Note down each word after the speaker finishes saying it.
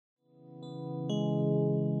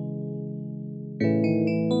Hi,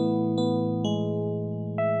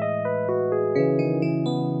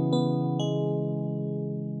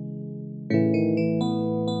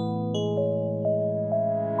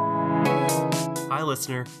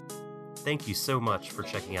 listener. Thank you so much for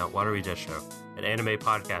checking out Watery Desho, an anime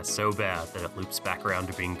podcast so bad that it loops back around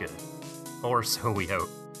to being good. Or so we hope.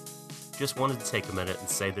 Just wanted to take a minute and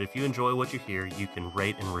say that if you enjoy what you hear, you can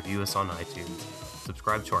rate and review us on iTunes,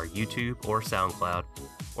 subscribe to our YouTube or SoundCloud,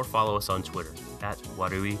 or follow us on Twitter at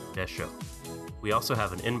Watery Desho. We also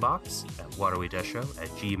have an inbox at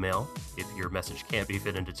waterydesho@gmail if your message can't be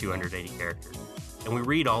fit into 280 characters. And we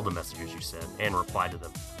read all the messages you send and reply to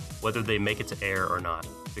them, whether they make it to air or not,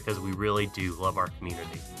 because we really do love our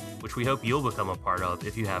community, which we hope you'll become a part of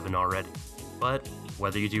if you haven't already. But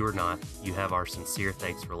whether you do or not, you have our sincere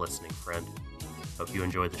thanks for listening, friend. Hope you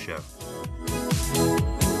enjoyed the show.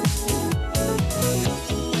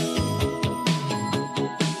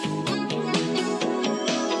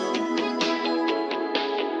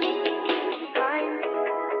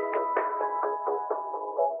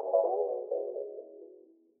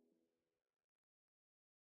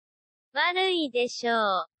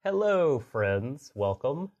 Hello, friends.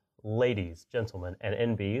 Welcome, ladies, gentlemen,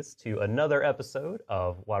 and NBs, to another episode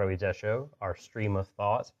of Watery Desho, our Stream of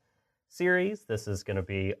Thought series. This is going to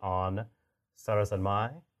be on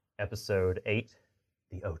Sarazanmai, episode 8,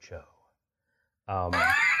 the Ocho.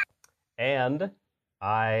 And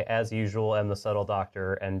I, as usual, am the Subtle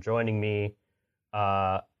Doctor, and joining me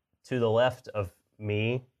to the left of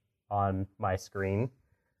me on my screen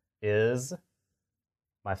is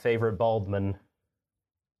my favorite baldman,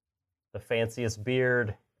 the fanciest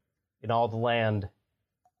beard in all the land,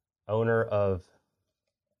 owner of,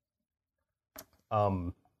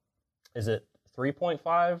 is it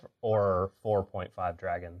 3.5 or 4.5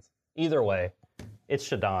 dragons? Either way, it's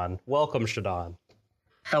Shadon. Welcome, Shadon.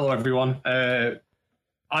 Hello, everyone. I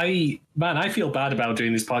feel bad about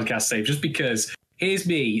doing this podcast today, just because here's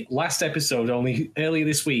me, last episode, only earlier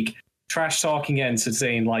this week, trash talking Ensign,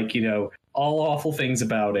 saying, like, you know, all awful things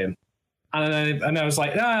about him. And I was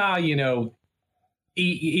like,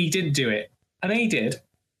 he didn't do it. And then he did.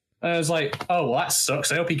 And I was like, oh, well, that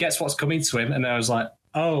sucks. I hope he gets what's coming to him. And I was like,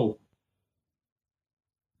 oh.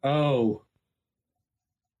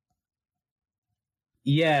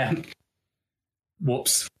 Yeah.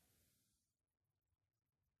 Whoops.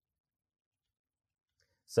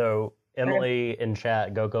 So, Emily in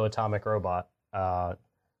chat, Go Atomic Robot,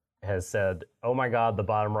 has said, oh my god, the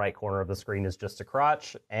bottom right corner of the screen is just a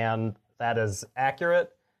crotch, and that is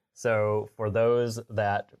accurate. So for those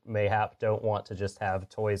that mayhap don't want to just have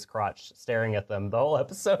Toy's crotch staring at them the whole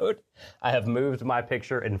episode, I have moved my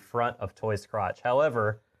picture in front of Toy's crotch.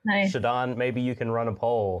 However, nice. Shadon, maybe you can run a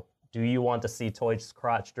poll. Do you want to see Toy's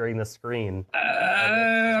crotch during the screen?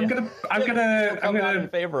 I'm gonna in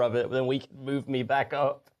favor of it, then we can move me back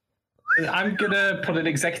up. I'm gonna put an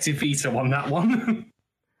executive veto on that one.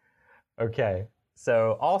 Okay,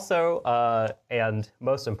 so also, and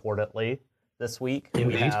most importantly, this week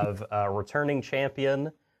we have a returning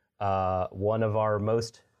champion, one of our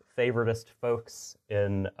most favoritist folks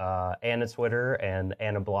in Anna Twitter and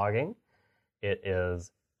Anna blogging. It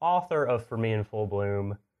is author of For Me in Full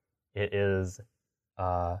Bloom. It is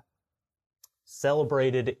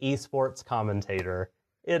celebrated esports commentator.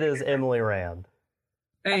 It is Emily Rand.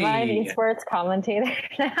 Hey. Am I an esports commentator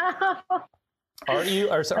now? Are you?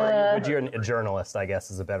 Or sorry, would you a journalist, I guess,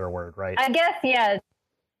 is a better word, right? I guess, yeah.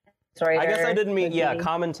 I guess I didn't mean,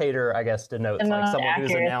 commentator, I guess, denotes like someone who's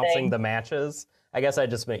announcing the matches. I guess I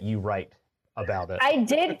just meant you write about it. I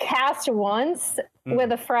did cast once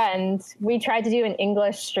with a friend. We tried to do an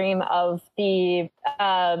English stream of the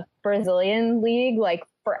Brazilian league, like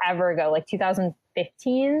forever ago, like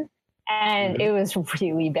 2015. And it was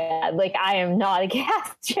really bad. Like, I am not a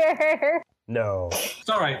caster. No. It's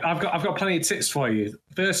all right. I've got plenty of tips for you.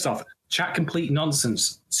 First off, chat complete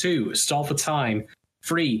nonsense. 2, stall for time.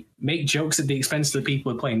 3, make jokes at the expense of the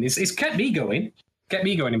people who are playing. It's kept me going. Kept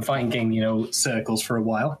me going in fighting game, circles for a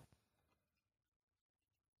while.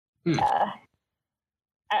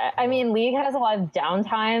 I mean, League has a lot of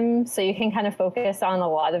downtime, so you can kind of focus on a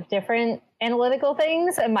lot of different analytical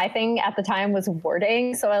things. And my thing at the time was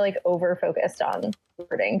wording, so I over-focused on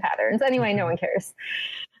wording patterns. Anyway, no one cares.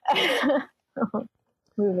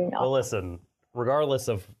 Moving on. Well, listen, regardless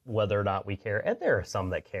of whether or not we care, and there are some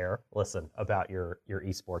that care, about your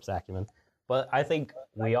esports acumen, but I think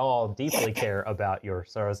we all deeply care about your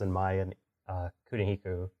Sarazanmai and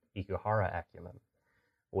Kunihiko Ikuhara acumen,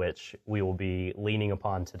 which we will be leaning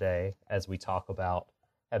upon today as we talk about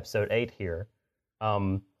episode 8 here.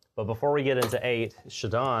 But before we get into 8,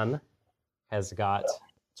 Shadon has got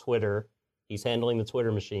Twitter He's handling the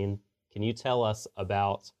Twitter machine. Can you tell us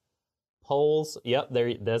about polls? Yep,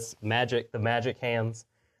 that's magic. The magic hands.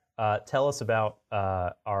 Tell us about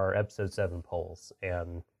our episode 7 polls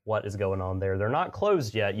and what is going on there. They're not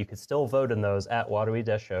closed yet. You can still vote in those at Watery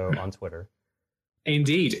Show on Twitter.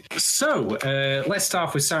 Indeed. So let's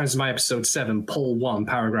start with Sarazanmai episode 7, poll 1,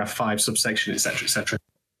 paragraph 5, subsection, etc.,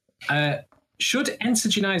 etc. Should Enter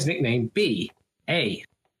Janai's nickname be A,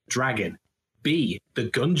 Dragon, B, the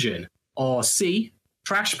Gungeon, or C,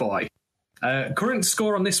 Trash Boy? Current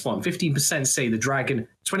score on this one, 15% say the Dragon,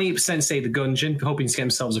 28% say the Gungeon, hoping to get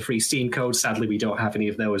themselves a free Steam code. Sadly, we don't have any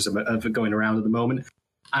of those going around at the moment.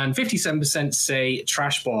 And 57% say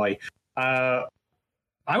Trash Boy.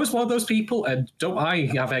 I was one of those people, and don't I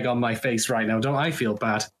have egg on my face right now? Don't I feel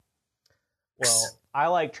bad? Well, I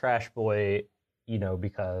like Trash Boy,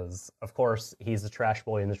 because, of course, he's a trash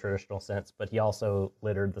boy in the traditional sense, but he also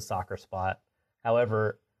littered the soccer spot.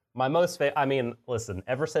 However, my most listen,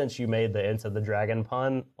 ever since you made the Into the Dragon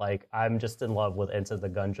pun, I'm just in love with Into the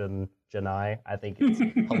Gungeon Janai. I think it's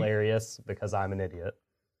hilarious because I'm an idiot.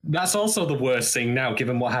 That's also the worst thing now,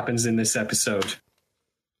 given what happens in this episode.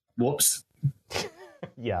 Whoops.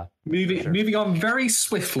 Yeah. Moving on very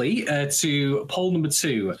swiftly to poll number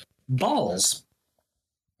 2. Balls.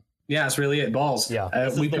 Yeah, that's really it. Balls. Yeah,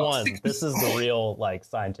 this is the one. This is the real,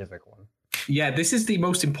 scientific one. Yeah, this is the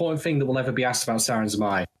most important thing that will ever be asked about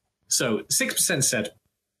Sarazanmai. So, 6% said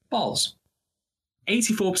balls.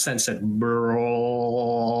 84% said balls.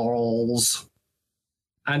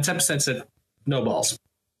 And 10% said no balls.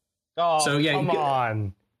 Oh, so, yeah,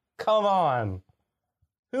 come on.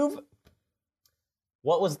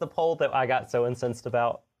 What was the poll that I got so incensed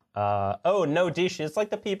about? No Dishu. It's like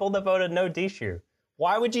the people that voted no Dishu.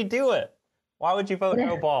 Why would you do it? Why would you vote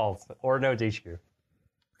no balls or no Dishu?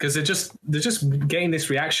 Because they're just getting this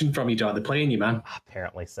reaction from you, John. They're playing you, man.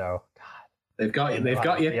 Apparently so. God. They've got you. They've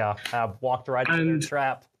got you. Yeah, I've walked right into their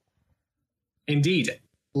trap. Indeed.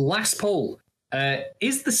 Last poll.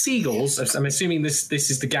 Is the Seagulls, I'm assuming this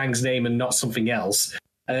is the gang's name and not something else,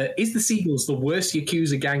 is the Seagulls the worst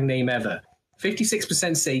Yakuza gang name ever?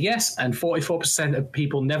 56% say yes, and 44% of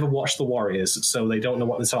people never watched The Warriors, so they don't know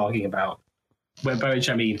what they're talking about. By which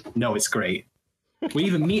I mean, no, it's great. We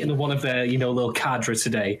even meet in one of their, little cadre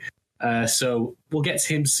today, so we'll get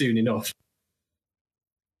to him soon enough.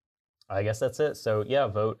 I guess that's it. So yeah,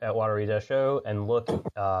 vote at Watery Show and look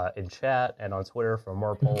in chat and on Twitter for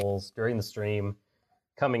more polls during the stream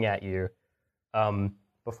coming at you.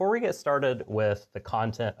 Before we get started with the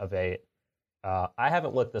content of 8, I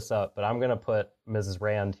haven't looked this up, but I'm going to put Mrs.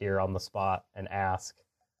 Rand here on the spot and ask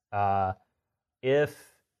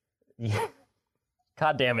if...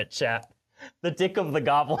 God damn it, chat. The dick of the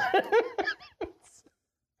goblin.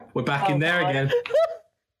 We're back in there again.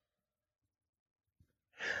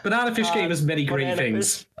 Banana Fish gave us many great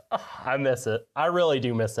things. I miss it. I really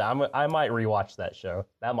do miss it. I might rewatch that show.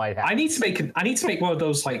 That might happen. I need to make one of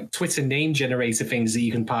those Twitter name generator things that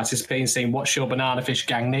you can participate in, saying what's your Banana Fish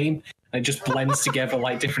gang name, and it just blends together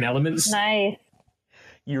different elements. Nice.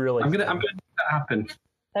 You really. I'm gonna make that happen.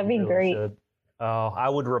 That'd be great. Should. Oh, I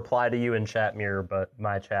would reply to you in chat mirror, but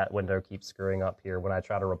my chat window keeps screwing up here when I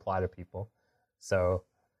try to reply to people. So,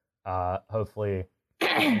 hopefully,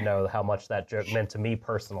 you know how much that joke meant to me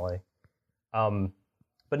personally.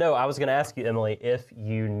 But no, I was going to ask you, Emily, if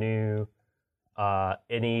you knew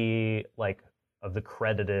any of the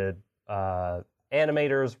credited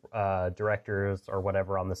animators, directors, or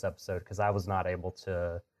whatever on this episode, because I was not able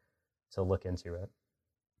to look into it.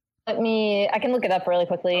 I can look it up really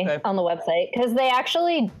quickly on the website, because they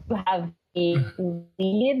actually have the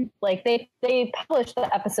lead. They publish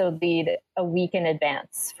the episode lead a week in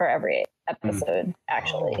advance for every episode,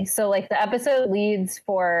 actually. So the episode leads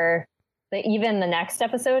for even the next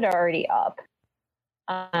episode are already up.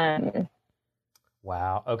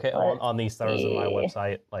 Wow. Okay. On the Sarazanmai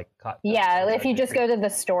website, if you just go to the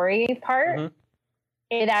story part,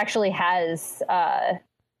 it actually has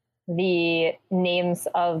the names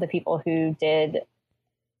of the people who did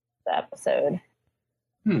the episode.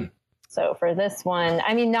 So for this one,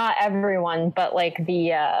 I mean, not everyone, but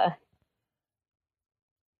the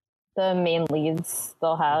main leads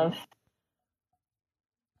they'll have.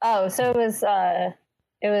 Oh, so it was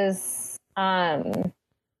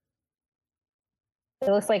it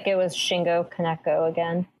looks like it was Shingo Kaneko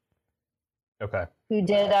again. Okay. Who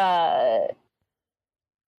did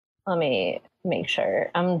let me make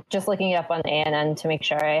sure. I'm just looking it up on ANN to make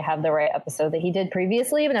sure I have the right episode that he did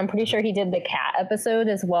previously, but I'm pretty sure he did the cat episode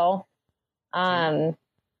as well.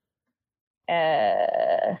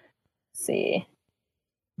 See.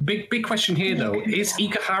 Big question here though. Is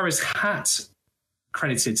Ikuhara's hat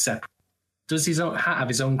credited separate? does his own hat have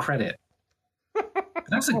his own credit?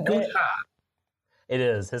 That's a good hat. It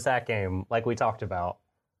is. His hat game, like we talked about.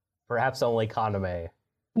 Perhaps only Kaname.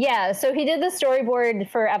 Yeah, so he did the storyboard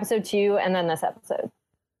for episode 2 and then this episode.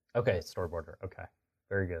 Okay, storyboarder. Okay,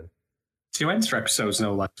 very good. 2 extra episodes,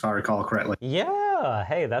 no less, if I recall correctly. Yeah,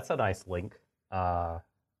 hey, that's a nice link that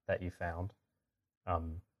you found.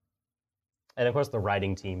 And of course, the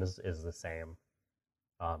writing team is the same.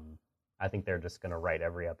 I think they're just going to write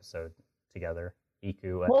every episode together.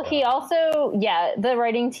 Iku. Well, he also, the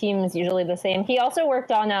writing team is usually the same. He also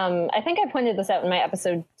worked on, I think I pointed this out in my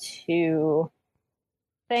episode 2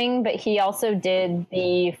 thing, but he also did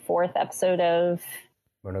the 4th episode of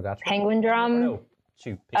Monogatari? Penguin Drum. Oh, no.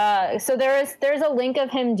 Shoot. So there's a link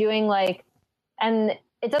of him doing like, and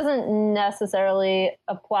it doesn't necessarily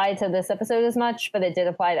apply to this episode as much, but it did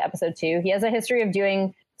apply to episode 2. He has a history of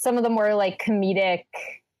doing some of the more like comedic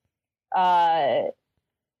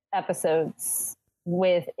episodes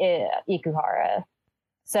with Ikuhara.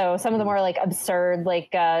 So some of the more like absurd,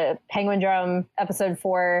 like Penguin Drum episode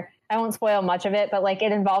 4. I won't spoil much of it, but like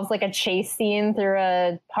it involves like a chase scene through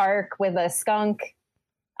a park with a skunk.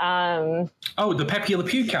 The Pepe Le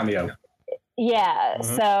Pew cameo. Yeah.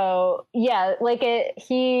 Mm-hmm. So yeah, like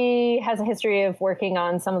he has a history of working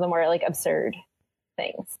on some of the more like absurd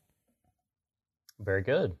things. Very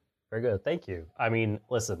good. Very good. Thank you. I mean,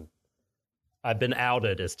 listen, I've been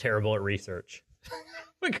outed as terrible at research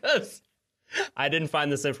because I didn't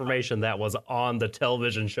find this information that was on the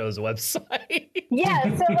television show's website.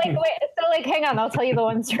 Yeah. So like, hang on, I'll tell you the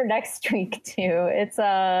ones for next week too. It's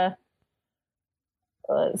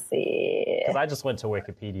let's see. Because I just went to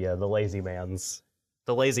Wikipedia, the lazy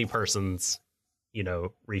person's,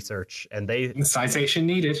 research, and they citation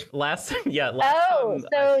needed. Last time. So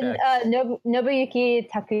Nobuyuki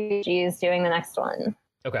Takuji is doing the next one.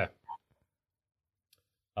 Okay.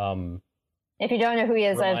 If you don't know who he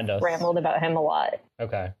is, I've rambled about him a lot.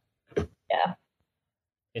 Okay. Yeah.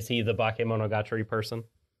 Is he the Bakemonogatari person?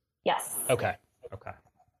 Yes. Okay.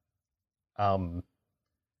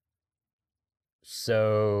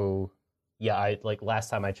 So, yeah, I last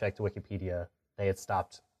time I checked Wikipedia, they had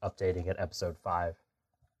stopped updating at episode 5,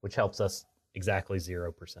 which helps us exactly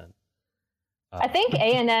 0%. I think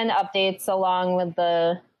ANN updates along with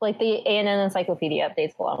the ANN encyclopedia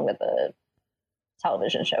updates along with the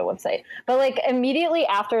television show website. But like immediately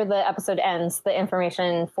after the episode ends, the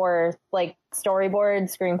information for like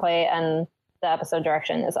storyboard, screenplay, and the episode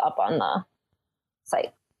direction is up on the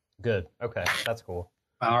site. Good. Okay, that's cool.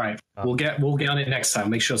 All right, we'll get on it next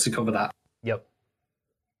time. Make sure to cover that. Yep.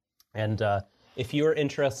 And if you're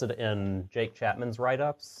interested in Jake Chapman's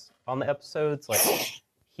write-ups on the episodes,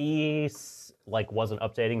 he wasn't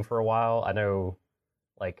updating for a while. I know,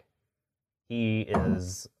 he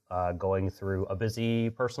is going through a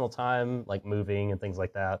busy personal time, like moving and things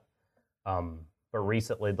like that. But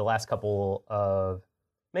recently, maybe not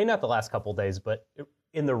the last couple of days, but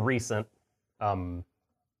in the recent.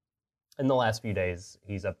 In the last few days,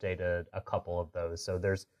 he's updated a couple of those. So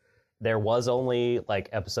there was only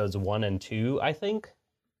episodes 1 and 2, I think,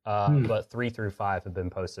 but 3 through 5 have been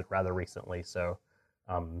posted rather recently. So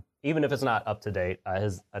even if it's not up to date,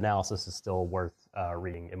 his analysis is still worth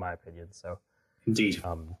reading, in my opinion. So indeed.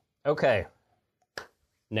 Okay,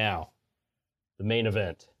 now the main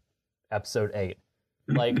event, episode 8.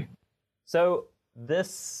 So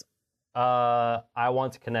this I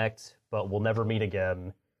want to connect, but we'll never meet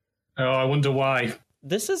again. Oh, I wonder why.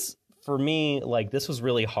 This is, for me, this was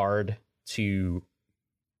really hard to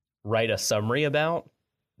write a summary about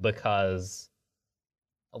because,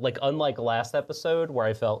 unlike last episode where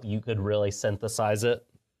I felt you could really synthesize it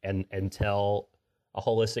and tell a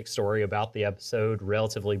holistic story about the episode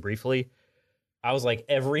relatively briefly, I was like,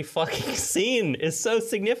 every fucking scene is so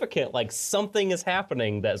significant. Something is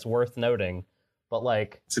happening that's worth noting. But,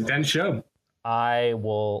 it's a dense show. I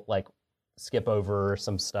will, skip over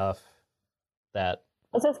some stuff that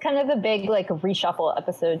this is kind of a big reshuffle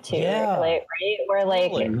episode too, right? Where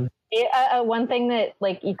totally. One thing that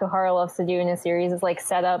Ikuhara loves to do in a series is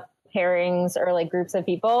set up pairings or groups of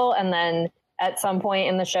people, and then at some point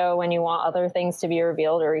in the show when you want other things to be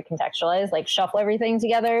revealed or recontextualized, shuffle everything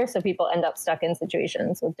together so people end up stuck in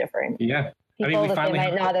situations with different people that they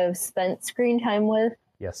might not have spent screen time with.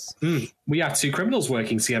 Yes. We have 2 criminals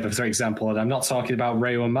working together, for example, and I'm not talking about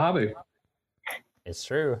Reo and Mabu. It's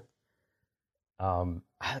true. God,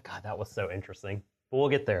 that was so interesting. But we'll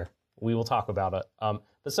get there. We will talk about it.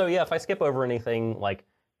 But so yeah, if I skip over anything,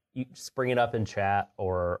 you just bring it up in chat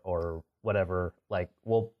or whatever.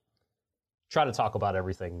 We'll try to talk about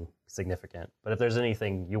everything significant. But if there's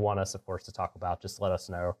anything you want us, of course, to talk about, just let us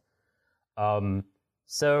know.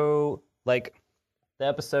 So like, the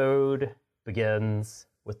episode begins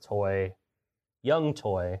with young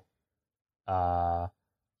Toy.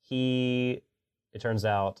 It turns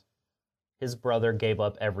out his brother gave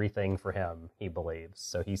up everything for him, he believes.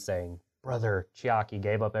 So he's saying, brother Chiaki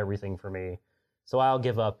gave up everything for me, so I'll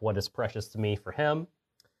give up what is precious to me for him.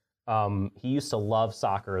 He used to love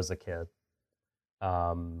soccer as a kid,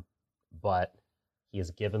 but he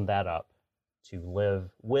has given that up to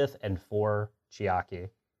live with and for Chiaki.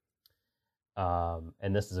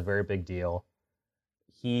 And this is a very big deal.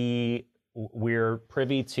 We're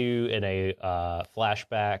privy to, in a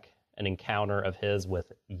flashback, an encounter of his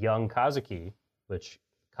with young Kazuki, which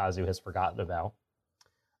Kazu has forgotten about,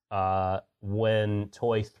 when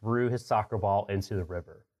Toy threw his soccer ball into the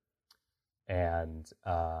river. And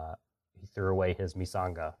he threw away his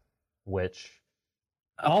misanga, which...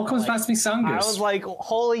 All comes back to misangas. I was like,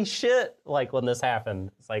 holy shit, like, when this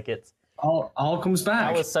happened. It's like, it's... All comes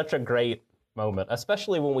back. That was such a great moment,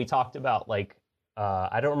 especially when we talked about, like,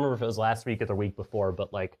 I don't remember if it was last week or the week before,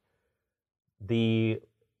 but, like, the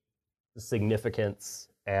significance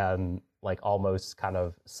and, like, almost kind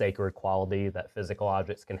of sacred quality that physical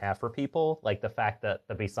objects can have for people. Like, the fact that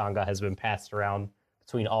the misanga has been passed around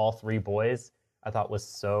between all three boys, I thought was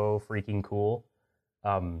so freaking cool.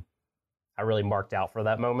 I really marked out for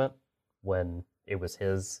that moment when it was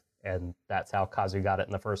his, and that's how Kazu got it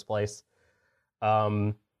in the first place.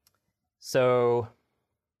 So,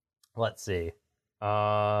 let's see.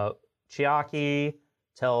 Chiaki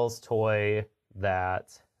tells Toy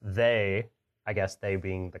that they, I guess they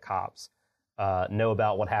being the cops, know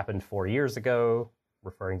about what happened 4 years ago,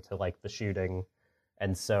 referring to, like, the shooting.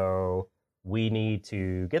 And so we need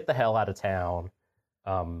to get the hell out of town.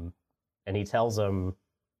 And he tells them,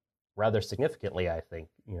 rather significantly, I think,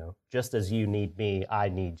 just as you need me, I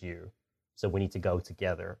need you. So we need to go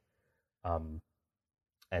together.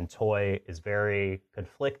 And Toy is very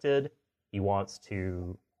conflicted. He wants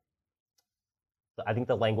to, I think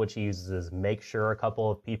the language he uses is make sure a couple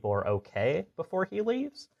of people are okay before he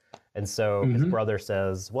leaves. And so his brother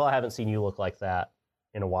says, well, I haven't seen you look like that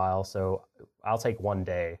in a while, so I'll take one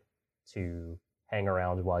day to hang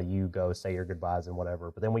around while you go say your goodbyes and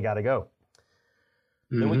whatever. But then we got to go.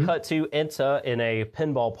 Then we cut to Enta in a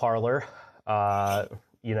pinball parlor,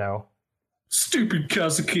 Stupid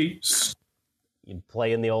Kazuki.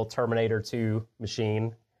 Playing the old Terminator 2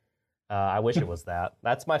 machine. I wish it was that.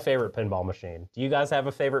 That's my favorite pinball machine. Do you guys have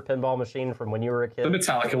a favorite pinball machine from when you were a kid? The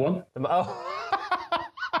Metallica one. Oh,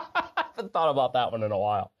 I haven't thought about that one in a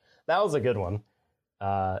while. That was a good one.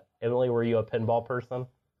 Emily, were you a pinball person?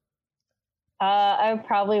 I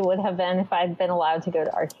probably would have been if I'd been allowed to go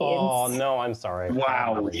to arcades. Oh, no, I'm sorry.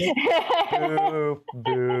 Wow. Boo,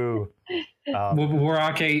 boo. Were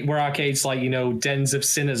arcades like, dens of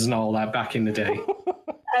sinners and all that back in the day?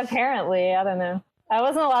 Apparently, I don't know. I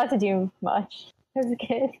wasn't allowed to do much as a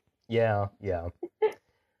kid. Yeah.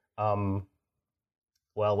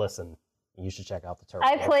 Well, listen, you should check out the Turbo.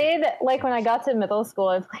 I played, like, when I got to middle school,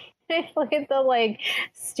 I played the, like,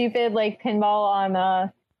 stupid, like, pinball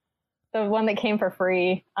on, the one that came for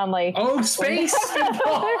free on, like... Oh, Space!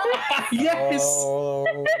 Yes! Oh,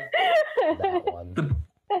 that one.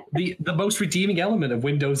 The most redeeming element of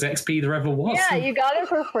Windows XP there ever was. Yeah, you got it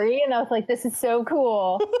for free, and I was like, this is so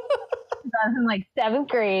cool. I was in, like, 7th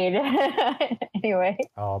grade. Anyway.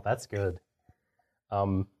 Oh, that's good.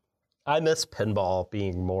 I miss pinball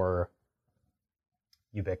being more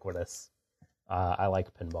ubiquitous. I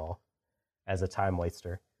like pinball as a time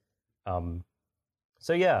waster.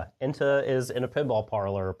 So yeah, Enta is in a pinball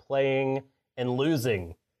parlor playing and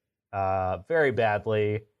losing very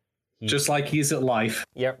badly. Just like he's at life.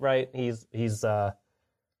 Yeah, right. He's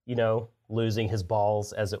losing his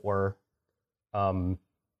balls, as it were. And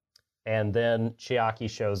then Chiaki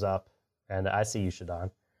shows up, and I see you, Shadon.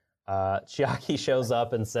 Chiaki shows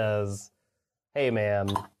up and says, hey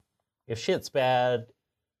man, if shit's bad,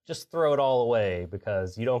 just throw it all away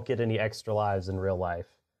because you don't get any extra lives in real life.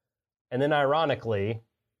 And then, ironically,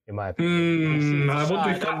 in my opinion,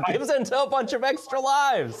 gives into a bunch of extra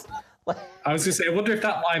lives. I was going to say, I wonder if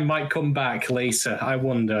that line might come back later. I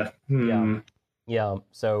wonder. Yeah.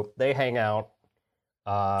 So they hang out,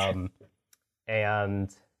 and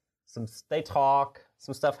they talk.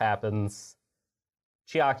 Some stuff happens.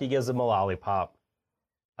 Chiaki gives him a lollipop.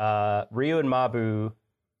 Ryu and Mabu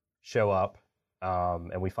show up,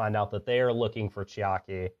 and we find out that they are looking for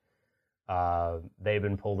Chiaki. They've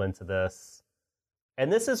been pulled into this.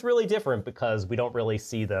 And this is really different because we don't really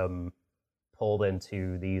see them pulled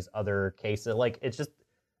into these other cases. Like, it's just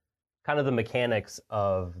kind of the mechanics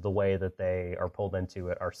of the way that they are pulled into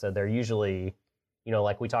it are said. They're usually,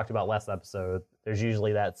 like we talked about last episode, there's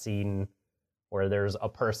usually that scene where there's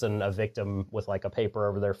a victim with like a paper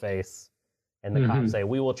over their face, and the cops say,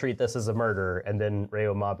 "We will treat this as a murder," and then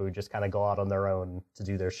Reo and Mabu just kind of go out on their own to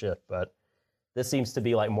do their shit. But this seems to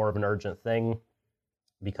be like more of an urgent thing,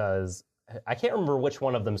 because I can't remember which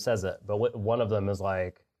one of them says it, but one of them is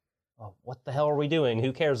like, "Oh, what the hell are we doing?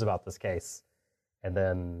 Who cares about this case?" And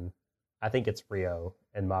then I think it's Rio,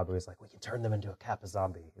 and Mabu is like, "We can turn them into a Kappa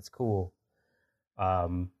zombie. It's cool."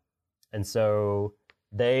 And so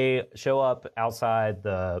they show up outside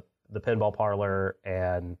the pinball parlor,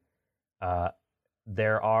 and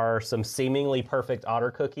there are some seemingly perfect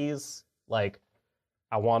otter cookies. Like,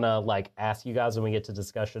 I want to like ask you guys when we get to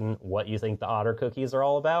discussion what you think the otter cookies are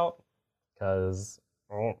all about, because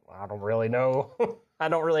I don't really know. I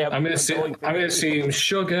don't really have. I'm going to assume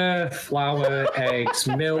sugar, flour, eggs,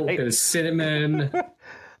 milk, right? Cinnamon.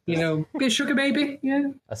 You know, bit of sugar, maybe. Yeah,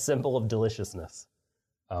 a symbol of deliciousness.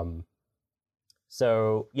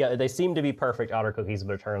 So yeah, they seem to be perfect otter cookies,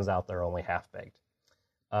 but it turns out they're only half baked.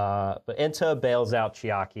 But Enta bails out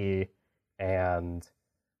Chiaki, and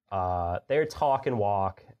they talk and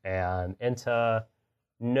walk, and Enta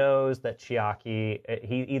knows that Chiaki,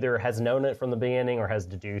 he either has known it from the beginning or has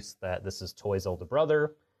deduced that this is Toy's older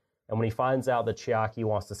brother. And when he finds out that Chiaki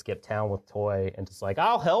wants to skip town with Toy, and just like,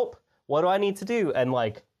 "I'll help. What do I need to do?" And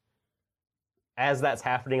like, as that's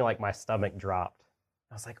happening, like my stomach dropped.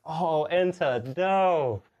 I was like, "Oh, Enta,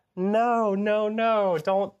 no,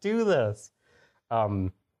 don't do this."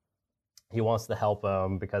 He wants to help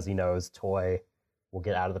him because he knows Toy will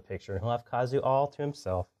get out of the picture and he'll have Kazu all to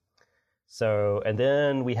himself. So, and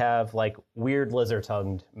then we have like weird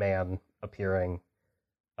lizard-tongued man appearing,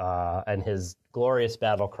 and his glorious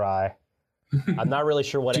battle cry. I'm not really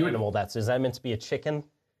sure what animal that's. Is that meant to be a chicken?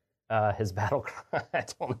 His battle cry? I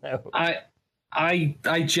don't know. I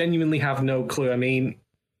genuinely have no clue. I mean,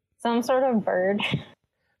 some sort of bird.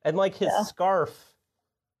 And like his scarf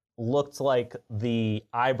looked like the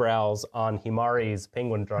eyebrows on Himari's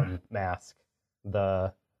penguin drum mask.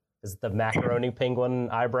 Is the macaroni penguin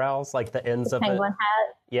eyebrows, like the ends of penguin it?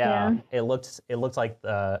 Hat. Yeah, it looked like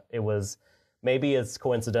it was. Maybe it's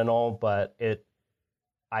coincidental, but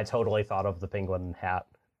I totally thought of the penguin hat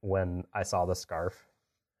when I saw the scarf.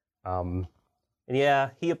 And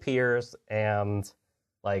yeah, he appears and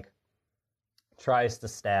like tries to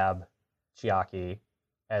stab Chiaki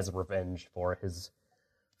as revenge for his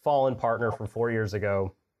fallen partner from 4 years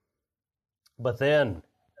ago. But then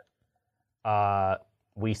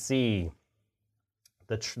we see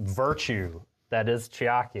the virtue that is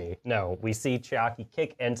Chiaki. No, we see Chiaki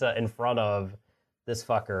kick Enta in front of this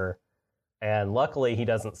fucker, and luckily he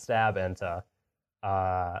doesn't stab Enta.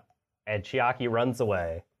 And Chiaki runs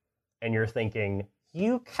away, and you're thinking,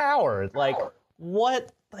 "You coward! Like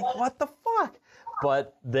what? Like what the fuck?"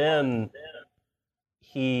 But then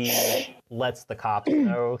he lets the cops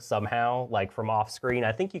know somehow, like from off screen.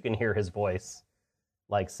 I think you can hear his voice,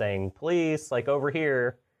 like saying, "Police, like over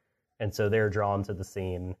here." And so they're drawn to the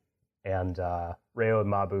scene, and Reo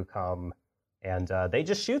and Mabu come, and they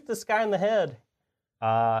just shoot this guy in the head,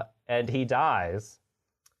 and he dies,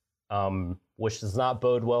 which does not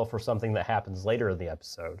bode well for something that happens later in the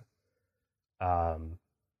episode.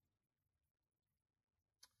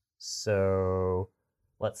 So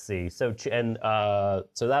let's see. So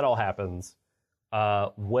that all happens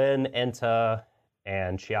when Enta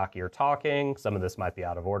and Chiaki are talking. Some of this might be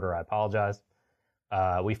out of order. I apologize.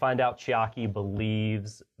 We find out Chiaki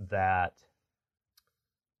believes that,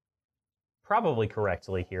 probably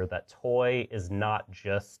correctly here, that Toy is not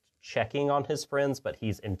just checking on his friends, but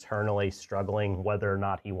he's internally struggling whether or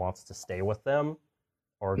not he wants to stay with them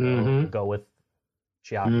or go with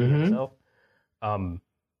Chiaki himself.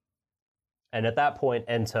 And at that point,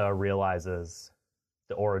 Enta realizes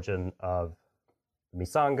the origin of the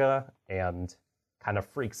Misanga and kind of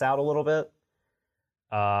freaks out a little bit.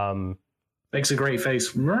 Makes a great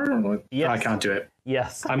face. Yes. I can't do it.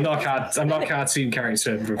 Yes. I'm not cartoon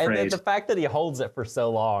character, I'm afraid. And the fact that he holds it for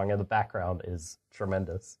so long in the background is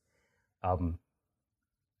tremendous. And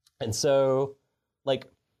so, like,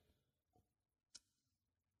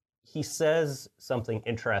 he says something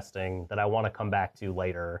interesting that I want to come back to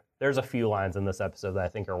later. There's a few lines in this episode that I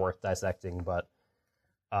think are worth dissecting, but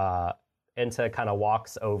Enta kind of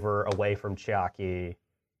walks away from Chiaki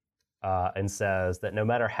and says that no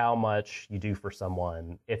matter how much you do for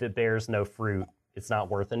someone, if it bears no fruit, it's not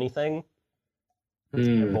worth anything.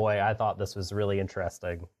 And boy, I thought this was really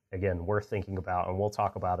interesting. Again, worth thinking about, and we'll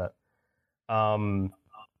talk about it.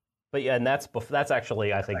 But yeah, and that's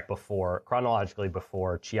actually, I think, chronologically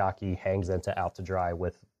before Chiaki hangs Enta out to dry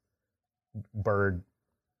with Bird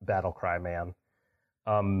Battle Cry Man.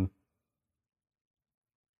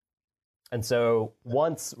 And so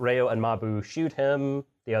once Reo and Mabu shoot him,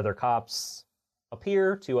 the other cops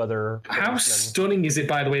appear, two other How policemen. stunning is it,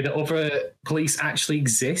 by the way, that other police actually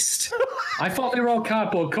exist? I thought they were all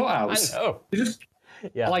cardboard cutouts. I know. They just,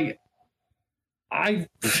 like,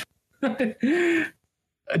 it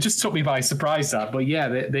just took me by surprise, that. But yeah,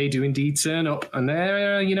 they do indeed turn up. And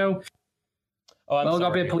they're, got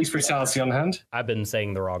a bit of police brutality on hand. I've been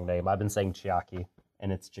saying the wrong name. I've been saying Chiaki,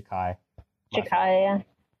 and it's Chikai. Chikai, yeah.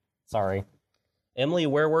 Sorry. Emily,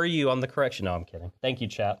 where were you on the correction? No, I'm kidding. Thank you,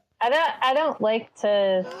 chat. I don't like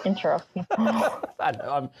to interrupt people.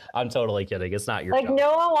 I'm totally kidding. It's not your like job.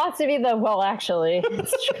 No one wants to be the actually.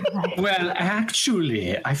 Well,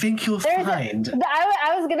 actually, I think you'll find.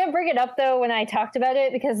 I was gonna bring it up though when I talked about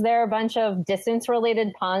it because there are a bunch of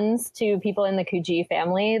distance-related puns to people in the Kuji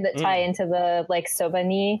family that tie into the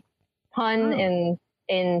Sobani pun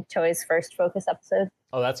in Toei's first Focus episode.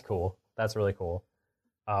 Oh, that's cool. That's really cool.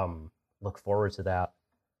 Look forward to that.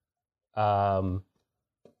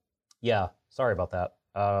 Yeah, sorry about that.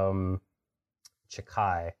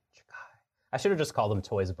 Chikai. I should have just called him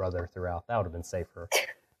Toy's brother throughout. That would have been safer.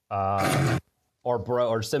 Or bro,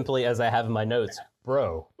 or simply as I have in my notes,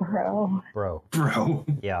 bro.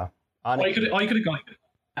 Yeah. You could have gone.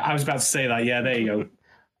 I was about to say that. Yeah, there you go.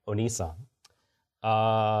 Onisan.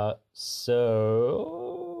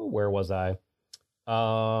 So where was I?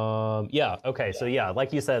 Yeah. Okay. So yeah,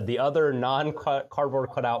 like you said, the other non-cardboard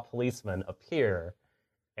cutout policemen appear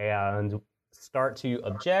and start to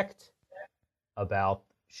object about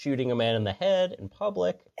shooting a man in the head in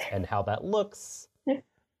public and how that looks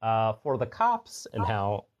for the cops and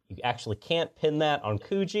how you actually can't pin that on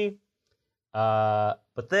Kuji.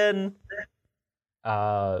 But then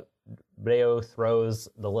Reo throws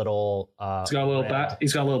the little... he's got a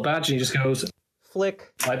little badge and he just goes...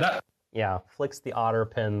 Flick. Like that? Yeah, flicks the otter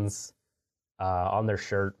pins on their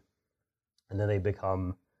shirt, and then they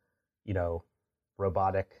become,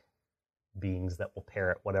 robotic beings that will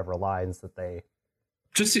parrot whatever lines that they...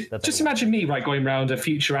 Just imagine me, going around a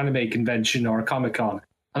future anime convention or a Comic-Con,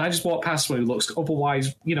 and I just walk past someone who looks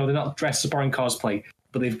otherwise, they're not dressed up or in cosplay,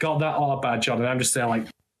 but they've got that R badge on, and I'm just there like,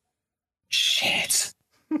 shit.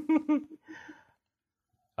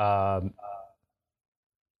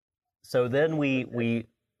 So then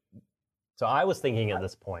so I was thinking at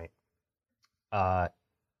this point,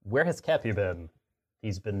 where has Kepi been?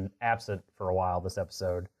 He's been absent for a while this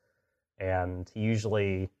episode, and he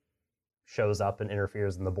usually shows up and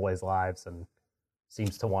interferes in the boys' lives and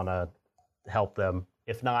seems to want to help them,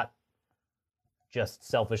 if not just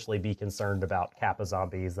selfishly be concerned about Kappa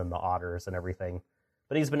zombies and the otters and everything.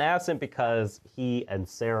 But he's been absent because he and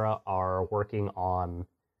Sarah are working on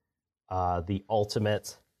the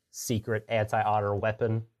ultimate secret anti-otter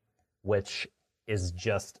weapon, which is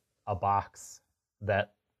just a box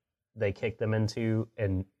that they kick them into,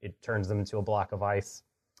 and it turns them into a block of ice.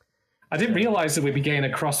 I didn't realize that we'd be getting a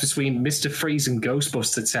cross between Mr. Freeze and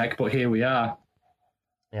Ghostbuster tech, but here we are.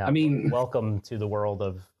 Yeah, welcome to the world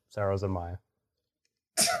of Sarazanmai.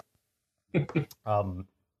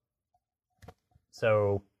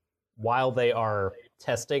 So while they are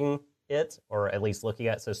testing it, or at least looking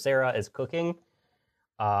at, so Sarah is cooking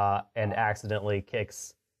and accidentally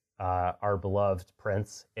kicks our beloved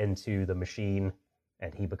prince into the machine,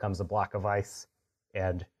 and he becomes a block of ice.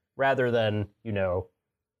 And rather than,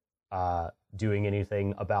 doing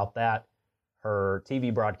anything about that, her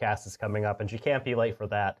TV broadcast is coming up, and she can't be late for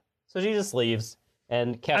that. So she just leaves,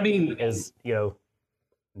 and Captain is,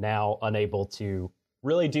 now unable to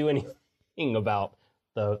really do anything about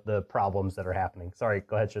the problems that are happening. Sorry,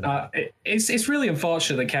 go ahead, Shadid. It's really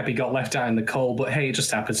unfortunate that Kepi got left out in the cold, but hey, it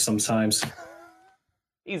just happens sometimes.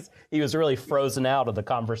 He was really frozen out of the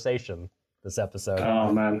conversation this episode.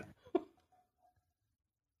 Oh, man.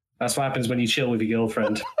 That's what happens when you chill with your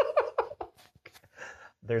girlfriend.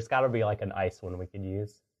 There's got to be an ice one we could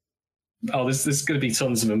use. Oh, there's going to be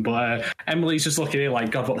tons of them, but Emily's just looking at it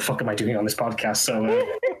like, God, what the fuck am I doing on this podcast? So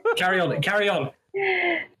carry on.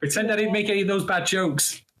 Pretend I didn't make any of those bad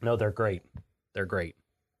jokes. No, they're great.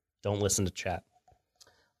 Don't listen to chat.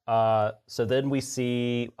 So then we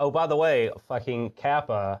see, oh, by the way, fucking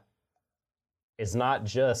Kappa is not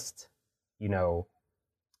just,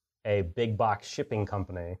 a big box shipping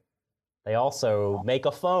company. They also make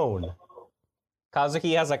a phone.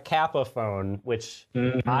 Kazuki has a Kappa phone, which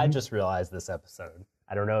I just realized this episode.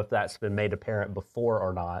 I don't know if that's been made apparent before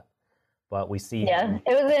or not, but we see. Yeah,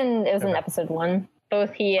 it was in episode 1.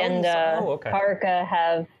 Both he and Haruka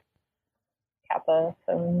have Kappa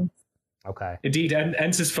phones. Okay. Indeed,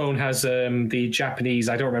 Enter's phone has the Japanese,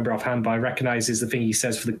 I don't remember offhand, but I recognize is the thing he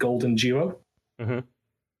says for the golden duo. Mm-hmm.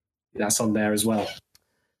 That's on there as well.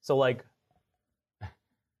 So,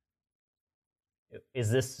 is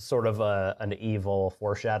this sort of an evil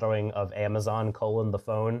foreshadowing of Amazon : the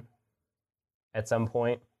phone at some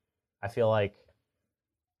point? I feel like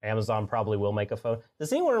Amazon probably will make a phone.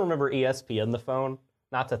 Does anyone remember ESPN the phone?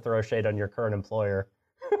 Not to throw shade on your current employer,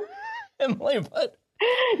 Emily, but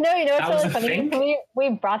No, you know what's really funny? thing. We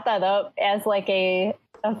brought that up as like a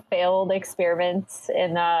failed experiment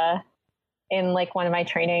in like one of my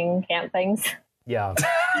training camp things. yeah.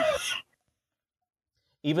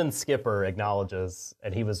 Even Skipper acknowledges,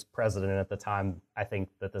 and he was president at the time, I think,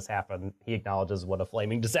 that this happened. He acknowledges what a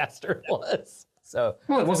flaming disaster it was. So,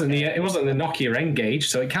 well, it wasn't the Nokia N-Gage,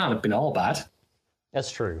 so it can't have been all bad.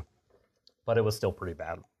 That's true, but it was still pretty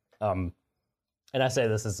bad. And I say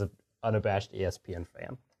this as an unabashed ESPN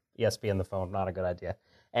fan. ESPN the phone, not a good idea.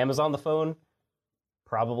 Amazon the phone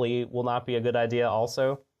probably will not be a good idea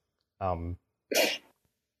also. But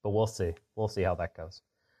we'll see. We'll see how that goes.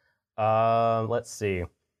 Let's see.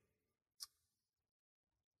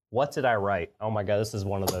 What did I write? Oh my god, this is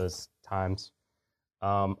one of those times.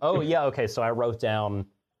 Oh yeah, okay, so I wrote down,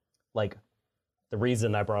 like, the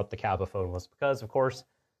reason I brought up the Kappa phone was because, of course,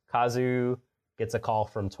 Kazu gets a call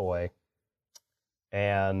from Toy,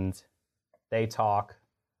 and they talk.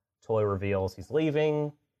 Toy reveals he's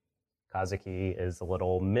leaving. Kazuki is a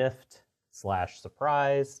little miffed /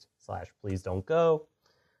 surprised / please don't go.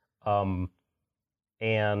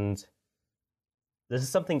 And this is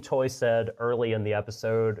something Toy said early in the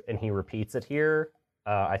episode, and he repeats it here.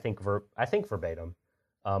 I think verbatim.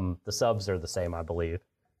 The subs are the same, I believe.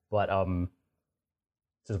 But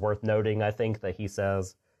this is worth noting, I think, that he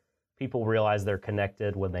says people realize they're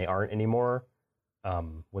connected when they aren't anymore,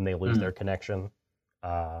 when they lose their connection.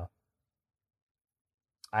 I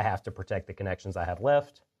have to protect the connections I have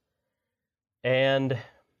left. And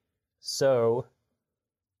so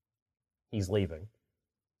he's leaving.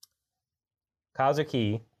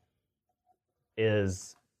 Kazuki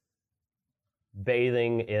is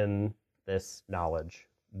bathing in this knowledge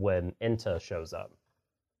when Enta shows up.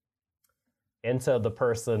 Enta, the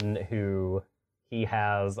person who he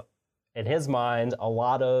has, in his mind, a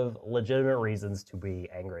lot of legitimate reasons to be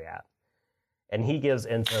angry at. And he gives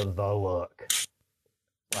Enta the look.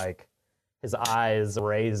 Like, his eyes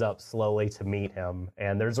raise up slowly to meet him.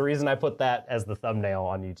 And there's a reason I put that as the thumbnail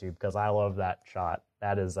on YouTube, because I love that shot.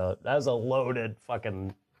 That is a loaded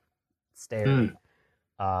fucking stare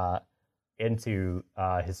into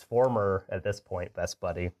his former, at this point, best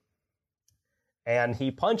buddy. And he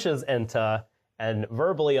punches Enta and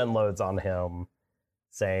verbally unloads on him,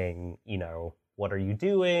 saying, you know, what are you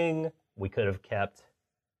doing? We could have kept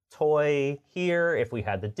Toy here if we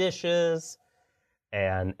had the dishes.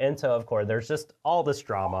 And Enta, of course, there's just all this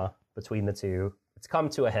drama between the two. It's come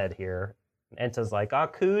to a head here. And Enta's like,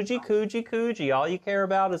 Kuji, all you care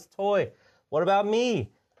about is Toy. What about me?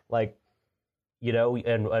 Like, you know,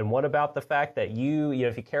 and what about the fact that you know,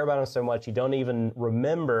 if you care about him so much, you don't even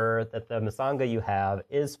remember that the Misanga you have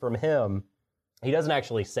is from him. He doesn't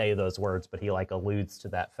actually say those words, but he, like, alludes to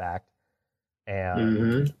that fact.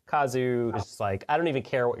 And Kazu is just like, I don't even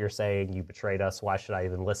care what you're saying. You betrayed us. Why should I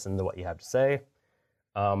even listen to what you have to say?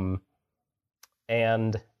 And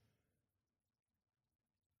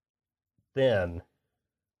then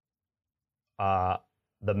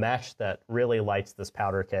the match that really lights this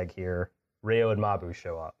powder keg here, Ryo and Mabu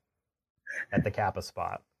show up at the Kappa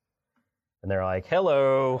spot. And they're like,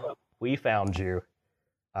 hello, we found you.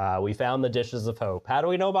 We found the dishes of hope. How do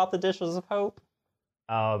we know about the dishes of hope?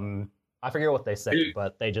 I forget what they say,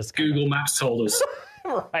 but they just Google Maps told us.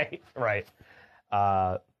 Right.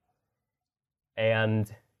 And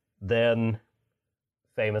then,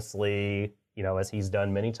 famously, you know, as he's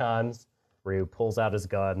done many times, Ryu pulls out his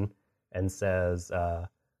gun and says,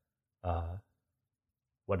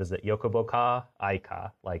 what is it? Yokoboka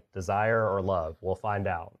Aika, like desire or love. We'll find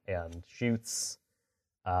out. And shoots,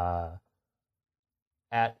 aims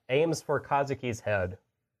for Kazuki's head,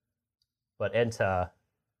 but Enta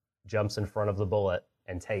jumps in front of the bullet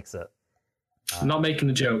and takes it. I'm not making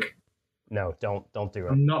the joke. No, don't do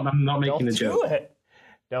it. I'm not making the joke. Don't do it.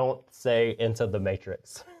 Don't say Into the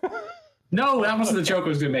Matrix. No, that wasn't the joke I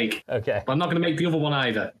was going to make. Okay. But I'm not going to make the other one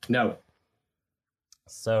either. No.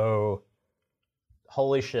 So,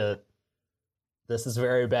 holy shit. This is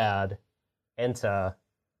very bad. Enta,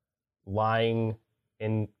 lying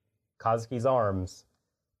in Kazuki's arms,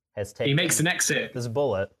 has taken... He makes an exit. This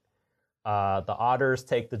bullet. The otters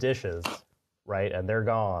take the dishes, right? And they're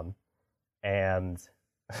gone. And...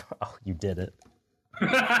 Oh, you did it.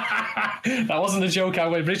 That wasn't the joke I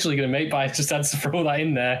was originally going to make, but I just had to throw that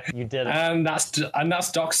in there. You did it. And that's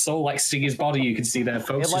Doc's soul exiting his body. You can see there,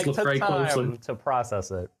 folks. It, like, just look took very time closely to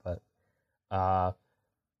process it, but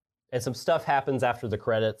And some stuff happens after the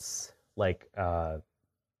credits, like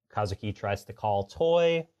Kazuki tries to call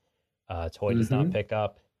Toy. Toy does not pick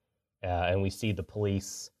up, and we see the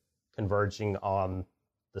police converging on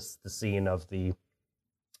the scene of the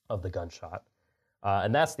gunshot.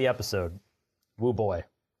 And that's the episode. Woo boy,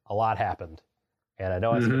 a lot happened. And I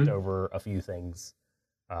know I skipped over a few things.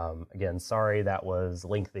 Again, sorry that was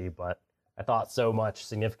lengthy, but I thought so much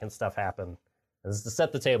significant stuff happened. This is to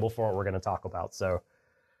set the table for what we're going to talk about. So,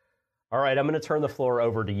 all right, I'm going to turn the floor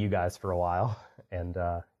over to you guys for a while. And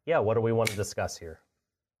what do we want to discuss here?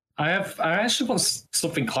 I actually want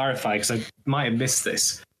something clarified because I might have missed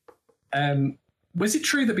this. Was it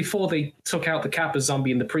true that before they took out the Kappa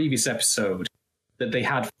zombie in the previous episode, that they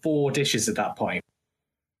had 4 dishes at that point?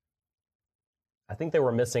 I think they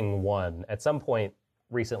were missing one. At some point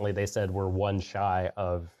recently, they said we're 1 shy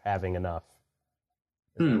of having enough.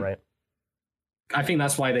 Is that right? I think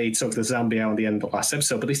that's why they took the zombie out at the end of the last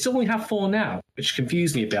episode, but they still only have 4 now, which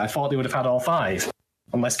confused me a bit. I thought they would have had all 5,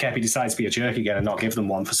 unless Kepi decides to be a jerk again and not give them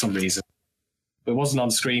one for some reason. But it wasn't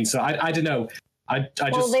on screen, so I don't know.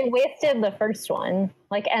 They wasted the first one.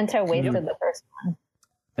 Like, Ento wasted the first one.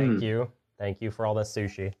 Thank you. Thank you for all this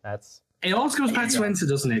sushi. It always goes back to Ento,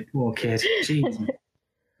 doesn't it? Poor kid. Jeez.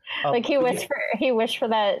 Like, he wished for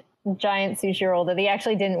that giant sushi roll that he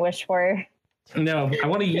actually didn't wish for. No, I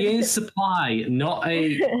want a year's supply, not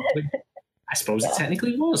a... I suppose it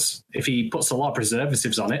technically was, if he puts a lot of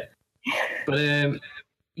preservatives on it. But,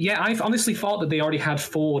 I honestly thought that they already had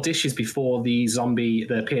 4 dishes before the zombie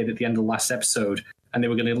that appeared at the end of the last episode, and that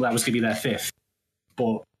was going to be their 5th.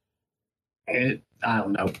 But, I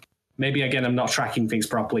don't know. Maybe, again, I'm not tracking things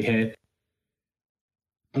properly here.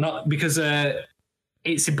 Not because...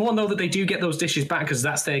 it's important, though, that they do get those dishes back, because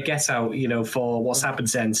that's their get-out, for what's happened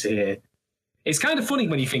to Enter here. It's kind of funny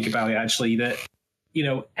when you think about it, actually, that,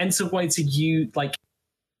 Enter wanted to use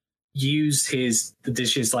the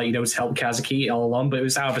dishes, to help Kazuki all along, but it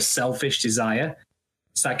was out of a selfish desire.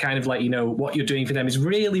 It's that kind of what you're doing for them is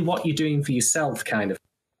really what you're doing for yourself, kind of.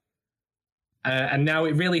 And now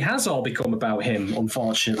it really has all become about him,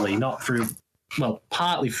 unfortunately, not through,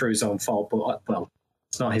 partly through his own fault, but,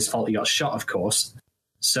 it's not his fault he got shot, of course.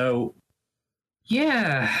 So,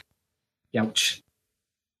 yeah. Ouch.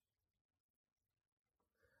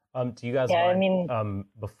 Do you guys mind,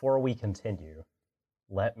 before we continue,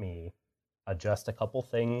 let me adjust a couple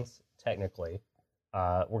things technically.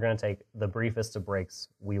 We're going to take the briefest of breaks.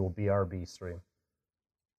 We will BRB stream.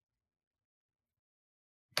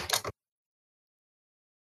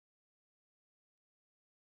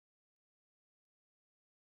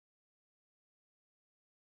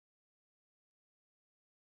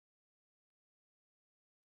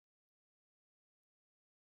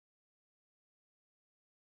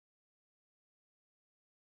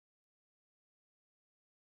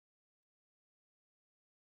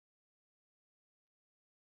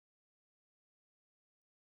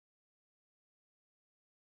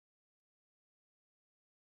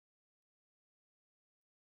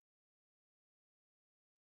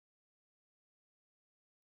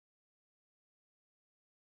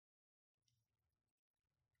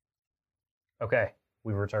 Okay,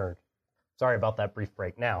 we've returned. Sorry about that brief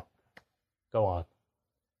break. Now, go on.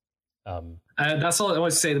 That's all I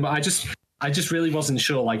wanted to say. But I just really wasn't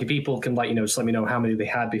sure. Like, if people can, just let me know how many they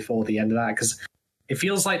had before the end of that, because it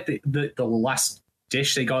feels like the last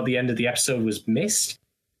dish they got at the end of the episode was missed.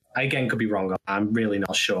 I, again, could be wrong. I'm really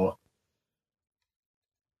not sure.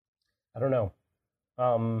 I don't know.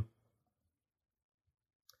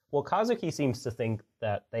 Well, Kazuki seems to think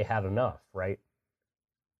that they had enough, right?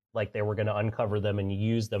 Like they were going to uncover them and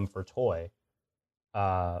use them for Toy.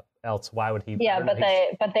 Else, why would he? Yeah,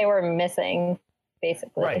 but they were missing,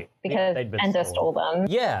 basically, right? Because Endo stole them.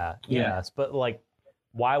 Yeah, yes, but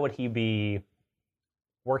why would he be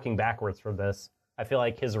working backwards from this? I feel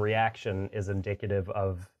like his reaction is indicative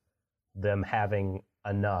of them having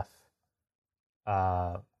enough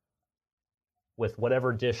with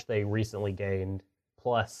whatever dish they recently gained,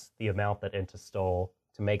 plus the amount that Enta stole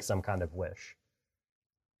to make some kind of wish.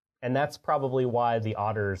 And that's probably why the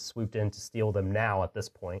otters swooped in to steal them now at this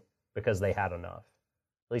point, because they had enough.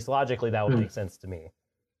 At least logically, that would make sense to me.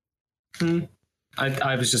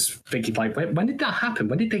 I was just thinking, when did that happen?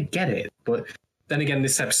 When did they get it? But then again,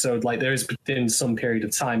 this episode, there has been some period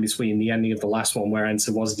of time between the ending of the last one where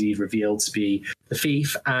Enter was indeed revealed to be the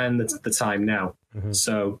thief and the time now. Mm-hmm.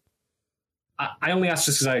 So I only asked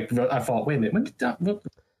just because I thought, wait a minute, when did that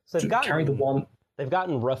so carry the one? They've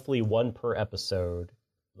gotten roughly 1 per episode.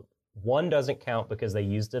 1 doesn't count because they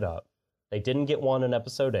used it up. They didn't get 1 in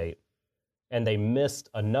episode 8, and they missed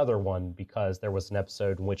another one because there was an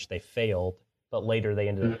episode in which they failed but later they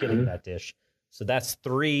ended up getting that dish. So that's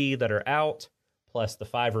 3 that are out, plus the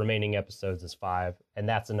 5 remaining episodes is 5, and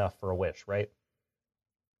that's enough for a wish, right?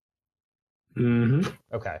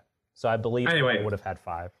 Okay. So I believe I would have had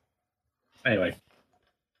 5. Anyway.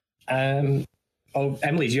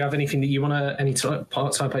 Emily, do you have anything that you want to, any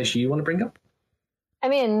part-time place you want to bring up? I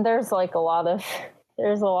mean, there's like a lot of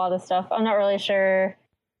stuff. I'm not really sure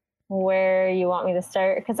where you want me to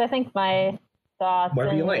start, because I think my thoughts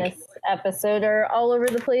in this episode are all over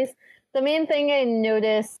the place. The main thing I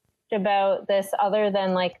noticed about this, other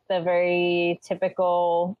than like the very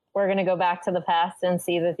typical, we're going to go back to the past and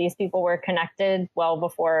see that these people were connected well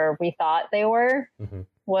before we thought they were,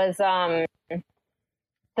 was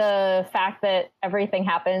the fact that everything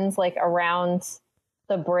happens like around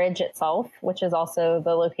the bridge itself, which is also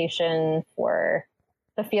the location for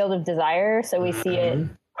the Field of Desire. So we see it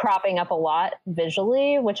cropping up a lot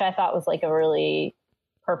visually, which I thought was like a really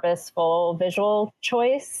purposeful visual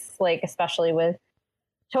choice, like especially with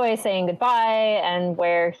Choi saying goodbye and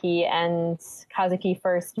where he and Kazuki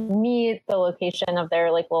first meet, the location of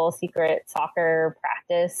their like little secret soccer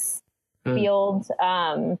practice field.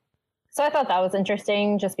 So I thought that was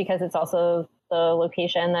interesting, just because it's also the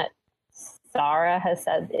location that Sarah has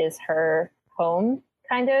said is her home,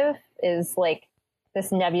 kind of, is like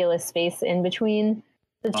this nebulous space in between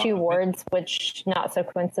the two wards, which not so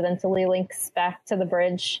coincidentally links back to the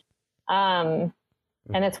bridge. And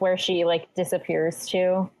it's where she like disappears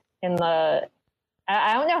to in the,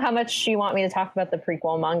 I don't know how much you want me to talk about the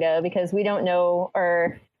prequel manga, because we don't know,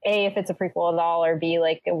 or A, if it's a prequel at all, or B,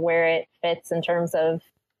 like where it fits in terms of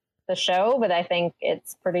the show, but I think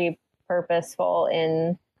it's pretty purposeful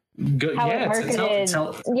in how it marketed.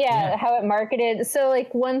 How it marketed. So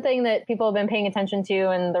like one thing that people have been paying attention to,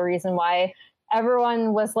 and the reason why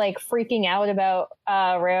everyone was like freaking out about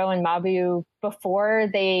Ryo and Mabu before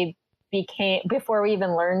we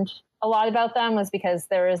even learned a lot about them, was because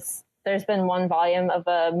there's been one volume of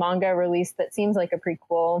a manga release that seems like a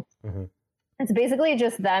prequel. It's basically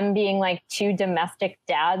just them being like 2 domestic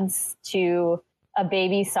dads to a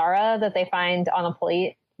baby Sarah that they find on a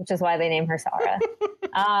plate, which is why they name her Sarah.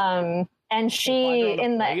 And she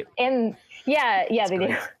they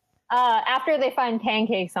do. After they find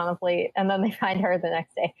pancakes on a plate, and then they find her the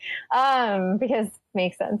next day, because it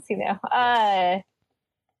makes sense, you know.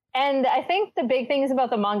 And I think the big things about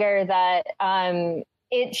the manga are that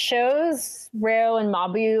it shows Ryo and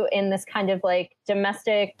Mabu in this kind of like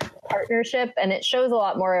domestic partnership, and it shows a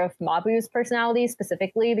lot more of Mabu's personality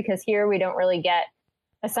specifically, because here we don't really get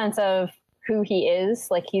a sense of who he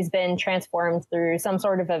is. Like, he's been transformed through some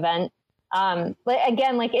sort of event. But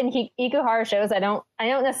again, like in Ikuhara shows, I don't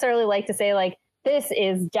necessarily like to say like this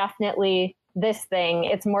is definitely this thing.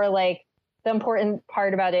 It's more like the important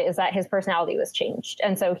part about it is that his personality was changed,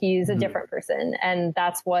 and so he's a different person, and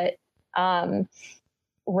that's what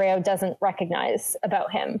Ryo doesn't recognize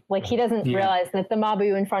about him. Like, he doesn't realize that the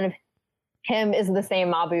Mabu in front of him is the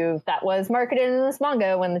same Mabu that was marketed in this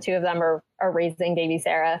manga when the two of them are raising baby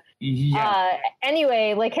Sarah.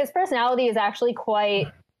 Anyway, like his personality is actually quite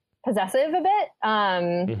possessive a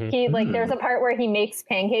bit. He like, there's a part where he makes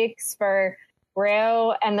pancakes for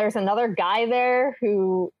Ryo, and there's another guy there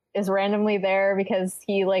who is randomly there because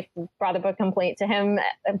he like brought up a complaint to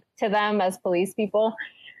them as police people.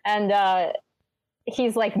 And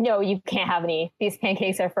he's like, no, you can't have any. These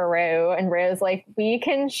pancakes are for Ryo. And Ryo's like, we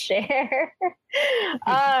can share.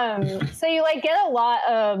 So you like get a lot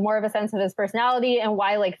of more of a sense of his personality and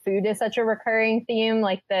why like food is such a recurring theme,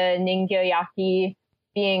 like the ningyo-yaki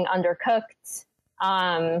being undercooked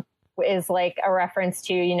is like a reference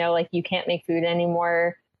to, you know, like you can't make food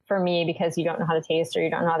anymore for me because you don't know how to taste or you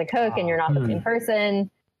don't know how to cook and you're not the same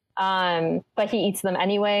person. But he eats them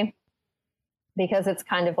anyway because it's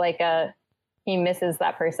kind of like he misses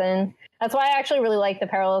that person. That's why I actually really like the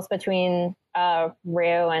parallels between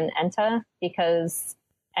Ryo and Enta, because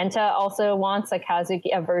Enta also wants a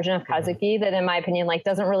version of Kazuki that, in my opinion, like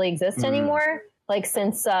doesn't really exist anymore. Like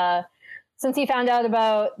since he found out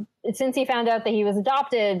that he was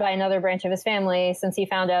adopted by another branch of his family, since he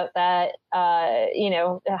found out that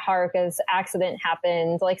Haruka's accident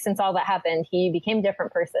happened, like since all that happened, he became a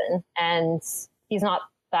different person, and he's not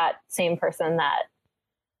that same person that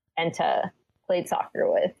Enta played soccer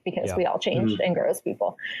with, because we all changed and grow as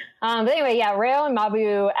people. But anyway, Ryo and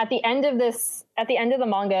Mabu at the end of the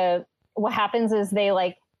manga, what happens is they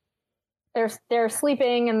like they're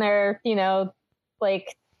sleeping and they're, you know,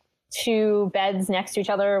 like 2 beds next to each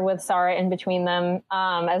other with Sarah in between them,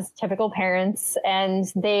 as typical parents, and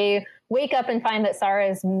they wake up and find that Sarah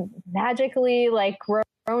is magically like grown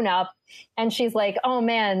grown up, and she's like, oh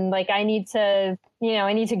man, like I need to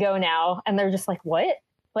go now. And they're just like, what?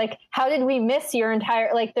 Like, how did we miss your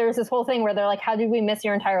entire, like, there's this whole thing where they're like, how did we miss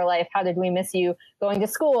your entire life? How did we miss you going to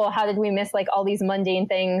school? How did we miss like all these mundane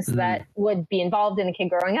things that would be involved in a kid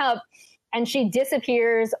growing up? And she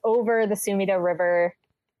disappears over the Sumida River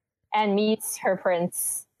and meets her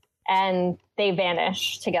prince, and they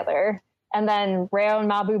vanish together. And then Reo and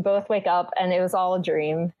Mabu both wake up, and it was all a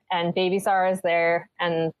dream, and baby Sarah is there,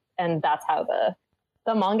 and that's how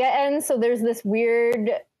the manga ends. So there's this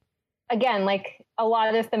weird, again, like a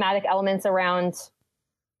lot of thematic elements around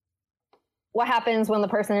what happens when the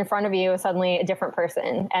person in front of you is suddenly a different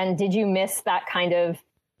person. And did you miss that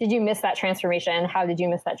transformation? How did you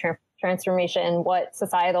miss that transformation? What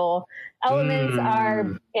societal elements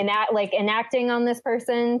are enacting on this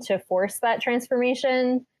person to force that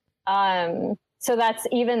transformation? So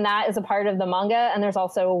that is a part of the manga. And there's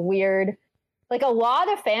also a weird, like a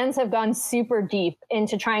lot of fans have gone super deep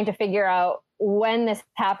into trying to figure out when this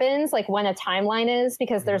happens, like when a timeline is,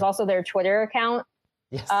 because there's also their Twitter account,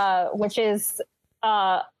 which is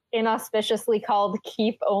inauspiciously called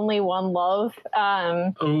Keep Only One Love.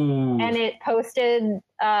 And it posted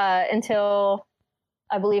until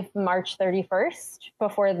I believe March 31st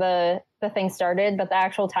before the thing started, but the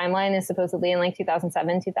actual timeline is supposedly in like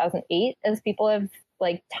 2007, 2008 as people have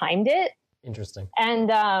like timed it. Interesting.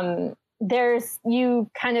 And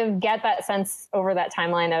you kind of get that sense over that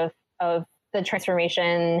timeline of the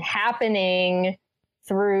transformation happening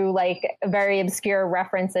through like very obscure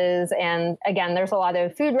references. And again, there's a lot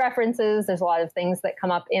of food references. There's a lot of things that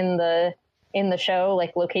come up in the show,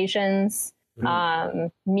 like locations,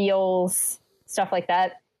 meals, stuff like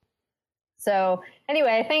that. So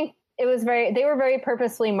anyway, I think they were very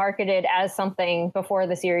purposely marketed as something before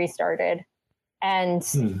the series started. And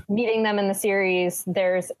meeting them in the series,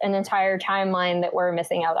 there's an entire timeline that we're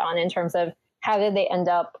missing out on in terms of how did they end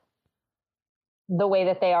up the way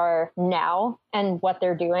that they are now and what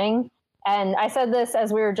they're doing. And I said this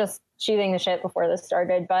as we were just shooting the shit before this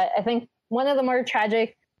started, but I think one of the more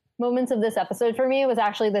tragic moments of this episode for me was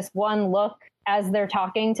actually this one look as they're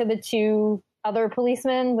talking to the two other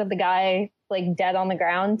policemen with the guy like dead on the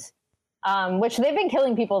ground, which they've been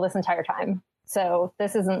killing people this entire time. So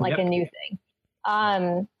this isn't like a new thing.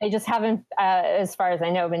 They just haven't, as far as I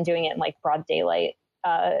know, been doing it in like broad daylight,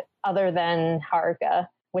 other than Haruka,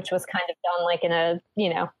 which was kind of done like in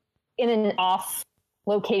an off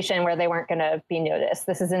location where they weren't going to be noticed.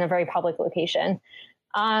 This is in a very public location.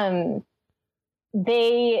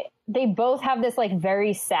 They both have this like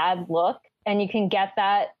very sad look, and you can get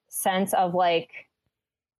that sense of like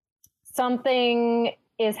something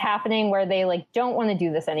is happening where they like don't want to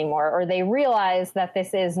do this anymore, or they realize that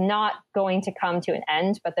this is not going to come to an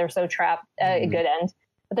end, but they're so trapped, a good end,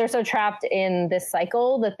 but they're so trapped in this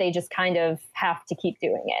cycle that they just kind of have to keep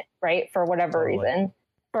doing it, right? For whatever reason,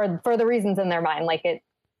 for the reasons in their mind. Like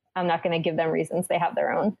I'm not going to give them reasons. They have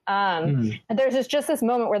their own. And there's just this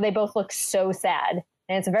moment where they both look so sad,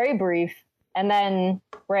 and it's very brief. And then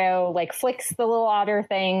Reo like flicks the little otter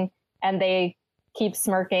thing, and they keep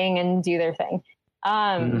smirking and do their thing.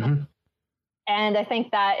 And I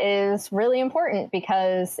think that is really important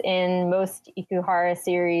because in most Ikuhara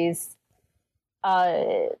series,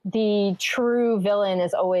 the true villain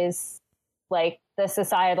is always like the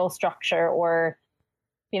societal structure, or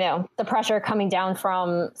the pressure coming down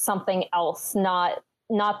from something else, not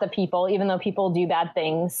the people, even though people do bad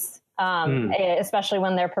things, especially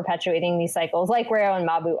when they're perpetuating these cycles like Reo and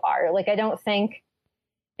Mabu are. Like, I don't think,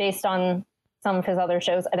 based on some of his other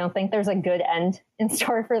shows, I don't think there's a good end in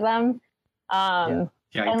store for them. Unless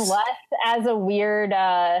as a weird,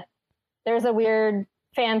 there's a weird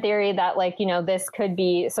fan theory that like, this could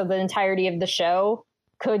be, so the entirety of the show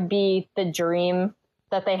could be the dream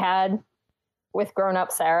that they had with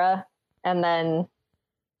grown-up Sarah, and then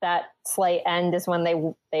that slight end is when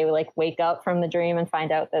they like wake up from the dream and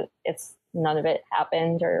find out that none of it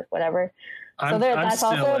happened or whatever. So that's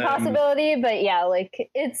also a possibility, but yeah,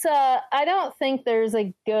 like it's I don't think there's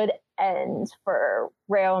a good end for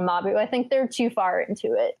Reo and Mabu. I think they're too far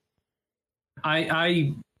into it.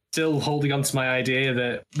 I still holding on to my idea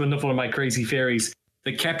that another one of my crazy theories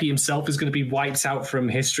that Kepi himself is going to be wiped out from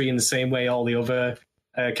history in the same way all the other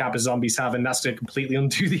Kappa zombies have, and that's going to completely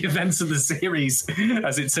undo the events of the series,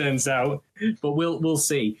 as it turns out. But we'll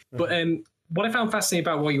see. But what I found fascinating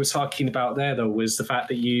about what you were talking about there, though, was the fact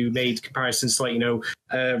that you made comparisons to, like,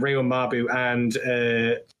 Reo and Mabu and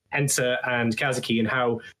Enta and Kazuki, and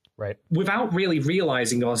how, without really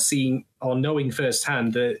realizing or seeing or knowing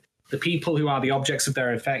firsthand, that the people who are the objects of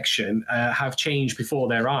their affection have changed before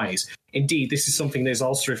their eyes. Indeed, this is something that is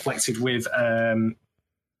also reflected with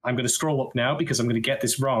I'm going to scroll up now because I'm going to get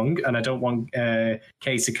this wrong, and I don't want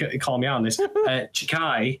Kay to call me out on this.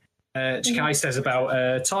 Chikai says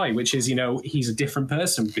about Toy, which is, he's a different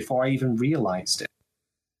person before I even realized it.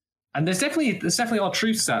 And there's definitely a lot of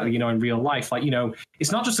truth to that, in real life. Like,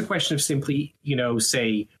 it's not just a question of simply,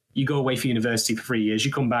 say you go away for university for 3 years,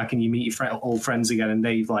 you come back and you meet your old friends again, and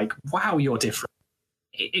they're like, wow, you're different.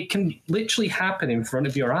 It can literally happen in front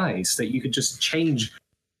of your eyes that you could just change,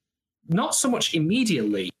 not so much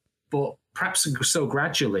immediately, but perhaps so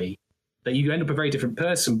gradually that you end up a very different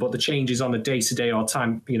person, but the changes on a day-to-day or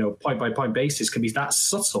time, point-by-point basis can be that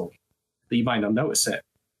subtle that you might not notice it.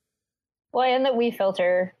 Well, and that we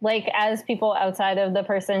filter, like, as people outside of the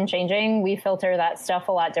person changing, we filter that stuff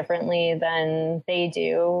a lot differently than they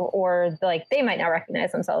do, or like they might not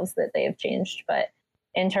recognize themselves that they have changed. But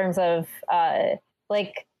in terms of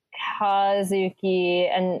like Kazuki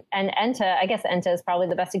and Enta, I guess Enta is probably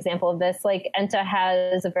the best example of this. Like, Enta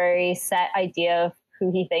has a very set idea of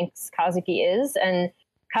who he thinks Kazuki is, and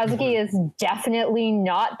Kazuki is definitely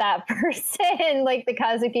not that person. Like, the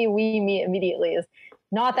Kazuki we meet immediately is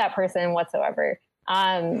not that person whatsoever.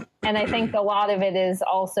 And I think a lot of it is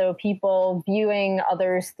also people viewing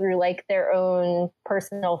others through like their own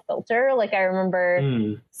personal filter. Like, I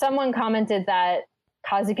remember someone commented that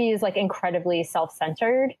Kazuki is like incredibly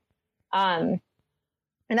self-centered. And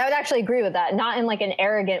I would actually agree with that, not in like an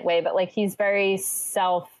arrogant way, but like he's very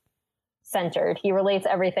self-centered. He relates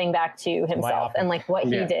everything back to himself and like what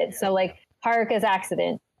he did. So like Haruka's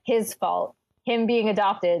accident, his fault. Him being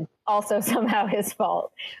adopted, also somehow his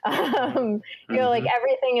fault. Like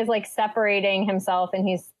everything is like separating himself, and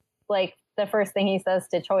he's like, the first thing he says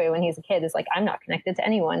to Choi when he's a kid is like, I'm not connected to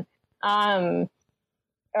anyone. Something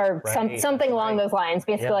along those lines.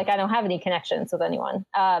 Basically, like, I don't have any connections with anyone,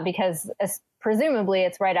 because presumably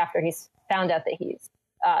it's right after he's found out that he's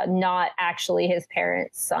not actually his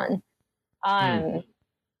parents' son.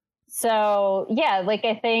 So yeah, like,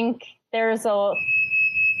 I think there's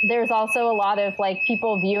also a lot of like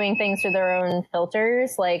people viewing things through their own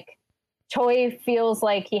filters. Like, Choi feels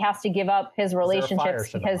like he has to give up his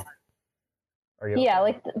relationships because Shadon,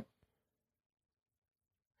 like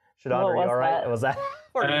Shadon, are you all right? Was that?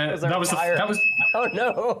 That was. Oh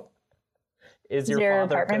no! Is your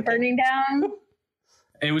apartment burning down?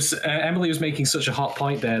 It was Emily was making such a hot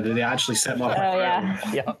point there that it actually set my. Oh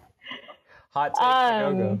yeah. Yeah. Hot take.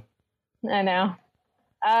 I know.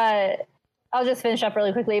 I'll just finish up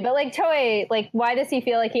really quickly. But like Choi, like, why does he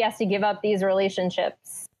feel like he has to give up these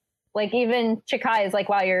relationships? Like, even Chikai is like,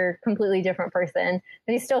 wow, you're a completely different person.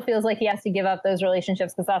 But he still feels like he has to give up those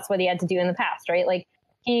relationships because that's what he had to do in the past, right? Like,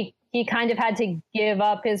 he kind of had to give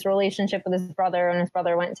up his relationship with his brother, and his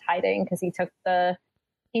brother went into hiding because he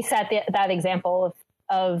set that example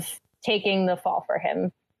of taking the fall for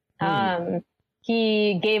him.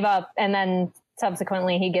 He gave up, and then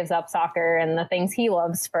subsequently he gives up soccer and the things he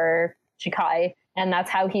loves for Chikai, and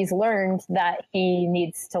that's how he's learned that he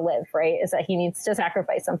needs to live, right? Is that he needs to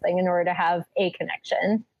sacrifice something in order to have a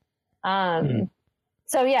connection.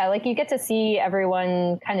 So yeah, like, you get to see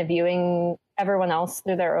everyone kind of viewing everyone else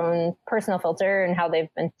through their own personal filter and how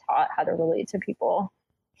they've been taught how to relate to people.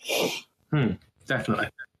 Definitely.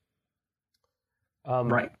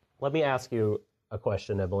 Right. Let me ask you a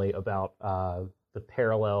question, Emily, about the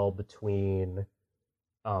parallel between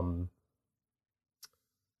Mabu.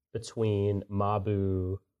 Did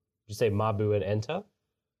you say Mabu and Enta?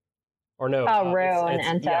 Or no? Ryo and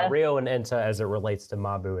Enta. Yeah, Ryo and Enta as it relates to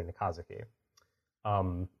Mabu and Kazuki.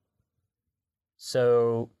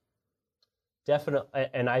 So definitely,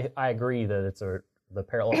 and I agree that the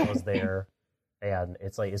parallel is there, and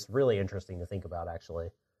it's really interesting to think about, actually.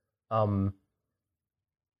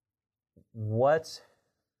 What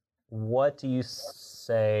do you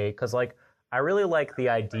say? Because like, I really like the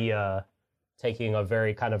idea, taking a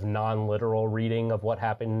very kind of non-literal reading of what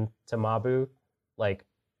happened to Mabu, like,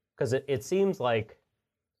 because it seems like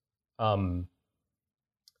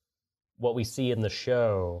what we see in the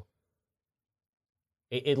show,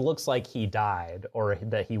 it looks like he died, or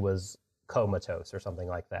that he was comatose or something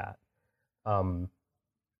like that.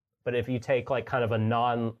 But if you take like kind of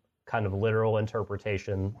a kind of literal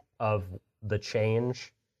interpretation of the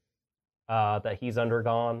change that he's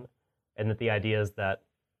undergone, and that the idea is that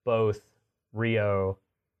both Ryo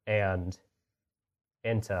and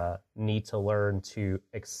Enta need to learn to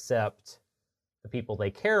accept the people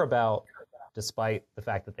they care about, despite the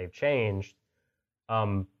fact that they've changed.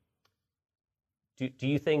 Do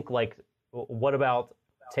you think, like, what about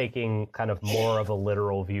taking kind of more of a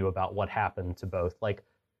literal view about what happened to both? Like,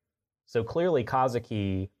 so clearly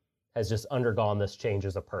Kazuki has just undergone this change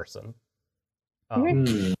as a person.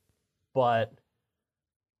 But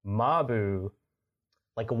Mabu,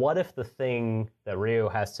 like, what if the thing that Ryo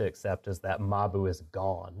has to accept is that Mabu is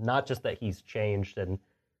gone? Not just that he's changed, and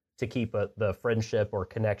to keep the friendship or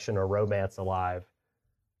connection or romance alive,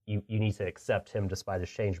 you need to accept him despite his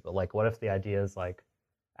change. But, like, what if the idea is, like,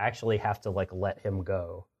 actually have to, like, let him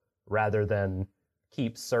go rather than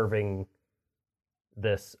keep serving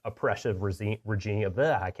this oppressive regime of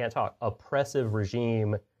oppressive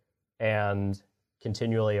regime and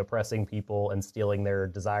continually oppressing people and stealing their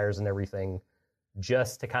desires and everything,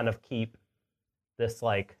 just to kind of keep this,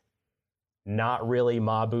 like, not really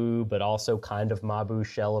Mabu, but also kind of Mabu,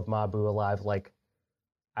 shell of Mabu alive. Like,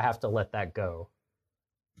 I have to let that go.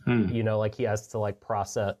 You know, like, he has to, like,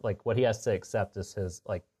 process, like, what he has to accept is his,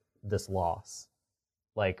 like, this loss.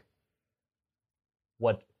 Like,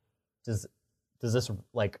 what does this,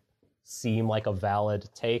 like, seem like a valid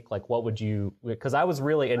take? Like, what would you, because I was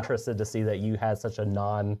really interested to see that you had such a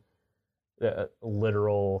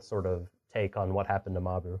literal sort of take on what happened to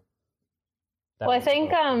Mabu. Well, I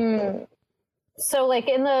think so, like,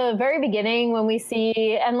 in the very beginning when we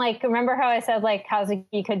see, and, like, remember how I said, like,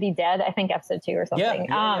 Kazuki could be dead, I think episode 2 or something,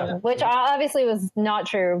 which obviously was not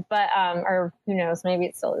true, but or who knows, maybe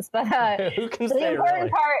it still is, but who can the say, important really?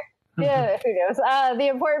 part, yeah, who knows, the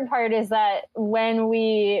important part is that when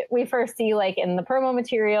we first see, like, in the promo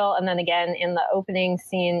material and then again in the opening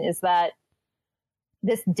scene, is that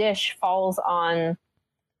this dish falls on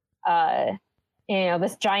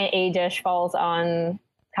this giant A dish falls on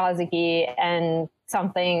Kazuki, and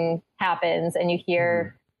something happens, and you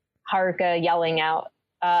hear Haruka yelling out,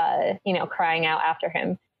 crying out after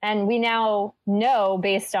him. And we now know,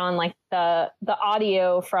 based on, like, the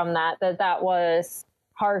audio from that was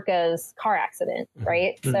Haruka's car accident,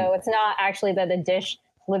 right? So it's not actually that the dish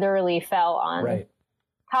literally fell on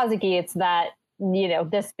Kazuki. It's that,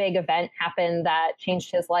 this big event happened that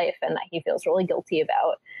changed his life and that he feels really guilty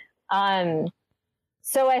about.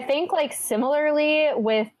 So I think, like, similarly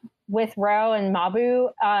with Ro and Mabu,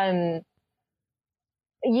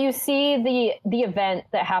 you see the event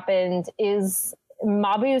that happened is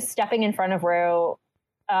Mabu stepping in front of Ro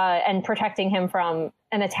and protecting him from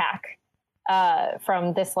an attack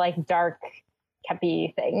from this, like, dark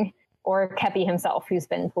Kepi thing, or Kepi himself, who's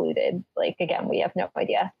been polluted. Like, again, we have no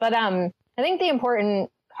idea. But I think the important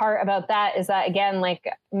part about that is that, again,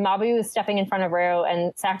 like, Mabu is stepping in front of Ro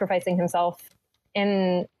and sacrificing himself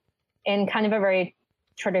in kind of a very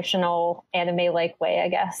traditional anime-like way, I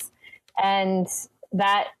guess. And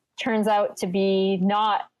that turns out to be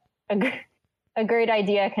not a great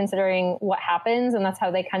idea, considering what happens. And that's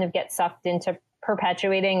how they kind of get sucked into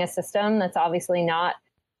perpetuating a system that's obviously not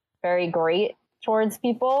very great towards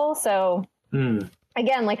people. So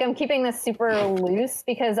again, like, I'm keeping this super loose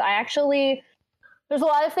because there's a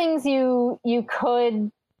lot of things you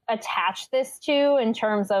could attach this to in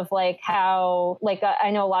terms of, like, how, like,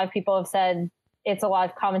 I know a lot of people have said it's a lot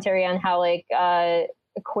of commentary on how, like,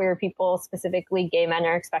 queer people, specifically gay men,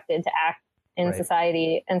 are expected to act in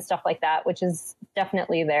society and stuff like that, which is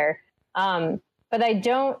definitely there. But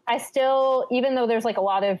I still, even though there's, like, a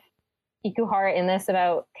lot of Ikuhara in this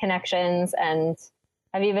about connections, and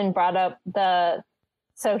I've even brought up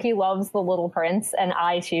so he loves the Little Prince, and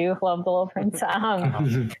I too love the Little Prince.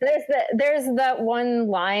 There's that one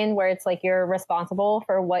line where it's like, you're responsible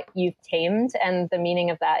for what you've tamed, and the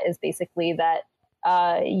meaning of that is basically that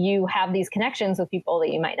you have these connections with people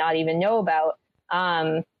that you might not even know about,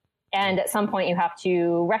 and at some point you have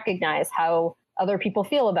to recognize how other people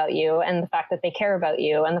feel about you, and the fact that they care about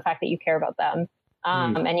you, and the fact that you care about them,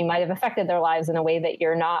 and you might have affected their lives in a way that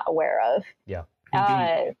you're not aware of. Yeah.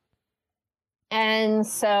 And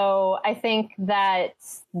so I think that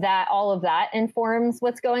all of that informs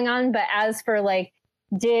what's going on. But as for, like,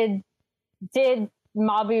 did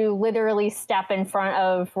Mabu literally step in front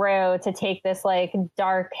of Ro to take this, like,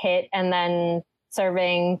 dark hit and then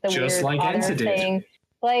serving the just weird like other thing?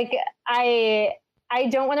 Like, I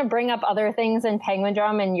don't want to bring up other things in Penguin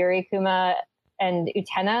Drum and Yurikuma and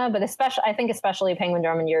Utena, but especially Penguin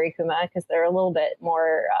Drum and Yurikuma, because they're a little bit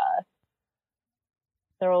more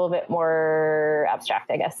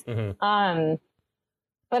abstract, I guess.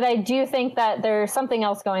 But I do think that there's something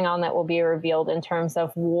else going on that will be revealed in terms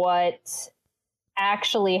of what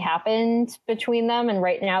actually happened between them. And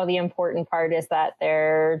right now, the important part is that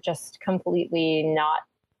they're just completely not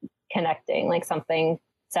connecting, like something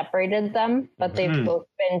separated them, but they've both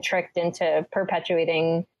been tricked into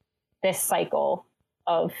perpetuating this cycle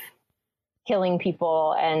of killing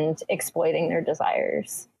people and exploiting their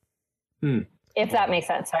desires. If that makes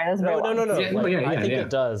sense. Sorry, that was very long. No. I think it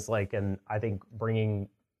does. Like, and I think bringing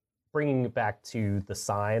it back to the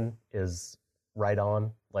sign is right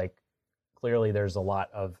on. Like, clearly there's a lot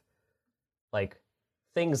of like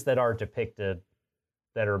things that are depicted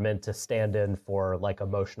that are meant to stand in for like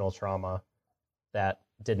emotional trauma that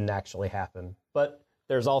didn't actually happen. But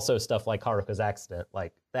there's also stuff like Haruka's accident,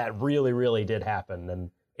 like that really, really did happen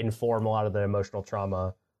and inform a lot of the emotional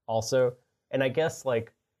trauma also. And I guess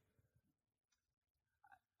like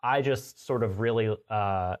I just sort of really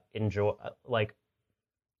enjoy, like,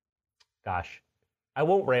 gosh, I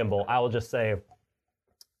won't ramble. I will just say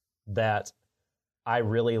that I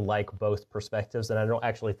really like both perspectives, and I don't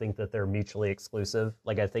actually think that they're mutually exclusive.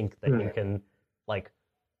 Like, I think that you can, like,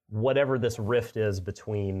 whatever this rift is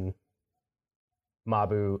between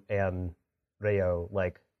Mabu and Reo,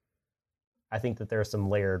 like, I think that there are some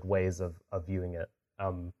layered ways of viewing it.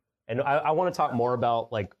 And I want to talk more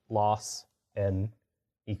about, like, loss and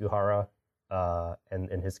Ikuhara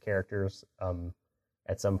and his characters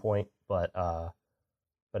at some point, but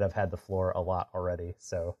I've had the floor a lot already.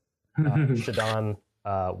 So, Shadon,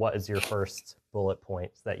 what is your first bullet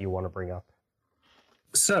points that you want to bring up?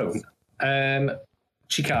 So,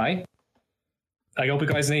 Chikai. I hope I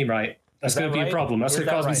got his name right. That's going to be a problem. That's going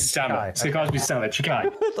to cause me to stammer. It's going to cause me to stammer.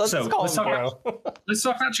 Chikai. Let's talk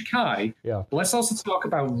about Chikai. Yeah. But let's also talk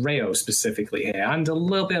about Reo specifically here, and a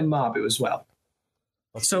little bit of Mabu as well.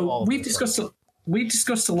 So we've discussed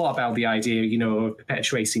a lot about the idea, of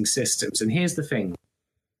perpetuating systems. And here's the thing.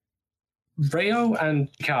 Reo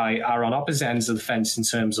and Chikai are on opposite ends of the fence in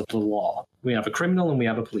terms of the law. We have a criminal and we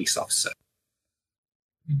have a police officer.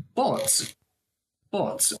 But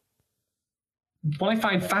what I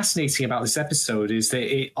find fascinating about this episode is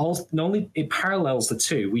that it parallels the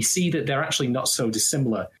two. We see that they're actually not so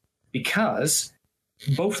dissimilar because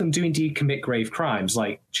both of them do indeed commit grave crimes.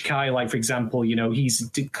 Like Chikai, like for example, he's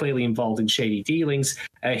clearly involved in shady dealings.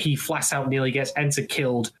 He flat out nearly gets Enter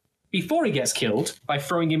killed before he gets killed by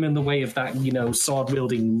throwing him in the way of that,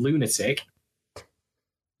 sword-wielding lunatic.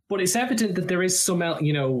 But it's evident that there is some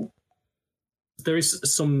empathy,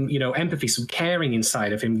 some caring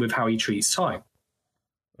inside of him with how he treats Toy.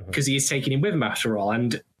 Because he is taking him with him after all.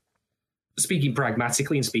 And speaking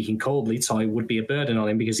pragmatically and speaking coldly, Toy would be a burden on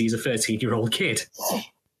him because he's a 13-year-old kid.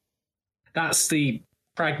 That's the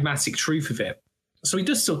pragmatic truth of it. So he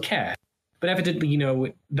does still care. But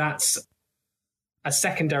evidently, that's a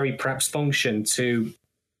secondary perhaps function to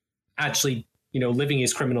actually, living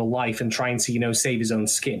his criminal life and trying to, save his own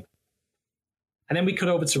skin. And then we cut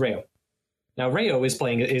over to Reo. Now, Reo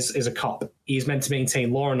is a cop. He's meant to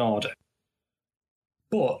maintain law and order.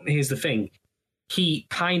 But here's the thing. He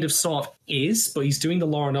kind of sort of is, but he's doing the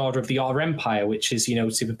law and order of the Outer Empire, which is,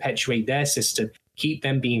 to perpetuate their system, keep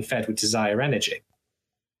them being fed with desire energy.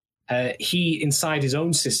 He, inside his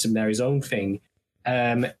own system there, his own thing,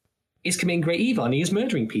 is committing great evil, and he is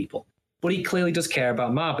murdering people. But he clearly does care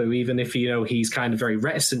about Mabu, even if, he's kind of very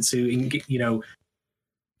reticent to,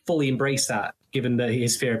 fully embrace that, given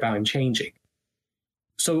his fear about him changing.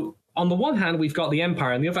 So, on the one hand, we've got the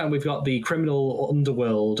Empire, and on the other hand, we've got the criminal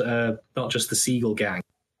underworld, not just the Seagull Gang.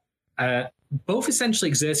 Both essentially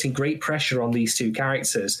exerting great pressure on these two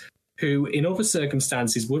characters, who, in other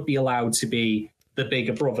circumstances, would be allowed to be the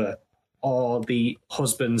bigger brother or the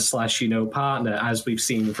husband/partner, as we've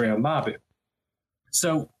seen with Reo and Mabu.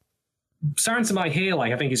 So, Sarazanmai here,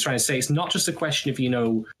 I think is trying to say it's not just a question of,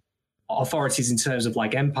 authorities in terms of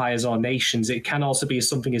like empires or nations. It can also be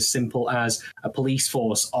something as simple as a police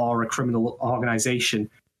force or a criminal organization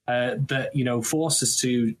that, force us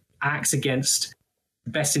to act against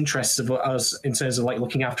the best interests of us in terms of like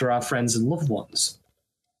looking after our friends and loved ones.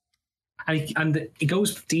 And it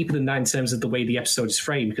goes deeper than that in terms of the way the episode is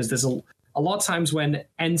framed, because there's a lot of times when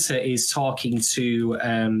Enter is talking to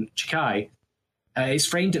Chikai, it's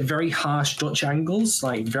framed at very harsh Dutch angles,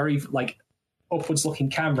 like very like upwards looking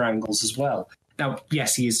camera angles as well. Now,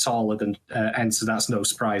 yes, he is taller than Enter, that's no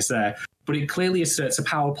surprise there, but it clearly asserts a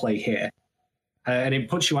power play here. And it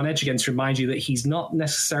puts you on edge again to remind you that he's not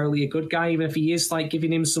necessarily a good guy, even if he is like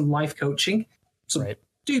giving him some life coaching, some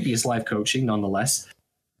dubious life coaching nonetheless.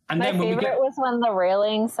 And My favorite was when the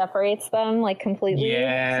railing separates them like completely.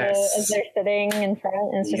 Yes. So, as they're sitting in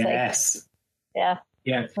front, and it's just yes.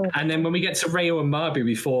 Yeah. And then when we get to Reo and Mabu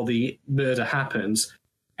before the murder happens,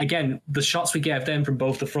 again, the shots we get of them from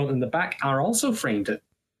both the front and the back are also framed at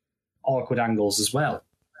awkward angles as well.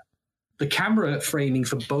 The camera framing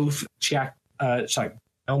for both sorry,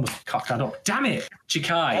 I almost cocked that up. Damn it,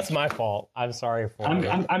 Chikai. That's my fault. I'm sorry for I'm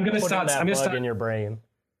going to start. I'm going to start in your brain.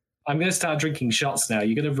 I'm going to start drinking shots now.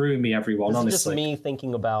 You're going to ruin me, everyone. This honestly, is just me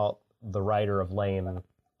thinking about the writer of Lane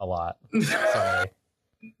a lot. Sorry.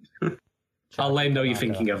 I'll let him know you're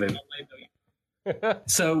thinking of him.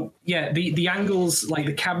 So yeah, the angles, like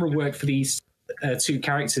the camera work for these two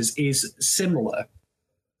characters is similar.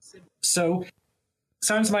 So,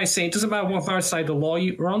 Sarazanmai is saying it doesn't matter what authoritative side of the law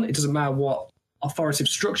you're on, it doesn't matter what authoritative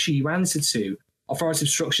structure you answer to, authoritative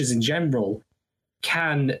structures in general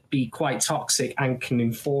can be quite toxic and can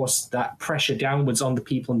enforce that pressure downwards on the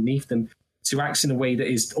people underneath them to act in a way that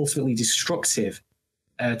is ultimately destructive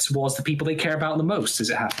towards the people they care about the most, as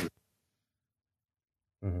it happens.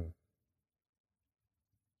 Mm-hmm.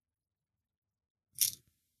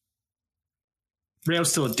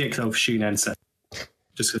 Rio's still a dick, though, for shooting Ensa.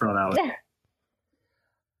 Just to throw that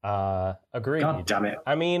out. Agreed. God damn it.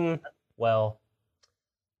 I mean, well,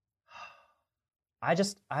 I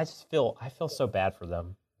feel so bad for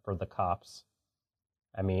them, for the cops.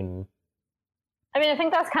 I mean, I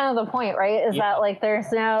think that's kind of the point, right? Is that, like,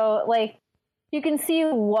 there's no, like, you can see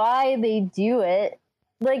why they do it.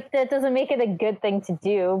 Like, that doesn't make it a good thing to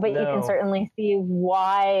do, but you can certainly see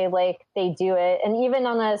why, like, they do it. And even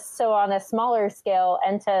on a smaller scale,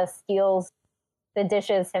 Enta steals the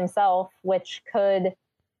dishes himself, which could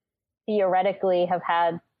theoretically have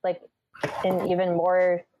had, like, an even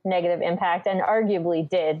more negative impact, and arguably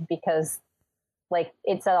did, because, like,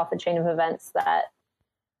 it set off a chain of events that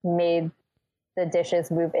made the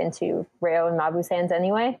dishes move into Ryo and Mabu's hands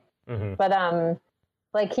anyway. Mm-hmm. But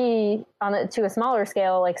like, he to a smaller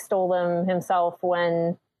scale, like, stole them himself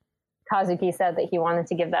when Kazuki said that he wanted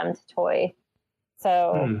to give them to Toy.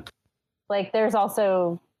 So like, there's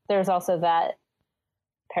also that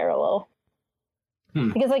parallel.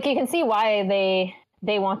 Because, like, you can see why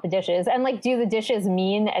they want the dishes, and, like, do the dishes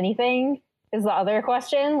mean anything is the other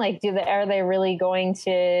question. Like, are they really going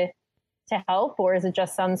to help, or is it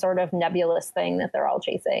just some sort of nebulous thing that they're all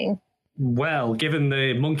chasing? Well, given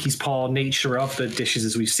the monkey's paw nature of the dishes,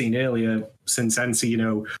 as we've seen earlier, since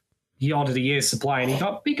Ensa, he ordered a year's supply, and he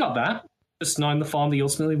got that, just not in the form that he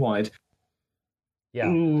ultimately wanted. Yeah,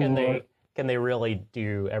 can they really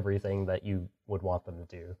do everything that you would want them to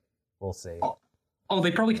do? We'll see. Oh,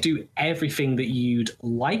 they probably could do everything that you'd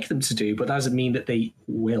like them to do, but that doesn't mean that they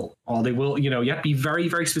will. Or they will, you have to be very,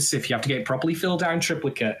 very specific. You have to get properly filled down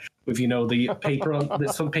triplicate with, the paper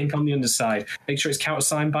that's some pink on the underside. Make sure it's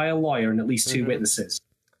countersigned by a lawyer and at least two witnesses.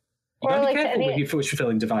 You gotta be careful with your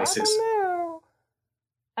fulfilling devices.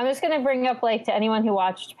 I'm just going to bring up, like, to anyone who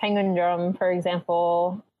watched Penguin Drum, for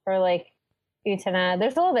example, or, like, Utena,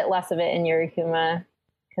 there's a little bit less of it in Yurikuma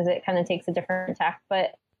because it kind of takes a different tack,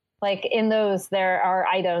 but, like, in those, there are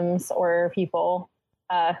items or people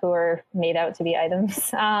who are made out to be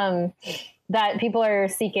items that people are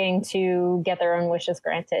seeking to get their own wishes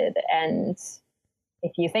granted. And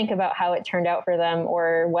if you think about how it turned out for them,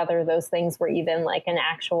 or whether those things were even, like, an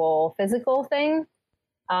actual physical thing,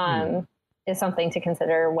 is something to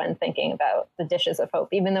consider when thinking about the dishes of hope,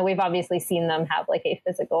 even though we've obviously seen them have, like, a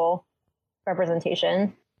physical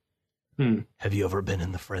representation. Have you ever been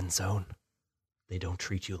in the friend zone? They don't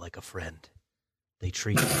treat you like a friend. They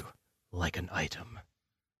treat you like an item.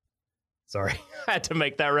 Sorry, I had to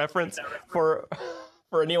make that reference. For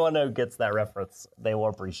anyone who gets that reference, they will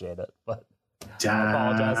appreciate it. But I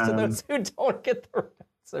apologize to those who don't get the reference.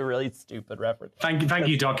 It's a really stupid reference. Thank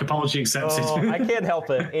you, Doc. Apology accepted. I can't help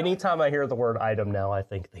it. Anytime I hear the word item now, I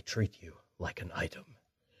think they treat you like an item.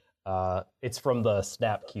 It's from the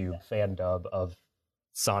Snapcube fan dub of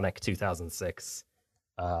Sonic 2006.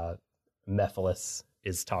 Mephiles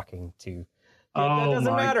is talking to... That doesn't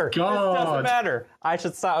matter. God. This doesn't matter. I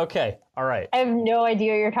should stop. Okay. All right. I have no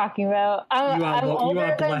idea what you're talking about. I'm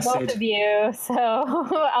older than both of you, so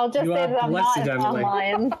I'll just say that I'm not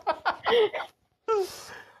online.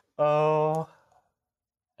 Oh,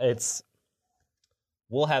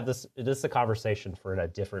 we'll have this. This is a conversation for a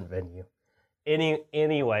different venue.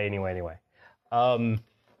 Anyway.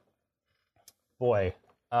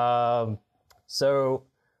 So.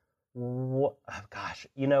 Gosh,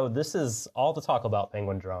 this is all to talk about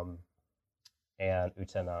Penguin Drum and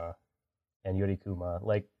Utena and Yurikuma.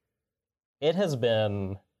 Like, it has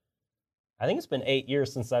been, I think it's been 8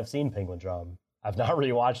 years since I've seen Penguin Drum. I've not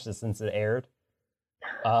rewatched it since it aired.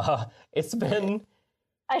 It's been...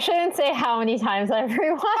 I shouldn't say how many times I've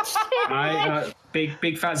rewatched it.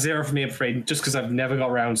 Big fat zero for me, I'm afraid, just because I've never got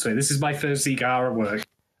around to it. This is my first week hour at work.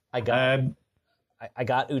 I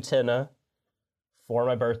got Utena for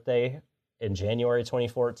my birthday in January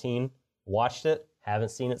 2014. Watched it. Haven't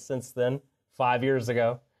seen it since then. 5 years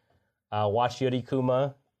ago. Watched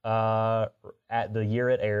Yurikuma at the year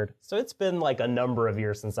it aired. So it's been like a number of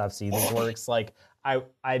years since I've seen these works. Like, I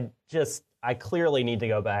clearly need to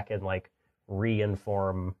go back and, like,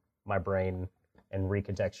 re-inform my brain and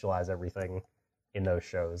recontextualize everything in those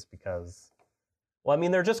shows because, well, I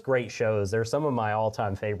mean, they're just great shows. They're some of my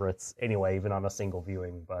all-time favorites anyway, even on a single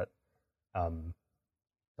viewing, but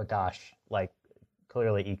But gosh, like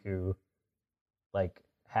clearly Iku like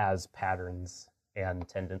has patterns and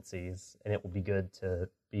tendencies, and it will be good to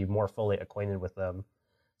be more fully acquainted with them.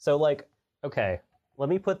 So like, okay, let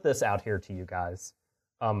me put this out here to you guys,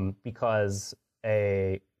 because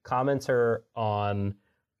a commenter on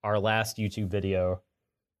our last YouTube video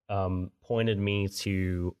pointed me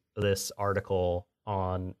to this article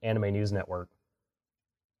on Anime News Network.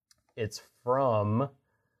 It's from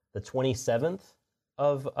the 27th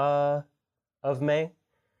of May,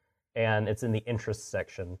 and it's in the interests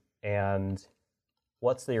section. And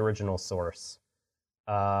what's the original source?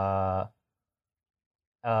 A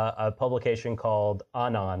publication called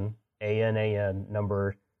Anan, ANAN,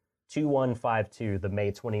 number 2152, the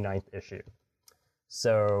May 29th issue.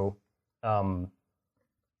 So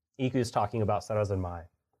Iku's talking about Sarazanmai,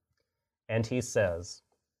 and he says,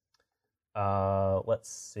 let's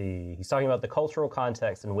see, he's talking about the cultural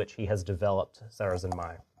context in which he has developed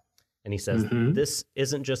Sarazanmai. And he says, this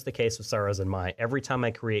isn't just the case with Sarazanmai. Every time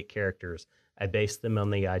I create characters, I base them on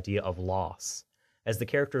the idea of loss. As the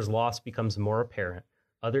character's loss becomes more apparent,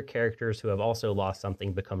 other characters who have also lost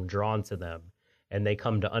something become drawn to them, and they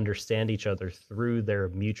come to understand each other through their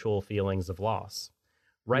mutual feelings of loss.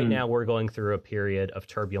 Right now, we're going through a period of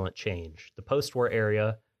turbulent change. The post-war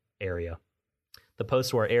era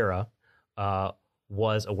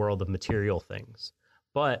was a world of material things,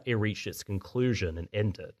 but it reached its conclusion and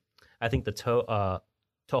ended. I think the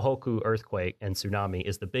Tohoku earthquake and tsunami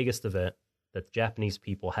is the biggest event that the Japanese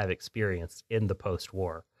people have experienced in the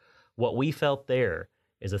post-war. What we felt there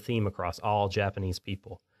is a theme across all Japanese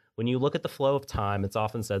people. When you look at the flow of time, it's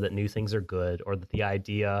often said that new things are good, or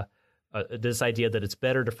that this idea that it's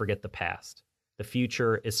better to forget the past. The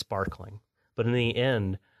future is sparkling. But in the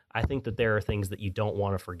end, I think that there are things that you don't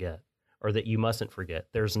want to forget, or that you mustn't forget.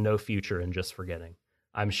 There's no future in just forgetting.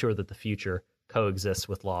 I'm sure that the future coexists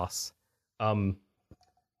with loss.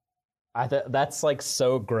 That's like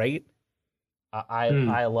so great.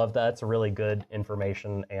 I love that. It's really good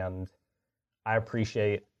information, and I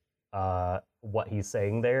appreciate what he's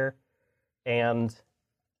saying there. And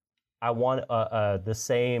I want the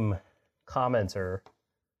same commenter,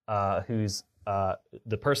 who's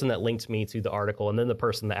the person that linked me to the article, and then the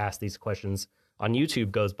person that asked these questions on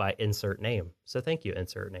YouTube goes by insert name. So thank you,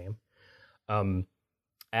 insert name.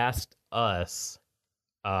 Asked us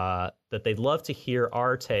that they'd love to hear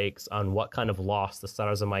our takes on what kind of loss the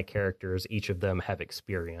Sarazanmai characters, each of them, have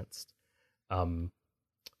experienced.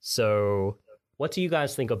 So what do you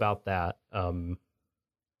guys think about that?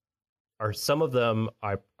 Are some of them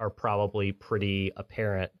are probably pretty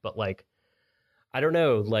apparent, but like, I don't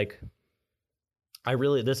know, like,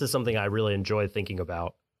 this is something I really enjoy thinking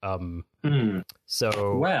about.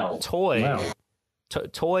 So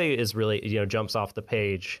Toy is really, jumps off the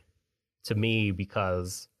page to me,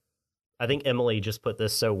 because I think Emily just put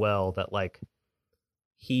this so well, that like,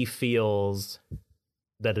 he feels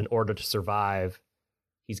that in order to survive,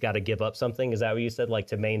 he's got to give up something. Is that what you said? Like,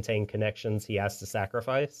 to maintain connections, he has to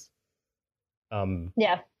sacrifice?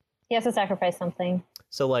 Yeah, he has to sacrifice something.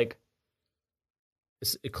 So like,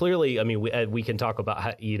 clearly, I mean, we can talk about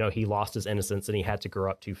how, he lost his innocence and he had to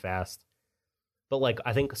grow up too fast. But like,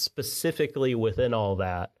 I think specifically within all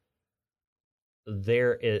that,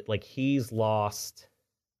 he's lost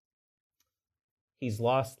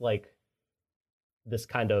like this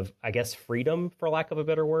kind of, I guess, freedom, for lack of a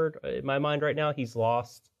better word, in my mind right now. He's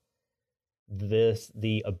lost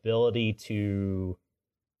the ability to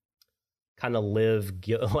kind of live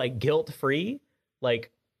guilt-free.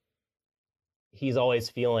 Like, he's always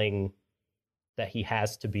feeling that he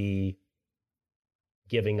has to be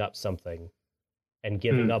giving up something, and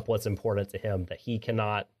giving up what's important to him, that he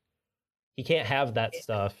can't have that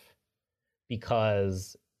stuff,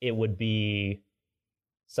 because it would be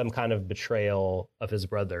some kind of betrayal of his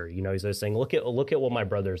brother. He's always saying, look at what my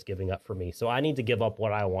brother's giving up for me. So I need to give up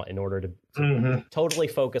what I want in order to totally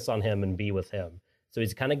focus on him and be with him. So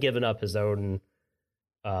he's kind of given up his own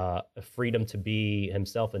freedom to be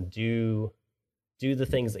himself and do the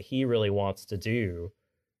things that he really wants to do.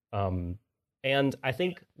 And I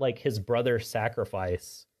think like his brother's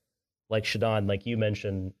sacrifice, like Shadon, like you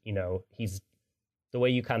mentioned, he's, the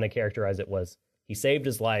way you kind of characterize it was, he saved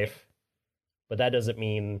his life, but that doesn't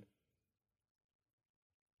mean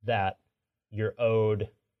that you're owed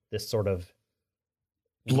this sort of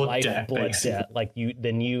blood debt. Like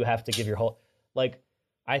you have to give your whole, like,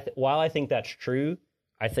 while I think that's true,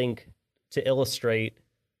 I think to illustrate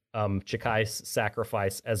Chikai's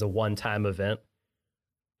sacrifice as a one-time event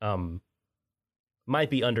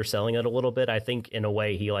might be underselling it a little bit. I think in a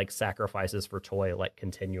way he like sacrifices for Toy like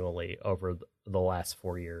continually over the last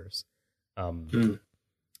 4 years.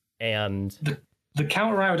 And the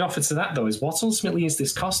counter I would offer to that, though, is what ultimately is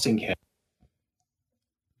this costing him?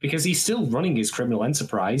 Because he's still running his criminal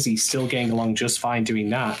enterprise. He's still getting along just fine doing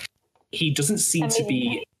that. He doesn't seem to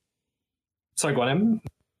be... Sorry, go on, Em.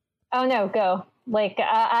 Oh, no, go. Like,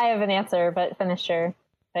 I have an answer, but finish your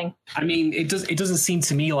thing. I mean, it doesn't seem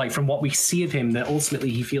to me like, from what we see of him, that ultimately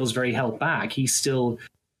he feels very held back. He's still,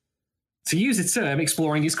 to use a term,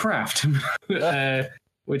 exploring his craft,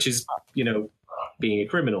 which is, being a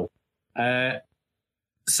criminal.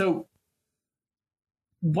 So...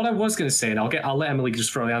 What I was going to say, and I'll let Emily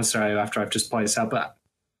just throw the answer out after I've just pointed this out, but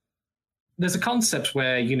there's a concept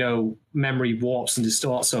where, memory warps and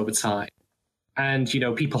distorts over time. And,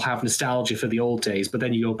 people have nostalgia for the old days, but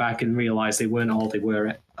then you go back and realize they weren't all they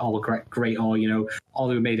were, all great, or, all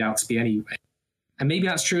they were made out to be anyway. And maybe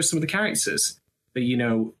that's true of some of the characters. But,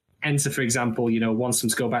 Enter, for example, wants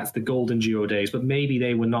them to go back to the golden duo days, but maybe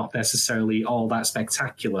they were not necessarily all that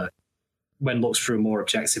spectacular when looked through a more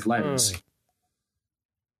objective lens.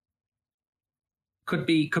 Could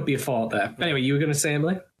be a thought there. But anyway, you were going to say,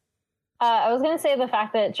 Emily? I was going to say the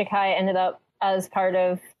fact that Chikai ended up as part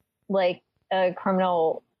of like a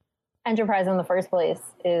criminal enterprise in the first place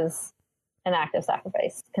is an act of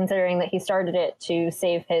sacrifice, considering that he started it to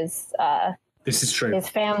save his this is true. His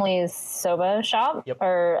family's soba shop,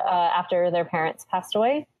 or after their parents passed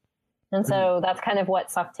away, and so that's kind of what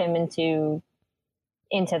sucked him into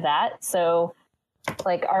that. So,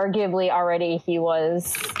 like, arguably, already he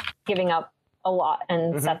was giving up a lot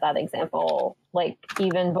and set that example, like,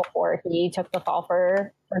 even before he took the fall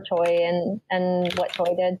for Choi and what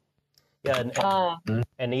Choi did. Yeah,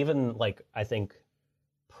 and even, like, I think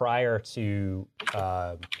prior to,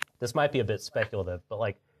 this might be a bit speculative, but,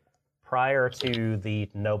 like, prior to the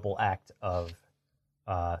noble act of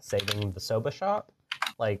saving the soba shop,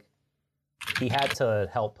 like, he had to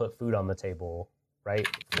help put food on the table, right?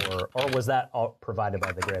 Or was that all provided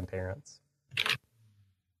by the grandparents?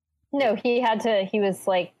 No, he was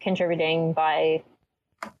like contributing by,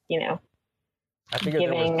 I figured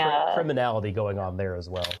there was criminality going on there as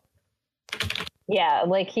well. Yeah,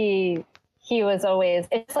 like he was always,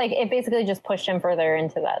 it's like, it basically just pushed him further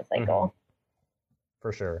into that cycle.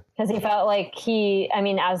 For sure. Because he felt like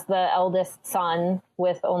as the eldest son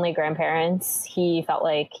with only grandparents, he felt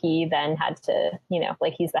like he then had to,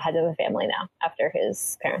 like, he's the head of the family now after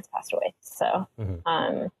his parents passed away. So,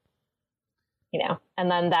 and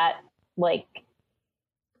then that, like,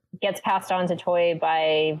 gets passed on to Choi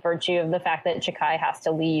by virtue of the fact that Chikai has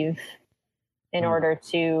to leave in order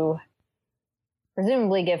to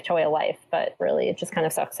presumably give Choi a life, but really it just kind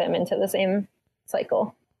of sucks him into the same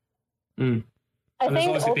cycle. I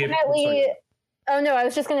think ultimately... I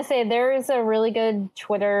was just going to say, there is a really good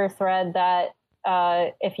Twitter thread that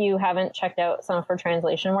if you haven't checked out some of her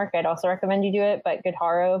translation work, I'd also recommend you do it. But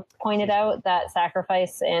Goodharo pointed out that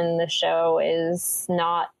sacrifice in the show is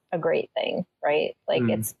not a great thing, right? Like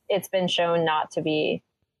it's been shown not to be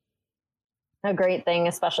a great thing,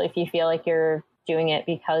 especially if you feel like you're doing it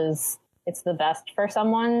because it's the best for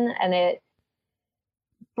someone. And it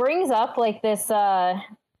brings up like this,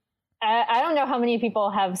 I don't know how many people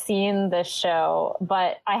have seen this show,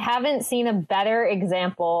 but I haven't seen a better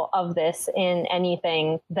example of this in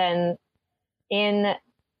anything than in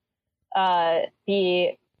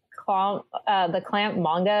the Clamp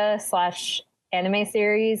manga / anime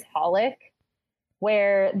series Holic,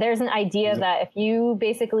 where there's an idea that if you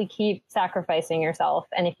basically keep sacrificing yourself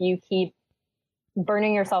and if you keep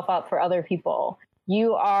burning yourself up for other people,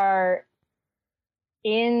 you are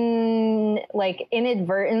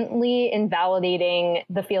inadvertently invalidating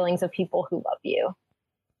the feelings of people who love you,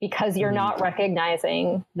 because you're not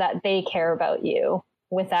recognizing that they care about you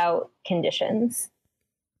without conditions.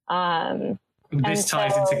 This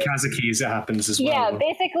ties into Kazuki as it happens as well. Yeah,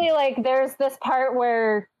 basically, like, there's this part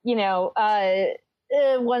where,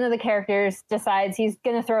 one of the characters decides he's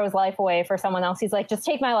going to throw his life away for someone else. He's like, just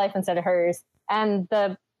take my life instead of hers. And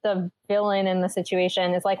the villain in the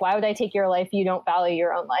situation is like, why would I take your life? You don't value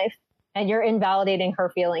your own life. And you're invalidating her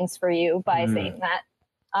feelings for you by saying that.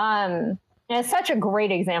 And it's such a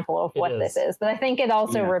great example of what this is. But I think it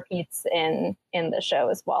also repeats in the show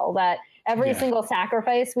as well, that every single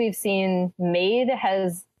sacrifice we've seen made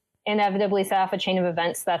has inevitably set off a chain of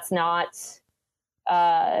events that's not,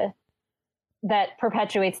 that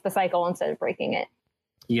perpetuates the cycle instead of breaking it.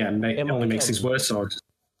 Yeah, it only makes things worse.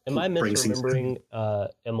 Am I misremembering,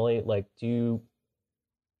 Emily? Like, do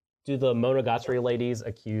the Monogatari ladies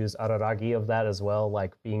accuse Araragi of that as well?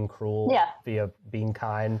 Like, being cruel via being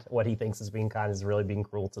kind? What he thinks is being kind is really being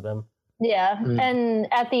cruel to them? Yeah.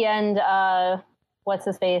 And at the end, what's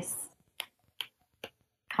his face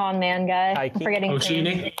con man guy. Kaiki? I'm forgetting his name.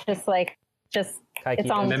 Oshini? Just Kaiki it's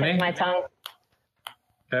on the tip Meme? of my tongue.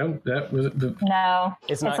 No, that was the. No,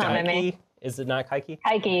 It's not Meme. Kaiki. Is it not Kaiki?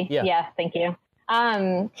 Kaiki. Yeah. Yeah, thank you.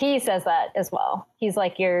 He says that as well. He's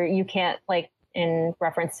like, you can't, like, in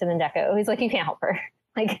reference to Nindeko, he's like, you can't help her.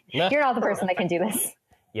 Like, No. you're not the person that can do this.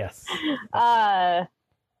 Yes. But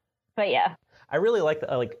yeah. I really like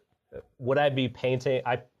would I be painting?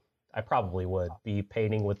 I probably would be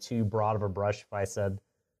painting with too broad of a brush if I said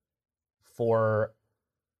for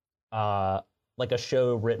like a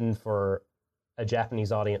show written for a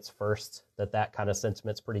Japanese audience first, that kind of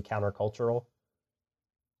sentiment's pretty countercultural.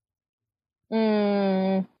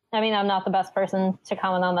 I mean, I'm not the best person to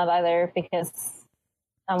comment on that either because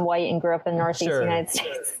I'm white and grew up in Northeast Sure. United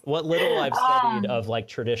States. What little I've studied of like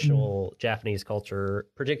traditional Japanese culture,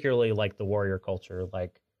 particularly like the warrior culture,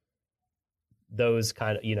 like those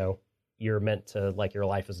kind of, you're meant to, like, your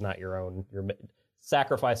life is not your own. You're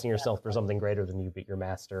sacrificing yourself for something greater than you, but your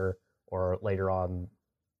master, or later on,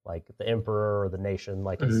 like the emperor or the nation,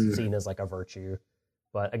 like is seen as like a virtue.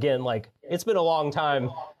 But again, like, it's been a long time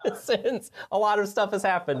since a lot of stuff has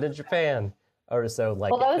happened in Japan. Or so,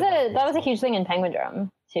 like, Well, that was a huge thing in Penguin Drum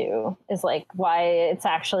too, is like why it's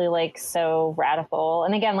actually like so radical.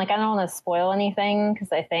 And again, like, I don't want to spoil anything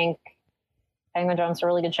because I think Penguin Drum's a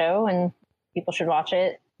really good show and people should watch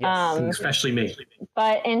it. Yes. Especially me.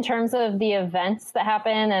 But in terms of the events that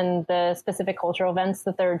happen and the specific cultural events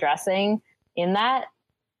that they're addressing in that,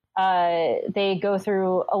 they go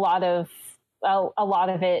through a lot of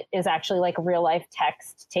it is actually like real life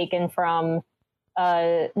text taken from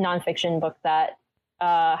a nonfiction book that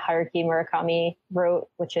Haruki Murakami wrote,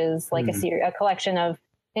 which is like a collection of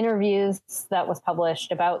interviews that was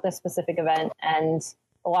published about this specific event, and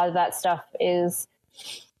a lot of that stuff is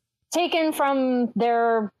taken from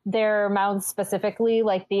their mouths specifically,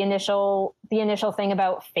 like the initial thing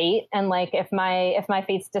about fate, and like if my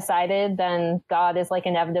fate's decided, then God is like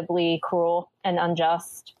inevitably cruel and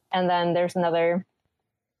unjust. And then there's another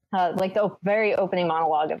like the very opening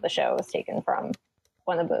monologue of the show is taken from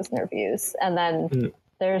one of those interviews, and then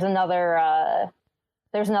there's another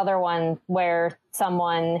one where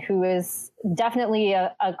someone who is definitely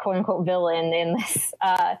a quote unquote villain in this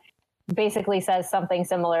basically says something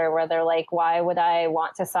similar, where they're like, why would I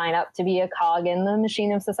want to sign up to be a cog in the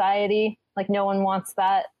machine of society? Like, no one wants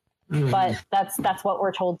that, but that's what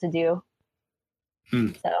we're told to do.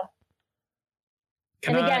 So.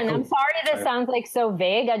 I'm sorry this sounds like so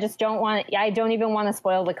vague. I just don't I don't even want to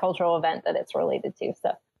spoil the cultural event that it's related to.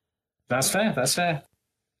 So That's fair.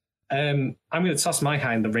 I'm going to toss my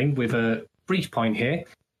hat in the ring with a brief point here.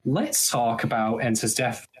 Let's talk about Enter's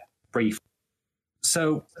death brief.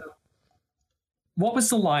 So, what was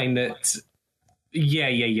the line that?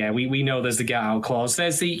 Yeah. We know there's the get out clause.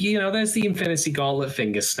 There's the Infinity Gauntlet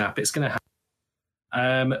finger snap. It's going to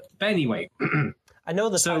happen. But anyway. I know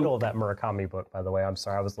the title of that Murakami book, by the way. I'm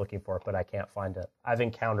sorry, I was looking for it, but I can't find it. I've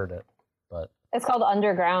encountered it, but... It's called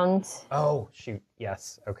Underground. Oh, shoot.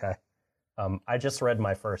 Yes. Okay. I just read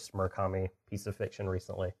my first Murakami piece of fiction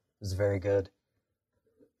recently. It was very good.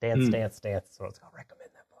 Dance. So it's called.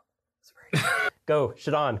 Recommend that book. It's very good. Go,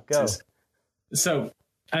 Shadon, go. So,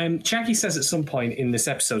 Jackie says at some point in this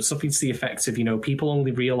episode something to the effect of, people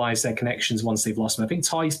only realize their connections once they've lost them. I think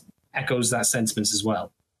Toy echoes that sentiment as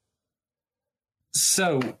well.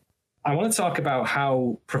 So, I want to talk about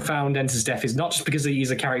how profound Enter's death is, not just because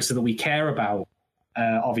he's a character that we care about,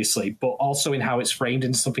 obviously, but also in how it's framed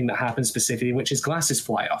into something that happens specifically, in which his glasses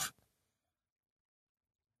fly off.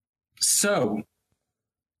 So,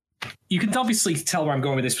 you can obviously tell where I'm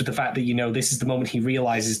going with this, with the fact that, this is the moment he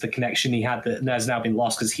realizes the connection he had that has now been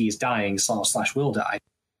lost because he is dying / will die.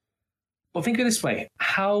 But think of it this way.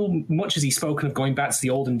 How much has he spoken of going back to the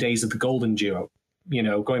olden days of the Golden Duo?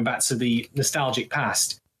 Going back to the nostalgic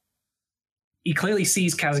past? He clearly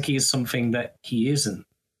sees Kazuki as something that he isn't.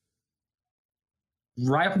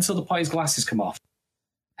 Right up until the point his glasses come off.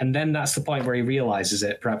 And then that's the point where he realizes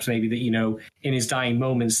it. Perhaps maybe that, in his dying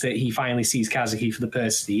moments, that he finally sees Kazuki for the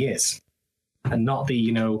person he is. And not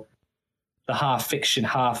the, the half fiction,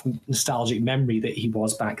 half nostalgic memory that he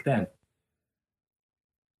was back then.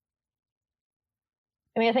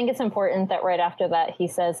 I mean, I think it's important that right after that he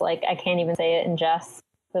says, like, I can't even say it in jest,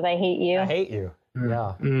 that I hate you. I hate you.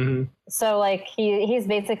 Yeah. Mm-hmm. So, like, he's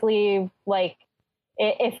basically, like,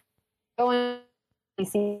 if going he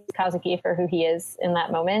sees Kazuki for who he is in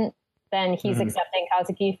that moment, then he's accepting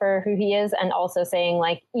Kazuki for who he is, and also saying,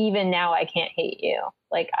 like, even now I can't hate you.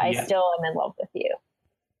 Like, I still am in love with you,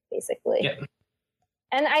 basically. Yeah.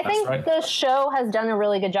 And I think the show has done a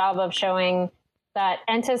really good job of showing that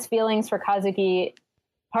Enta's feelings for Kazuki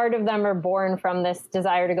part of them are born from this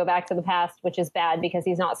desire to go back to the past, which is bad because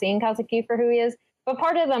he's not seeing Kazuki for who he is. But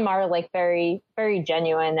part of them are like very, very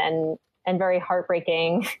genuine and very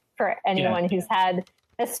heartbreaking for anyone who's had,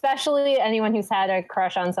 especially anyone who's had a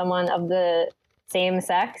crush on someone of the same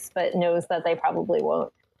sex, but knows that they probably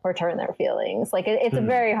won't return their feelings. Like it's a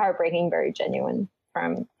very heartbreaking, very genuine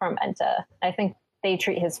from Enta. I think they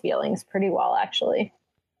treat his feelings pretty well, actually.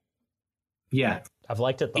 Yeah. I've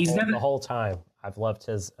liked it the whole time. I've loved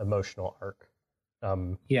his emotional arc. I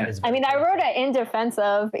mean, I wrote it in defense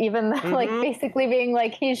of, even though, like, basically being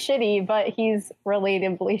like, he's shitty, but he's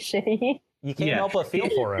relatably shitty. You can't help but feel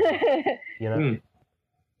for him, you know?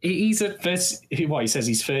 He's he says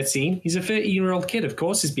he's 13. He's a 13-year-old kid. Of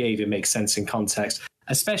course his behavior makes sense in context,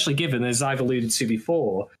 especially given, as I've alluded to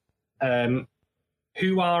before,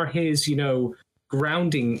 who are his,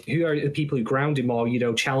 grounding, who are the people who ground him or,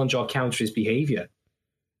 challenge or counter his behavior?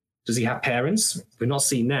 Does he have parents? We've not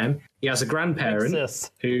seen them. He has a grandparent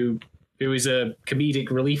who is a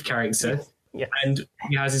comedic relief character, and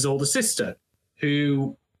he has his older sister,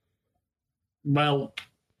 who, well,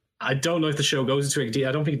 I don't know if the show goes into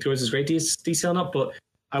I don't think it goes into great detail or not, but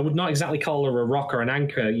I would not exactly call her a rock or an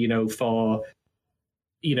anchor, for,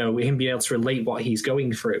 him being able to relate what he's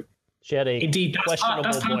going through. She had a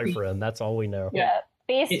questionable boyfriend. That's all we know. Yeah.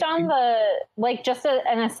 Based on just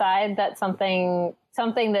an aside, that something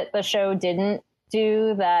that the show didn't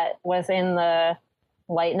do that was in the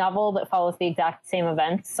light novel that follows the exact same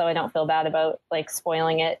events, so I don't feel bad about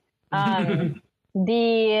spoiling it.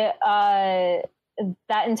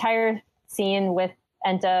 That entire scene with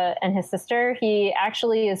Enta and his sister, he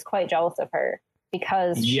actually is quite jealous of her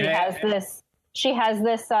because she has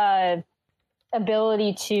this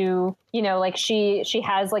ability to, she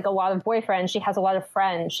has a lot of boyfriends, she has a lot of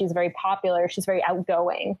friends, she's very popular, she's very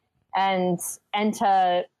outgoing, and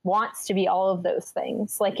Enta wants to be all of those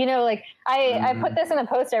things. I put this in a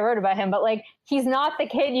post I wrote about him, but he's not the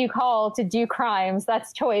kid you call to do crimes.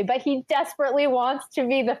 That's Toy, but he desperately wants to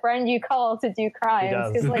be the friend you call to do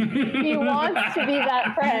crimes because he wants to be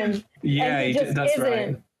that friend. Yeah, and he just that's isn't.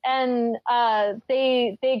 right. And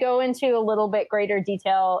they go into a little bit greater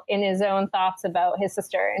detail in his own thoughts about his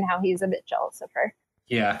sister and how he's a bit jealous of her.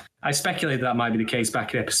 Yeah, I speculated that might be the case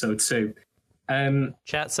back in episode 2.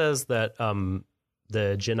 Chat says that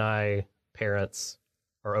the Genai parents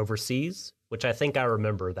are overseas, which I think I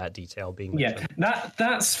remember that detail being mentioned.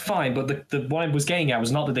 That's fine, but the what I was getting at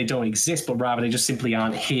was not that they don't exist, but rather they just simply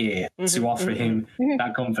aren't here to offer him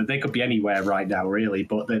that comfort. They could be anywhere right now, really,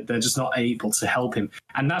 but they're just not able to help him.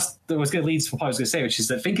 And that was going to lead to what I was going to say, which is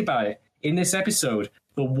that, think about it, in this episode,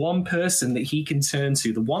 the one person that he can turn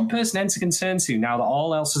to, the one person Enter can turn to now that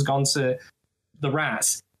all else has gone to the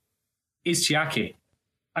rats, is Chiaki,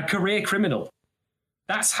 a career criminal.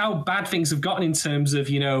 That's how bad things have gotten in terms of,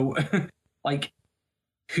 who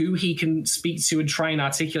he can speak to and try and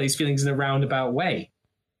articulate his feelings in a roundabout way.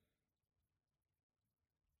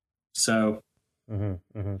 So,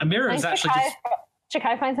 Amira is actually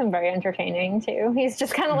Chikai finds him very entertaining, too. He's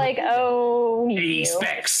just kind of like, oh, he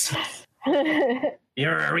specs.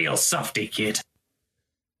 You're a real softy, kid.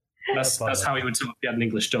 That's how he would talk if he had an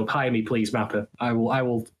English dub. Hire me, please, Mapper. I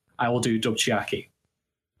will do dub Chiaki.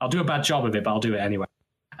 I'll do a bad job of it, but I'll do it anyway.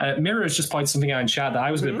 Mira has just pointed something out in chat that I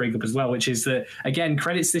was going to bring up as well, which is that, again,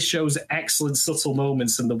 credits this show's excellent subtle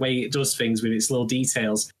moments and the way it does things with its little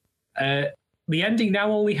details. The ending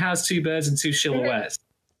now only has 2 birds and 2 silhouettes.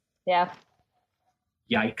 Yeah.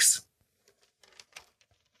 Yikes.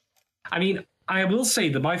 I mean, I will say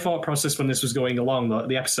that my thought process when this was going along,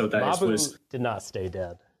 the episode that Mabu was... did not stay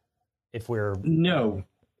dead. If we're... No.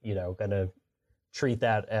 Going to treat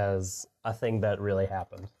that as a thing that really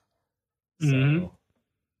happened. So,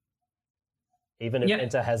 even if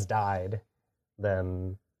Enta has died,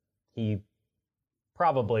 then he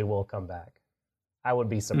probably will come back. I would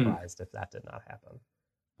be surprised if that did not happen.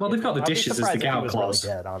 Well, they've got the dishes as the gout clause.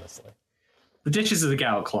 Really dead, honestly. The dishes are the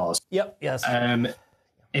gout clause. Yep. Yes.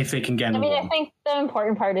 If they can get him. I think the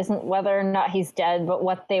important part isn't whether or not he's dead, but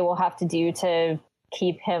what they will have to do to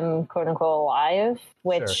keep him, quote unquote, alive,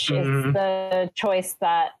 which is the choice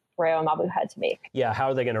that Ryo and Mabu had to make. Yeah. How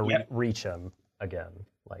are they going to reach him again?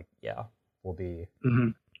 Will be.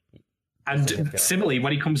 And similarly,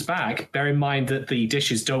 when he comes back, bear in mind that the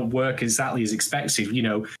dishes don't work exactly as expected.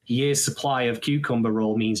 Year's supply of cucumber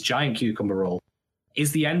roll means giant cucumber roll.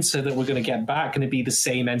 Is the Enter that we're going to get back going to be the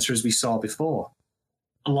same Enter as we saw before?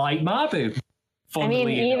 Like Mabu. I mean,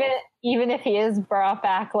 even if he is brought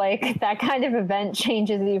back, that kind of event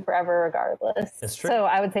changes you forever regardless. It's true. So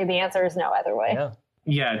I would say the answer is no either way.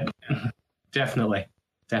 Yeah, definitely.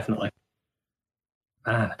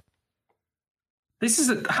 This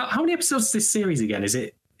is how many episodes is this series again?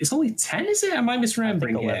 It's only 10, is it? Am I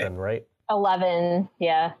misremembering? I think 11, right? 11,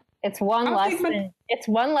 yeah. It's one less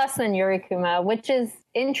than Yurikuma, which is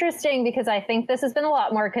interesting because I think this has been a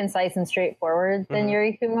lot more concise and straightforward than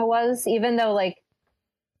Yurikuma was. Even though, like,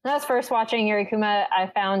 when I was first watching Yurikuma,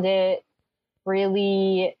 I found it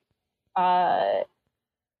really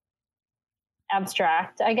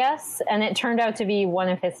abstract, I guess, and it turned out to be one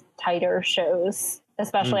of his tighter shows,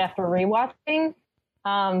 especially after rewatching.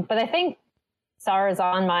 But I think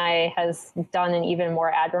Sarazanmai has done an even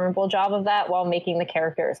more admirable job of that while making the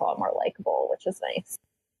characters a lot more likable, which is nice.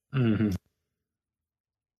 Mm-hmm.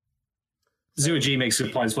 Zuaji makes a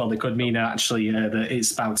good point as well. That could mean actually that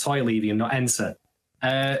it's about toy leaving and not Ensa.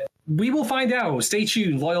 We will find out. Stay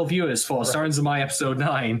tuned, loyal viewers, for Sarazanmai episode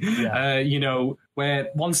 9. Yeah. Where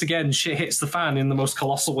once again shit hits the fan in the most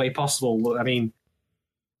colossal way possible. I mean,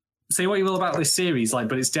 say what you will about this series,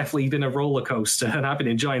 but it's definitely been a roller coaster, and I've been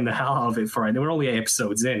enjoying the hell out of it for it. And we're only 8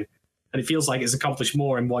 episodes in, and it feels like it's accomplished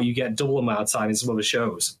more in what you get double amount of time in some other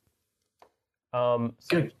shows.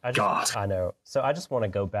 Good God. I know. So I just want to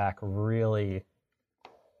go back really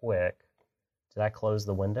quick. Did I close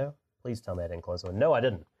the window? Please tell me I didn't close the window. No, I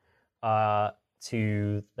didn't.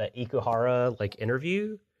 To the Ikuhara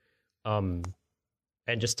interview, and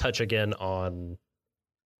just touch again on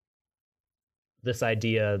this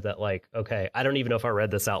idea that okay, I don't even know if I read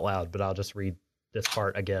this out loud, but I'll just read this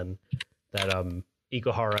part again. That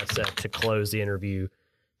Ikuhara said to close the interview,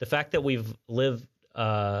 the fact that we've lived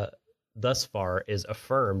thus far is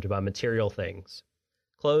affirmed by material things,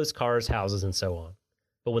 clothes, cars, houses, and so on.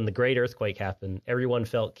 But when the great earthquake happened, everyone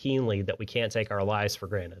felt keenly that we can't take our lives for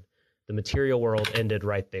granted. The material world ended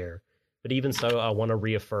right there. But even so, I want to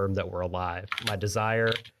reaffirm that we're alive. My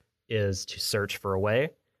desire is to search for a way.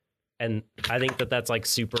 And I think that that's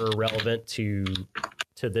super relevant to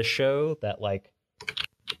this show that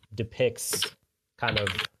depicts kind of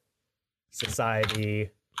society,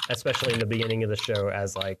 especially in the beginning of the show,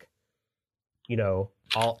 as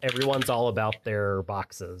everyone's all about their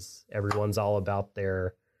boxes. Everyone's all about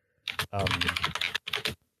their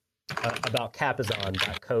about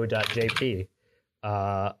capizon.co.jp,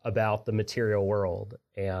 about the material world.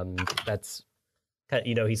 And that's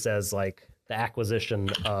he says the acquisition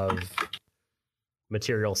of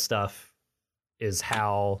material stuff is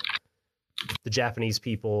how the Japanese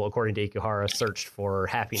people, according to Ikuhara, searched for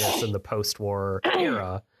happiness in the post-war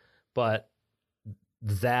era. But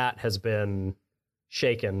that has been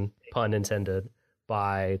shaken, pun intended,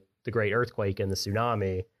 by the great earthquake and the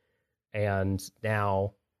tsunami. And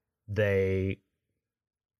now they,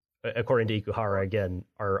 according to Ikuhara again,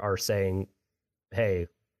 are saying, hey,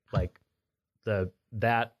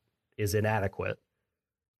 that is inadequate.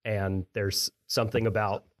 And there's something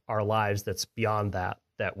about our lives that's beyond that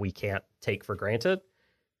we can't take for granted.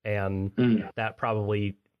 And that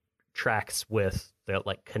probably tracks with the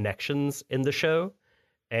connections in the show.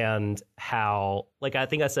 And how, I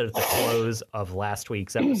think I said at the close of last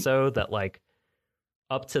week's episode that,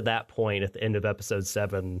 up to that point at the end of episode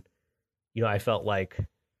 7, I felt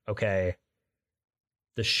okay,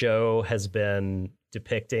 the show has been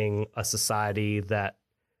depicting a society that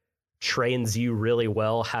trains you really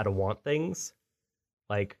well how to want things.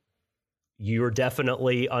 You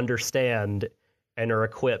definitely understand and are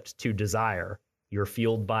equipped to desire. You're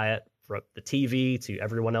fueled by it, from the TV to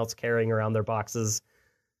everyone else carrying around their boxes,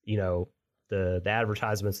 the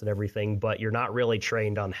advertisements and everything, but you're not really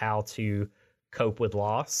trained on how to cope with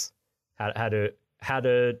loss, how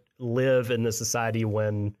to live in the society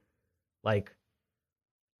when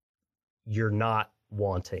you're not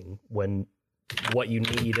wanting, when what you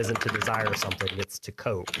need isn't to desire something, it's to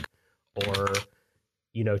cope or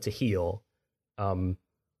to heal.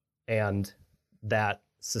 And that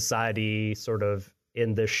society sort of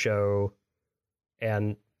in this show,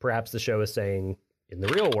 and perhaps the show is saying in the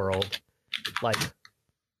real world,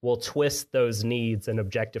 will twist those needs and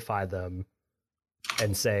objectify them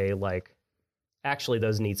and say actually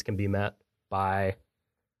those needs can be met by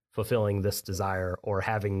fulfilling this desire, or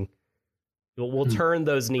we'll turn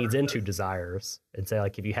those needs into desires and say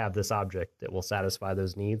if you have this object, it will satisfy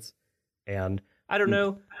those needs. And I don't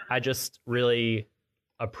know, I just really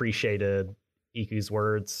appreciated Iku's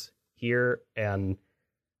words here, and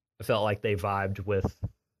I felt like they vibed with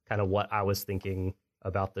kind of what I was thinking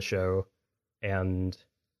about the show. And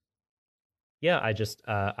yeah, I dug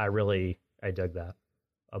that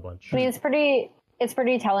a bunch. I mean, it's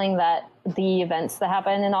pretty telling that the events that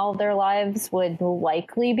happen in all of their lives would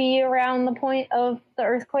likely be around the point of the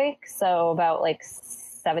earthquake. So about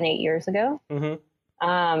 7-8 years ago. Mm-hmm.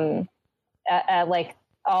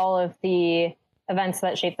 All of the events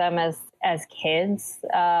that shaped them as kids,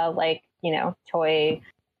 like, you know, Toy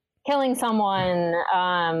killing someone,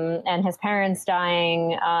 and his parents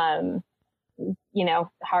dying, you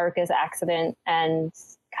know, Haruka's accident, and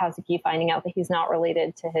Kazuki finding out that he's not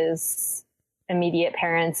related to his immediate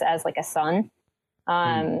parents as like a son.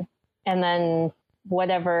 And then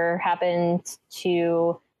whatever happened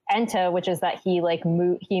to Enta, which is that he like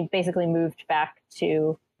he basically moved back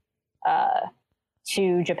to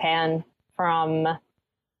Japan from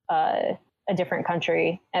a different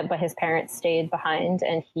country, but his parents stayed behind,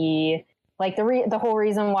 and he like the whole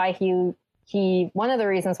reason why one of the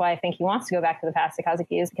reasons why I think he wants to go back to the past to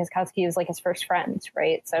Kazuki is because Kazuki is like his first friend,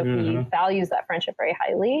 right? So he values that friendship very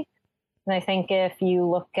highly. And I think if you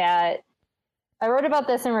look at, I wrote about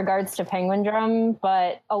this in regards to Penguin Drum,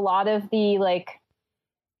 but a lot of the like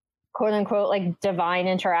quote unquote like divine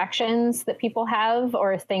interactions that people have,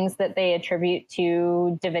 or things that they attribute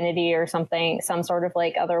to divinity or something, some sort of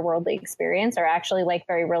like otherworldly experience, are actually like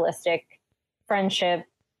very realistic friendship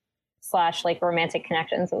 / like romantic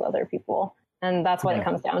connections with other people. And that's what it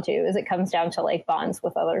comes down to, is it comes down to like bonds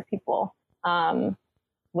with other people,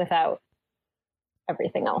 without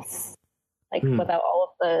everything else, like without all of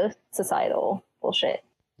the societal bullshit.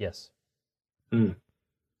 Yes.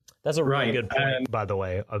 That's a really good point, by the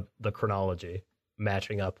way, of the chronology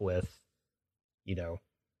matching up with, you know,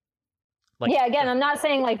 like, yeah, again, I'm not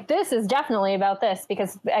saying like this is definitely about this,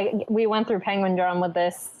 because we went through Penguin Drum with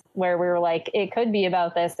this, where we were like, it could be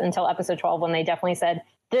about this, until episode 12, when they definitely said,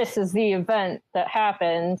 this is the event that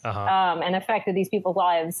happened and affected these people's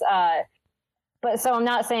lives. But so I'm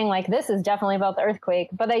not saying like this is definitely about the earthquake,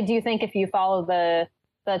 but I do think if you follow the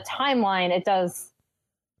timeline, it does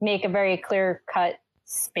make a very clear-cut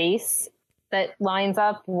space that lines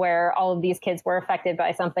up where all of these kids were affected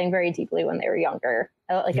by something very deeply when they were younger,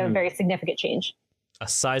 like a very significant change. A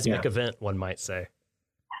seismic event, one might say.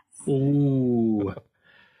 Ooh.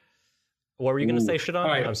 What were you going to say, Shadon?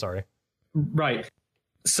 Right. I'm sorry. Right.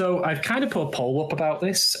 So I've kind of put a poll up about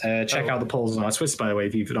this. Check out the polls on our Twitter, by the way,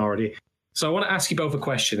 if you've not already. So I want to ask you both a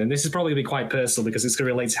question, and this is probably going to be quite personal because it's going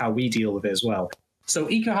to relate to how we deal with it as well. So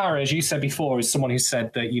Ikuhara, as you said before, is someone who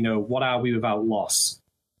said that, you know, what are we without loss?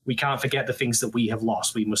 We can't forget the things that we have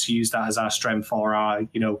lost. We must use that as our strength or our,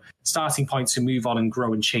 you know, starting point to move on and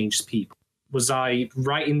grow and change as people. Was I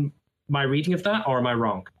right in my reading of that, or am I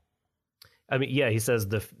wrong? I mean, yeah, he says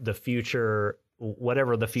the future,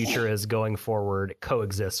 whatever the future is going forward,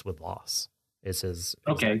 coexists with loss, is his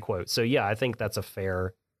exact quote. So yeah, I think that's a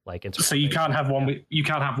fair like interpretation. So you can't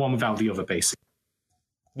have one without the other, basically.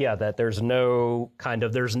 Yeah, that there's no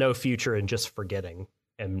future in just forgetting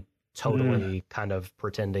and totally kind of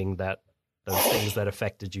pretending that those things that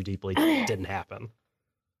affected you deeply didn't happen.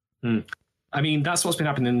 I mean, that's what's been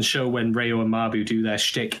happening in the show when Reo and Mabu do their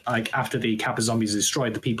shtick. Like, after the Kappa zombies are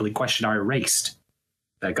destroyed, the people in question are erased.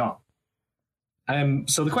 They're gone.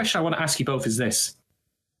 So the question I want to ask you both is this.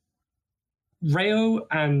 Reo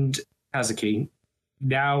and Kazuki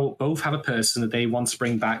now both have a person that they want to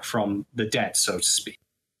bring back from the dead, so to speak.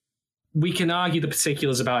 We can argue the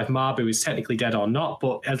particulars about if Mabu is technically dead or not,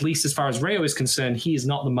 but at least as far as Reo is concerned, he is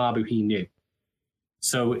not the Mabu he knew.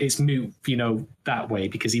 So it's moot, you know, that way,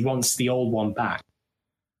 because he wants the old one back.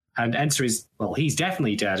 And Enter is, well, he's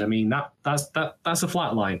definitely dead. I mean, that's a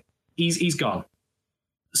flat line. He's gone.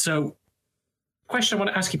 So, question I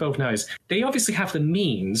want to ask you both now is, they obviously have the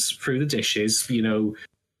means through the dishes, you know,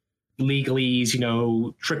 legalese, you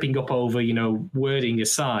know, tripping up over, you know, wording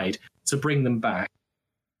aside, to bring them back.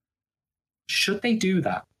 Should they do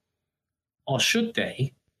that? Or should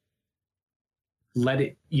they let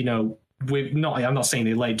it, you know, I'm not saying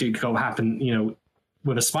they let it do go happen, you know,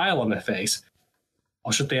 with a smile on their face.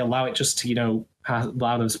 Or should they allow it just to, you know,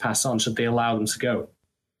 allow them to pass on? Should they allow them to go?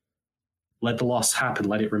 Let the loss happen,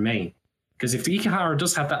 let it remain. Because if the Ikuhara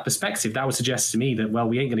does have that perspective, that would suggest to me that, well,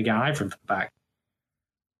 we ain't going to get either of them back.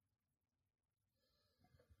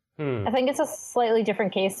 I think it's a slightly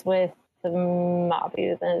different case with the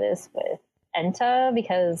Mabu than it is with Enta,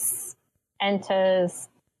 because Enta's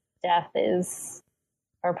death is,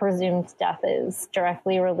 or presumed death is,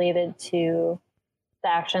 directly related to the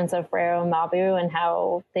actions of Reo and Mabu and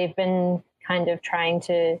how they've been kind of trying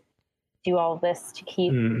to do all of this to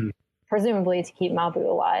keep, presumably to keep Mabu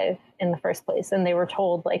alive in the first place. And they were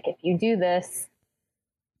told, like, if you do this,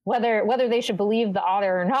 whether they should believe the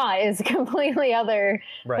otter or not is completely other,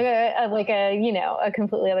 right. A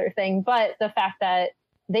completely other thing. But the fact that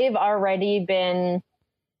they've already been,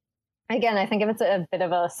 again, I think if it's a bit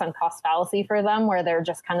of a sunk cost fallacy for them, where they're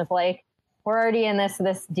just kind of like, we're already in this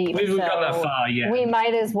deep. We've got that far, yeah. We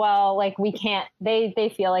might as well, like, we can't,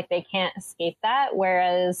 they feel like they can't escape that.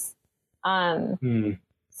 Whereas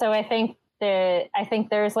So I think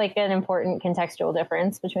there's like an important contextual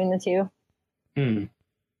difference between the two.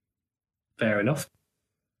 Fair enough.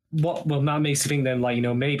 Well, that makes you think then, like,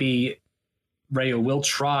 maybe Rayo will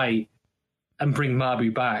try and bring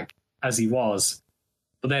Mabu back as he was,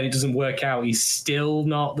 but then it doesn't work out. He's still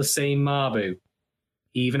not the same Mabu,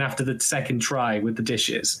 even after the second try with the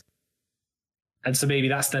dishes. And so maybe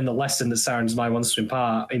that's then the lesson that Sarazanmai wants to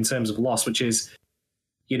impart in terms of loss, which is,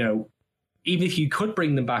 even if you could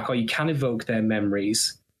bring them back or you can evoke their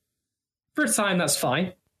memories, for a time, that's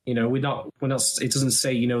fine. We're not, it doesn't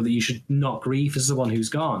say, that you should not grieve for someone who's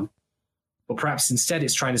gone. But perhaps instead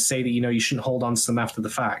it's trying to say that, you shouldn't hold on to them after the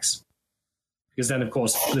facts. Because then, of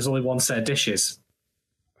course, there's only one set of dishes.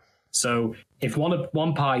 So if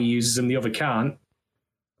one party uses them, the other can't.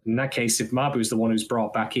 In that case, if Mabu's the one who's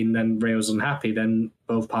brought back in, then Rayo's unhappy, then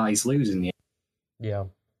both parties lose in the end. Yeah.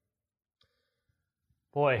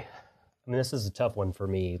 Boy, I mean, this is a tough one for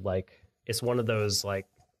me. Like, it's one of those, like,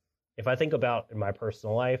 if I think about in my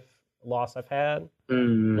personal life loss I've had,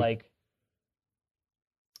 like,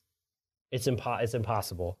 it's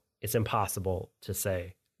impossible. It's impossible to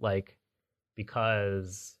say, like,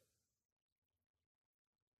 because,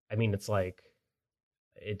 I mean, it's like,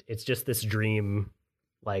 it's just this dream,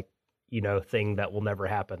 like, thing that will never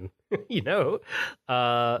happen,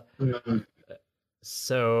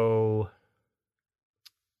 So,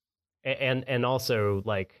 and also,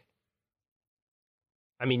 like,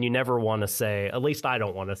 I mean, you never want to say, at least I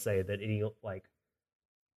don't want to say that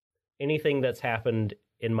anything that's happened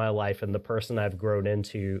in my life and the person I've grown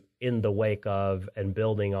into in the wake of and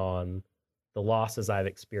building on the losses I've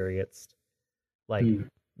experienced, like,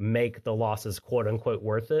 make the losses quote unquote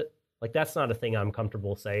worth it. Like, that's not a thing I'm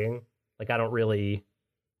comfortable saying. Like, I don't really,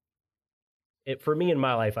 for me in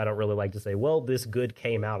my life, I don't really like to say, well, this good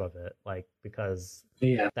came out of it. Like, because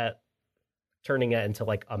that turning it into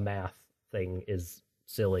like a math thing is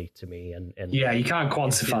silly to me. And yeah, you can't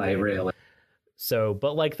quantify it really. So,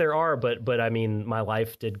 but like but I mean, my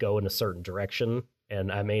life did go in a certain direction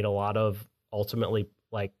and I made a lot of ultimately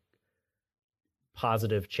like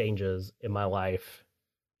positive changes in my life.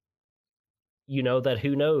 That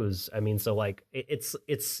who knows? I mean, so like it's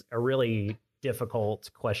a really difficult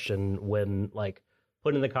question when like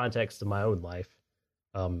put in the context of my own life.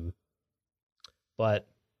 But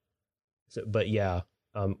yeah,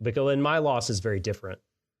 because in my loss is very different,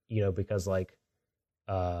 because like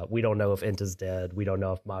we don't know if Inta's dead. We don't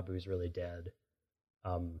know if Mabu's really dead.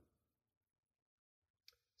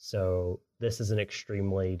 So this is an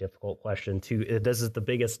extremely difficult question too. This is the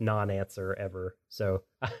biggest non-answer ever. So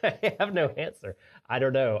I have no answer. I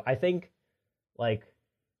don't know. I think like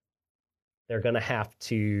they're going to have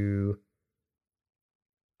to,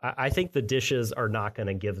 I think the dishes are not going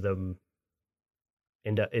to give them,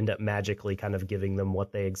 end up magically kind of giving them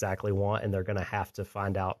what they exactly want. And they're going to have to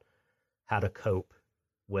find out how to cope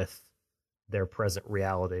with their present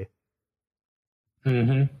reality.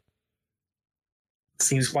 Mm-hmm.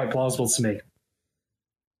 Seems quite plausible to me.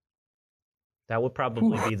 That would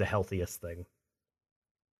probably be the healthiest thing.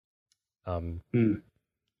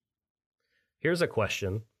 Here's a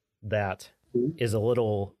question that is with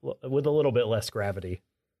a little bit less gravity.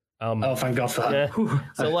 Oh, thank God for that. Yeah.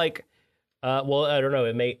 So like, well, I don't know.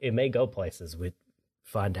 It may go places. We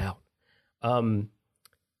find out.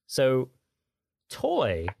 So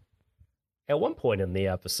Toy, at one point in the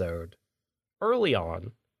episode, early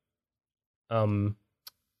on,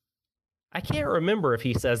 I can't remember if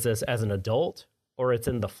he says this as an adult or it's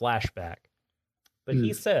in the flashback, but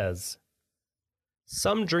he says,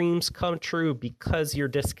 some dreams come true because you're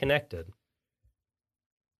disconnected.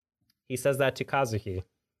 He says that to Kazuki.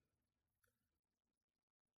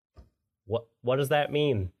 What does that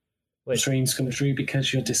mean? Wait, dreams come true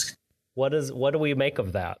because you're what do we make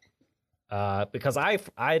of that? Because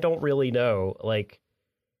I don't really know. Like,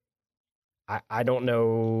 I don't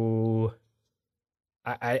know.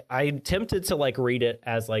 I'm tempted to like read it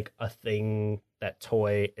as like a thing that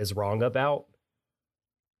Toy is wrong about,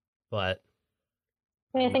 but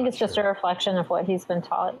I think it's just a reflection of what he's been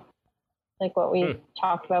taught, like what we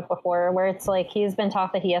talked about before, where it's like he's been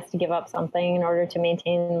taught that he has to give up something in order to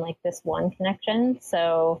maintain like this one connection.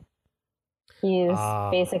 So he's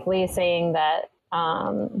basically saying that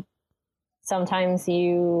sometimes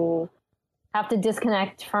you have to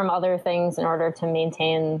disconnect from other things in order to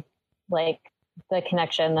maintain like the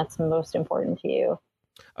connection that's most important to you.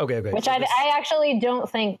 Okay. Which so I actually don't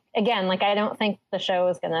think, again, like I don't think the show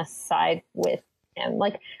is going to side with him.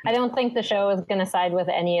 Like I don't think the show is going to side with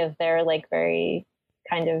any of their like very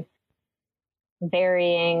kind of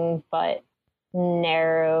varying but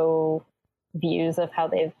narrow views of how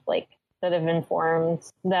they've like that have informed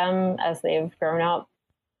them as they've grown up.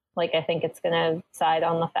 Like, I think it's going to side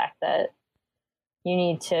on the fact that you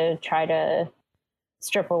need to try to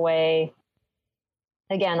strip away,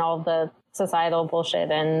 again, all the societal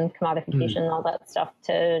bullshit and commodification and all that stuff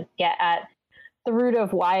to get at the root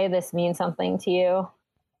of why this means something to you.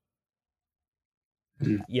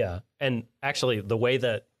 Yeah. And actually, the way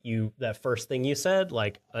that that first thing you said,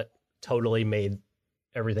 like, totally made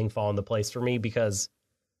everything fall into place for me, because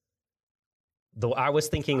I was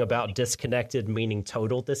thinking about disconnected meaning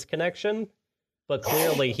total disconnection, but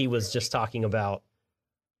clearly he was just talking about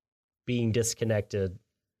being disconnected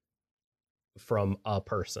from a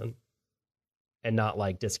person and not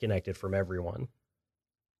like disconnected from everyone.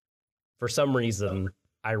 For some reason,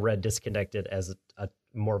 I read disconnected as a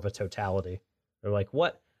more of a totality. They're like,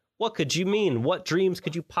 what could you mean? What dreams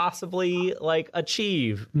could you possibly like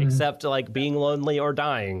achieve except like being lonely or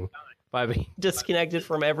dying by being disconnected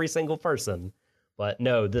from every single person? But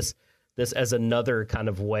no, this as another kind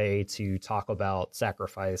of way to talk about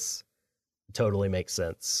sacrifice totally makes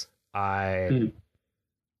sense. I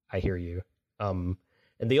hear you. And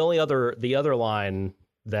the other line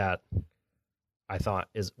that I thought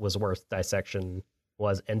was worth dissection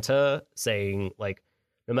was Enta saying, like,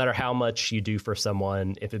 no matter how much you do for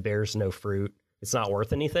someone, if it bears no fruit, it's not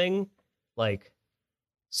worth anything. Like,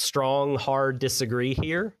 strong, hard disagree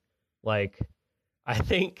here. Like, I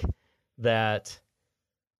think that,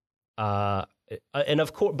 and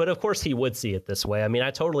of course he would see it this way. I mean,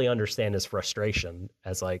 I totally understand his frustration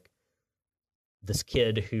as like this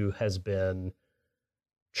kid who has been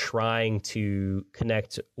trying to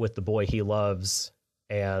connect with the boy he loves,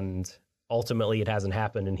 and ultimately it hasn't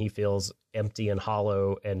happened, and he feels empty and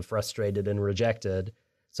hollow and frustrated and rejected.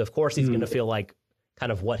 So of course he's going to feel like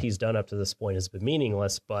kind of what he's done up to this point has been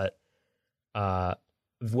meaningless. But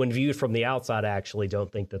when viewed from the outside, I actually don't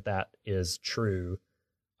think that is true.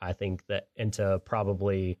 I think that Enta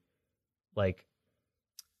probably, like,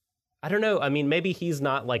 I don't know. I mean, maybe he's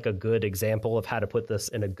not like a good example of how to put this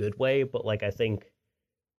in a good way, but like, I think,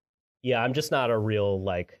 yeah, I'm just not a real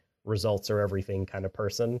like results are everything kind of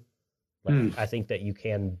person. Like, I think that you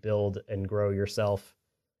can build and grow yourself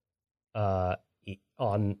on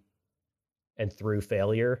and through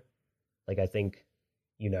failure. Like, I think,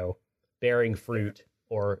 bearing fruit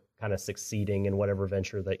or kind of succeeding in whatever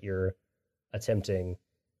venture that you're attempting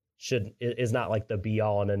is not like the be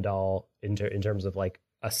all and end all in terms of like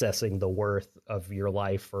assessing the worth of your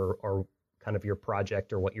life or kind of your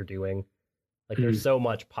project or what you're doing. Like, there's so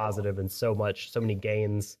much positive and so many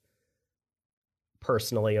gains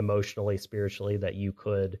personally, emotionally, spiritually that you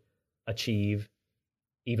could achieve,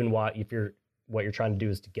 even what you're trying to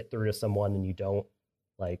do is to get through to someone and you don't.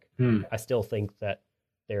 Like, I still think that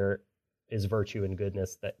there is virtue and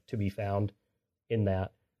goodness that to be found in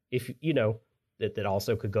that. If that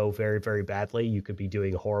also could go very, very badly. You could be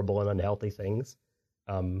doing horrible and unhealthy things.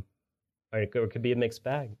 Or it could be a mixed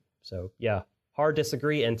bag. So yeah, hard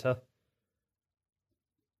disagree, Enta.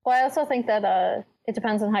 Well, I also think that it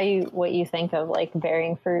depends on what you think of like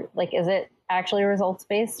bearing fruit. Like, is it actually results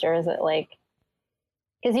based, or is it like,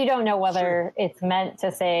 because you don't know whether it's meant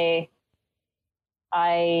to say,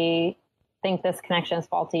 I think this connection is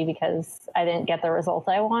faulty because I didn't get the result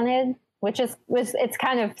I wanted, it's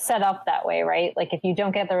kind of set up that way, right? Like, if you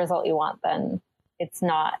don't get the result you want, then it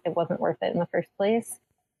wasn't worth it in the first place.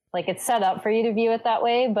 Like, it's set up for you to view it that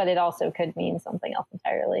way, but it also could mean something else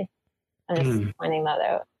entirely. I'm just pointing that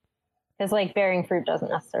out. Because like bearing fruit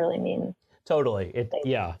doesn't necessarily mean totally.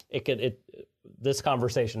 This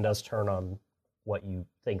conversation does turn on what you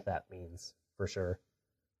think that means for sure.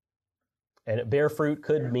 And bear fruit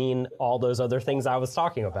could mean all those other things I was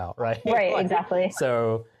talking about, right? Right, exactly.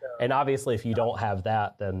 So, and obviously if you don't have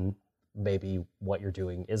that, then maybe what you're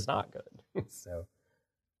doing is not good. So,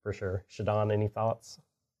 for sure. Shadon, any thoughts?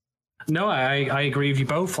 No, I agree with you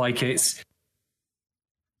both. Like, it's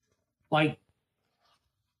like,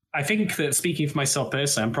 I think that speaking for myself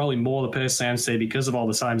personally, I'm probably more the person I am today because of all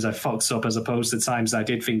the times I fucked up as opposed to the times I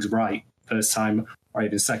did things right first time or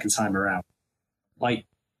even second time around. Like,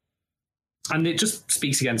 and it just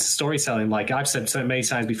speaks against storytelling. Like I've said so many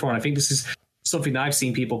times before, and I think this is something that I've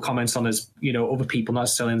seen people comment on as, other people not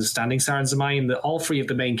necessarily understanding Sarazanmai, and that all three of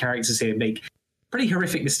the main characters here make pretty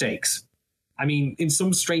horrific mistakes. I mean, in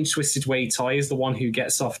some strange, twisted way, Toy is the one who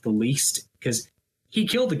gets off the least because he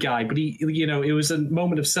killed the guy, but it was a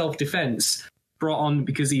moment of self-defense brought on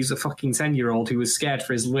because he's a fucking 10-year-old who was scared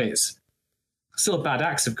for his Liz. Still a bad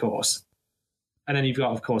axe, of course. And then you've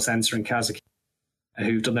got, of course, Enter and Kazuki,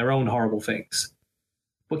 who've done their own horrible things.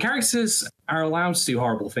 But characters are allowed to do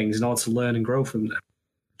horrible things in order to learn and grow from them.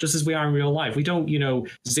 just as we are in real life. We don't,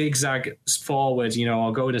 zigzag forward,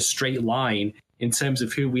 or go in a straight line in terms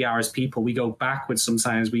of who we are as people. We go backwards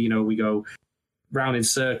sometimes. We go round in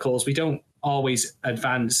circles. We don't always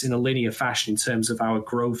advance in a linear fashion in terms of our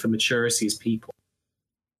growth and maturity as people.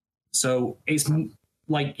 So it's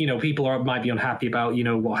like, people might be unhappy about,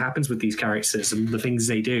 what happens with these characters and the things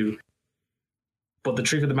they do. But the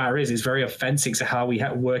truth of the matter is, it's very authentic to how we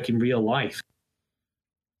work in real life.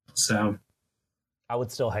 So I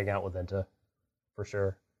would still hang out with Inta, for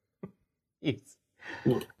sure.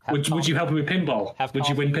 Would you help him with pinball? Would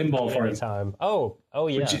you win pinball for him? Time. Oh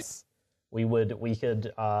yes. We would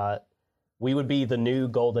be the new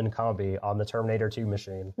golden combi on the Terminator 2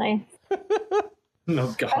 machine. Nice.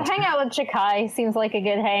 Oh God. But hang out with Chikai seems like a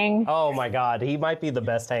good hang. Oh my God, he might be the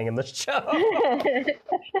best hang in the show.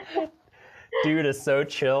 Dude is so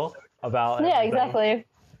chill about Yeah, everything. exactly.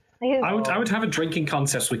 I would have a drinking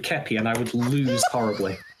contest with Kepi and I would lose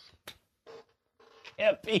horribly.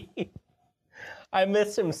 Kepi. I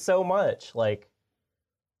miss him so much.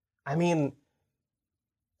 Anything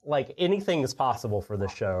is possible for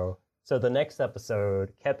this show. So the next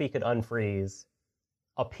episode, Kepi could unfreeze,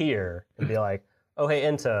 appear, and be like, oh, hey,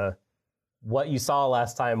 Inta, what you saw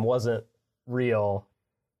last time wasn't real.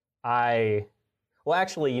 Well,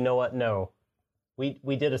 actually, you know what? No.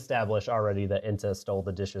 We did establish already that Inta stole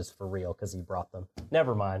the dishes for real because he brought them.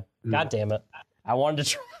 Never mind. God damn it. I wanted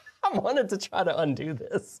to try to undo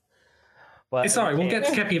this. But it's all right. We'll get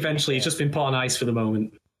to Kepi eventually. He's just been put on ice for the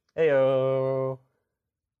moment. Heyo.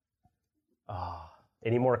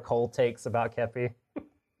 Any more cold takes about Kepi?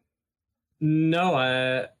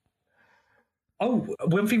 No.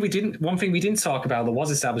 One thing we didn't talk about that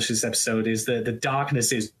was established this episode is that the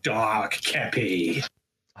darkness is dark Kepi.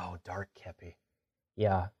 Oh, dark Kepi.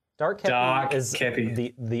 Yeah, dark Kepi is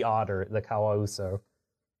Kepi. the otter, the Kawauso,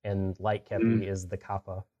 and light Kepi is the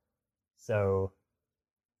Kappa. So,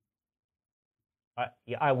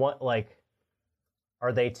 I want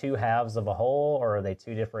are they two halves of a whole, or are they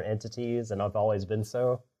two different entities? And I've always been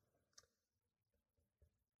so.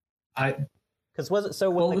 Because was it so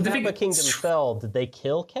when the Kappa Kingdom fell? Did they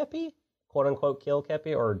kill Kepi, quote unquote, kill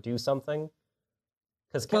Kepi, or do something?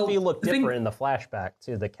 Because Kepi looked different in the flashback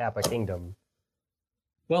to the Kappa Kingdom.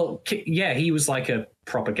 Well, yeah, he was like a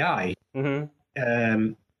proper guy.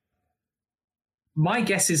 Mm-hmm. My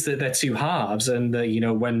guess is that they're two halves, and that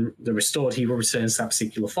when they're restored, he will return to that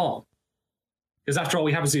particular form. Because after all,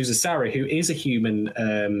 we have Azusa Sarah, who is a human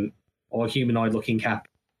or humanoid-looking Kappa.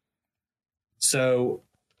 So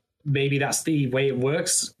maybe that's the way it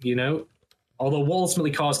works, Although what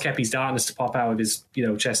ultimately caused Kepi's darkness to pop out of his,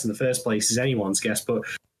 chest in the first place is anyone's guess. But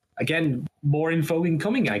again, more info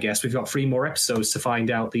incoming, I guess. We've got 3 more episodes to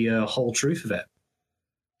find out the whole truth of it.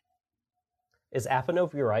 Is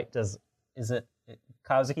Apanov right? Is it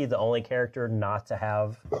Kazuki the only character not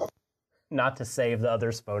to save the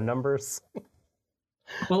other's phone numbers?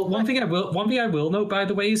 Well, one thing I will note, by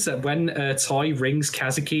the way, is that when Toy rings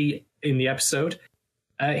Kazuki in the episode,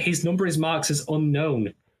 his number is marked as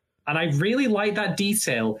unknown. And I really like that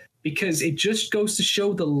detail because it just goes to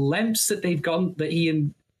show the lengths that he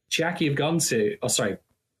and Jackie have gone to. Oh, sorry.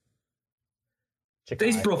 Chikai.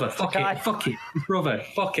 His brother, fuck it. His brother,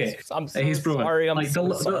 fuck it. I'm so his brother. sorry.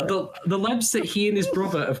 The lengths that he and his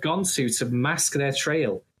brother have gone to mask their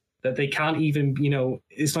trail, that they can't even,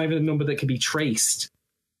 it's not even a number that can be traced.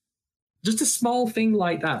 Just a small thing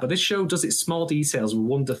like that. But this show does its small details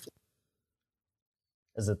wonderfully.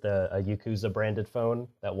 Is it a Yakuza branded phone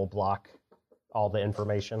that will block all the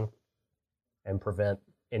information and prevent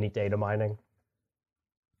any data mining?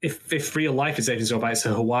 If real life is anything to go by, it's a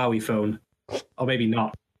Huawei phone. Or maybe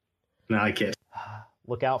not. No, I kid.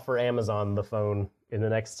 Look out for Amazon, the phone, in the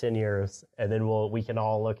next 10 years, and then we can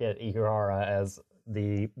all look at Ikuhara as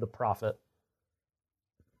the prophet.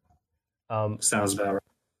 Sounds about right.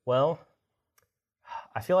 Well,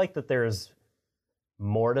 I feel like that there's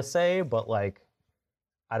more to say, but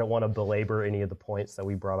I don't want to belabor any of the points that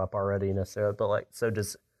we brought up already necessarily. But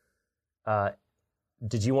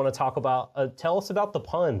did you want to talk about? Tell us about the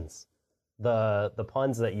puns, the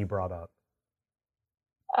puns that you brought up.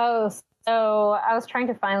 Oh, so I was trying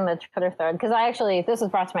to find the Twitter thread because this was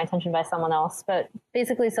brought to my attention by someone else, but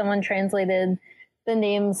basically someone translated the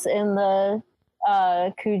names in the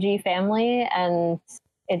Kuji family, and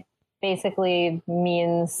it basically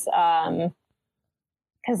means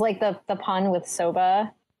because the pun with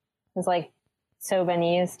soba is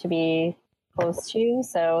Sobanese to be close to,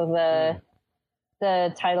 so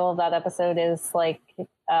the title of that episode is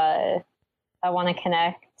I want to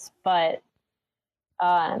connect, but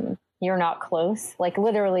you're not close. Like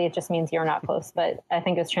literally it just means you're not close, but I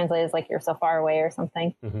think it's translated as like you're so far away or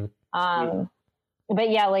something. But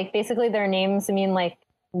yeah, like basically their names mean like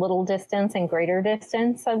little distance and greater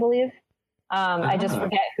distance, I believe. I just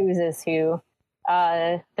forget whose is who.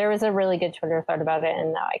 There was a really good Twitter thread about it,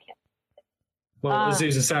 and now I can't. Well,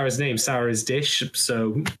 Zeus and Sarah's name, Sarah's dish,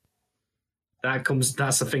 so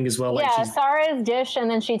that's the thing as well. Like yeah, Sarah's dish, and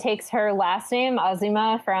then she takes her last name,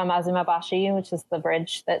 Azuma, from Azumabashi, which is the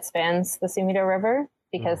bridge that spans the Sumida River,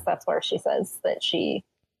 because that's where she says that she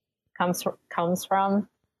comes from.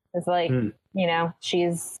 It's like, you know,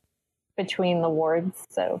 she's between the wards,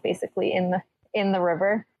 so basically in the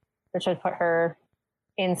river, which would put her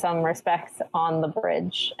in some respects on the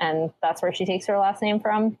bridge, and that's where she takes her last name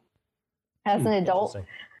from. As an adult,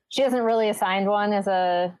 she hasn't really assigned one as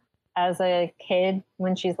a kid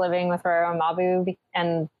when she's living with her Mabu,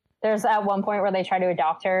 and there's at one point where they try to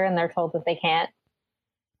adopt her and they're told that they can't.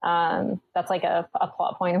 That's like a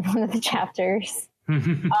plot point of one of the chapters.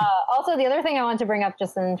 Also, the other thing I wanted to bring up,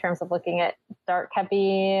 just in terms of looking at dark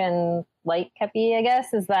Kepi and light Kepi, I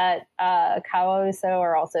guess, is that Kawauso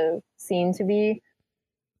are also seen to be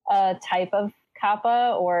a type of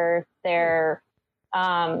kappa, or they're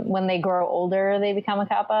when they grow older, they become a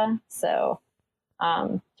kappa. So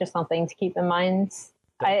just something to keep in mind.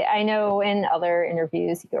 I know in other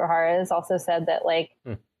interviews, Yukihara has also said that, like,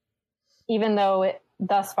 even though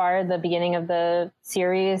thus far the beginning of the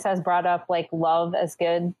series has brought up like love as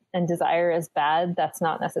good and desire as bad, that's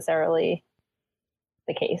not necessarily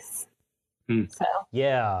the case. So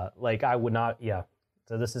yeah, like I would not. Yeah,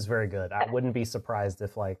 so this is very good. I wouldn't be surprised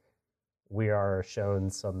if like we are shown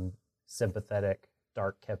some sympathetic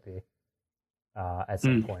dark Kepi at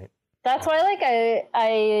some point. That's why, like,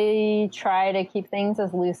 I try to keep things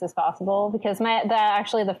as loose as possible, because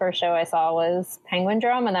actually the first show I saw was Penguin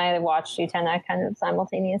Drum, and I watched Utena kind of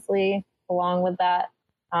simultaneously along with that.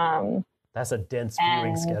 That's a dense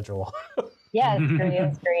viewing schedule. Yeah, it's great. It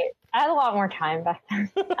was great. I had a lot more time back then.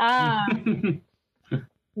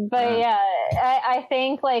 But yeah, I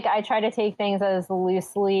think like I try to take things as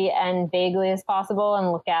loosely and vaguely as possible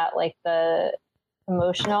and look at like the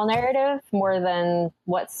emotional narrative more than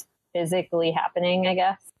what's physically happening, I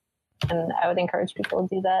guess. And I would encourage people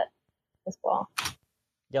to do that as well.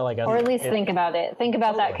 Yeah, like, or at least think about it. Think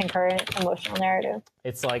about that concurrent emotional narrative.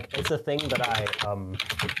 It's like, it's a thing that I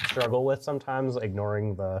struggle with sometimes,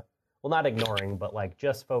 ignoring the, well, not ignoring, but like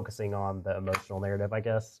just focusing on the emotional narrative, I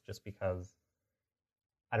guess, just because,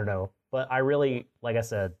 I don't know. But I really, like I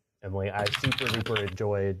said, Emily, I super duper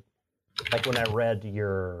enjoyed, like when I read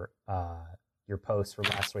your post from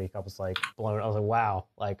last week, I was like blown. I was like, wow,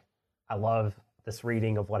 like I love this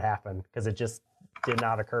reading of what happened, because it just did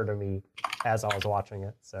not occur to me as I was watching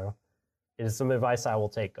it. So it is some advice I will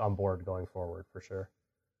take on board going forward for sure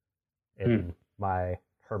in my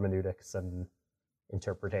hermeneutics and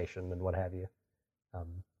interpretation and what have you.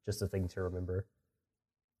 Just a thing to remember.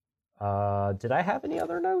 Did I have any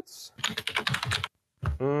other notes?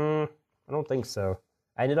 I don't think so.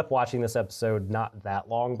 I ended up watching this episode not that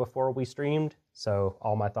long before we streamed, so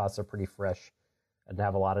all my thoughts are pretty fresh. I didn't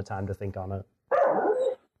have a lot of time to think on it.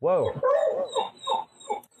 Whoa.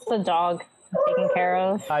 It's the dog taken care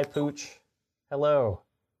of. Hi, Pooch. Hello.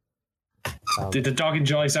 Did the dog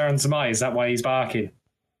enjoy Sarazanmai? Is that why he's barking? I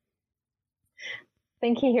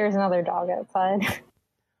think he hears another dog outside.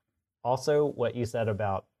 Also, what you said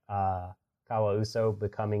about Kawauso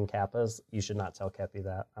becoming Kappas, you should not tell Kepi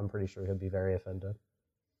that. I'm pretty sure he'll be very offended.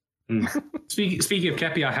 Speaking of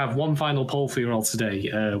Kepi, I have one final poll for you all today.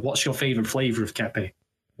 What's your favorite flavor of Kepi?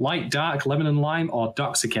 Light, dark, lemon and lime, or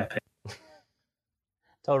Dr. Kepi?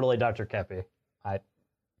 Totally Dr. Kepi.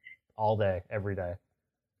 All day, every day.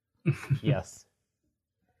 Yes.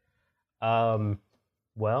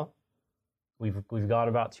 Well, we've gone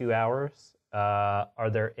about 2 hours. Are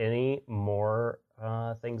there any more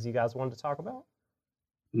things you guys wanted to talk about?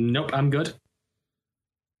 Nope, I'm good.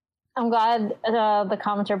 I'm glad the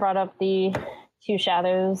commenter brought up the two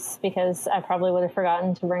shadows, because I probably would have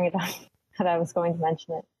forgotten to bring it up that I was going to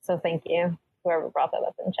mention it. So thank you, whoever brought that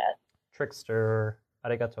up in chat. Trickster,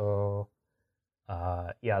 arigato.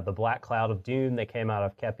 Yeah, the black cloud of doom that came out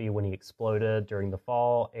of Kepi when he exploded during the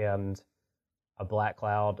fall, and a black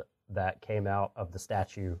cloud that came out of the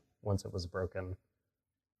statue once it was broken.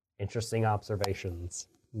 Interesting observations.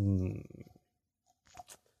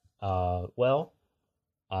 Well,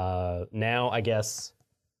 now I guess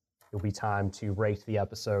it'll be time to rate the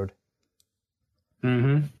episode.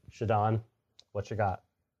 Shadon, what you got?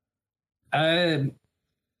 I'm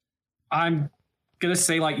gonna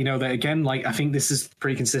say, that again, I think this is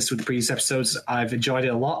pretty consistent with the previous episodes. I've enjoyed it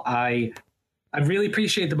a lot. I I really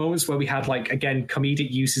appreciate the moments where we had, like, again, comedic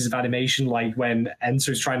uses of animation, like when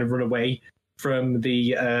Enter's trying to run away from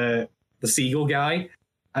the seagull guy,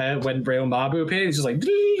 when Reo Mabu appeared, it's just like,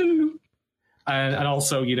 and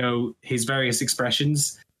also, you know, his various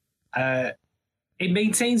expressions. It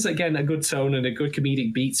maintains, again, a good tone and a good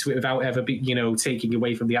comedic beat to it without ever, taking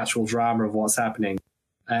away from the actual drama of what's happening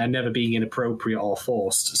and never being inappropriate or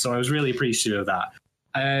forced. So I was really appreciative of that.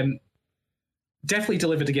 Definitely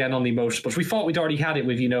delivered again on the emotions, but we thought we'd already had it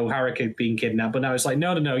with, Haruka being kidnapped, but now it's like,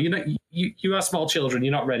 no, you are small children,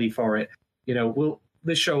 you're not ready for it.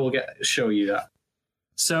 This show will show you that.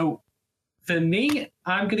 So for me,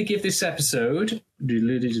 I'm going to give this episode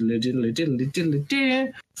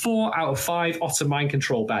 4 out of 5 Otter Mind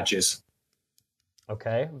Control badges.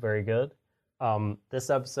 Okay, very good. This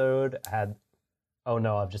episode had... Oh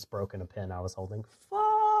no, I've just broken a pen I was holding.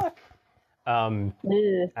 Fuck! I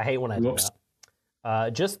hate when I do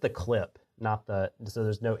that. Just the clip, not the... So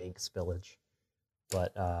there's no ink spillage,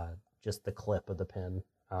 but just the clip of the pen.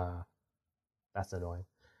 That's annoying.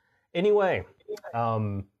 Anyway,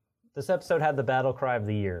 this episode had the battle cry of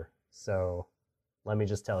the year, so let me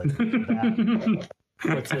just tell you, that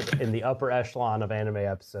puts it in the upper echelon of anime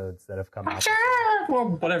episodes that have come out. Well,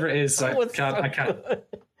 whatever it is, I can't.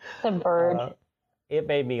 The bird. It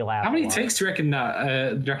made me laugh. How many takes do you reckon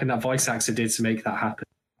that voice actor did to make that happen?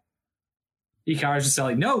 Ikara's just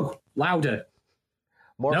like, no, louder.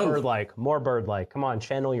 More bird-like. Come on,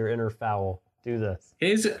 channel your inner fowl. Do this.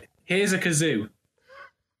 Here's a kazoo.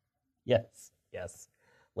 Yes.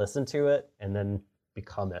 Listen to it and then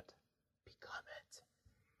become it.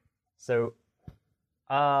 So,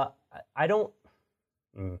 I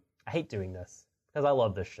hate doing this because I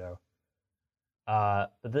love this show.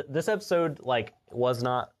 But this episode, was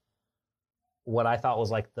not what I thought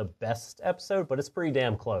was, the best episode, but it's pretty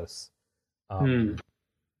damn close. I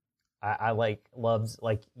loved,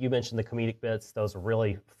 you mentioned the comedic bits. Those were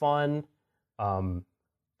really fun.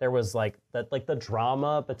 There was, the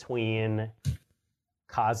drama between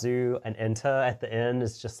Kazu and Enta at the end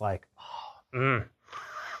is just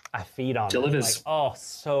I feed on Delivers. it.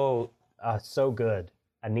 So good.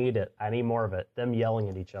 I need it. I need more of it. Them yelling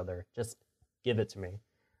at each other. Just give it to me.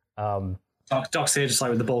 Doc's here just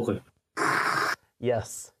with the ball clip.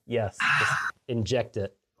 Yes. Just inject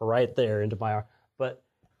it right there into my arm. But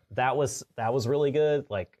that was really good.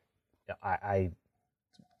 I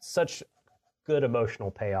such good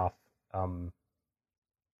emotional payoff.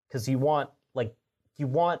 Because you want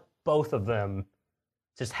both of them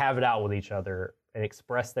to just have it out with each other and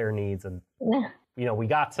express their needs, and we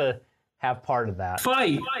got to have part of that.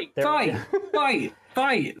 Fight!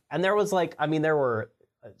 And there was there were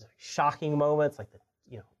shocking moments,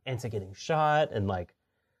 Enta getting shot and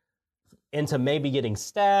Enta maybe getting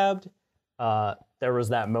stabbed. There was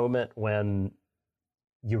that moment when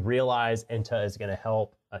you realize Enta is going to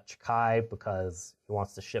help Chikai because he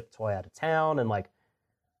wants to ship Toy out of town, and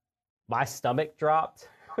my stomach dropped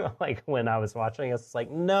when I was watching. It's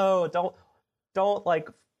no, don't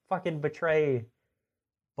fucking betray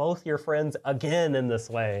both your friends again in this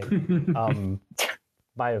way.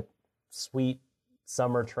 My sweet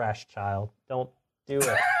summer trash child, don't do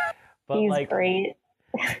it. But he's great.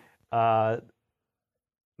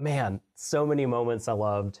 Man, so many moments I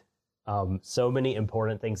loved. So many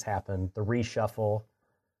important things happened. The reshuffle.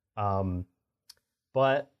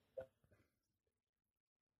 But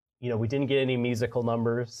we didn't get any musical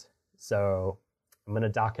numbers, so I'm going to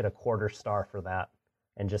dock it a quarter star for that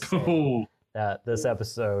and just say that this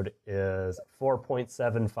episode is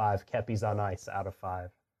 4.75 Keppies on Ice out of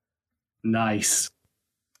 5. Nice.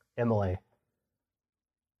 Emily,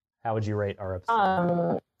 how would you rate our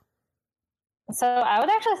episode? So I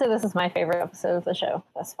would actually say this is my favorite episode of the show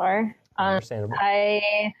thus far. Understandable.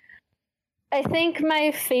 I think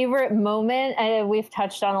my favorite moment, we've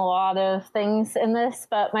touched on a lot of things in this,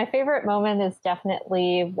 but my favorite moment is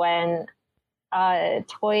definitely when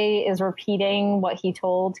Toy is repeating what he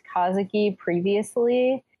told Kazuki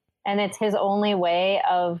previously. And it's his only way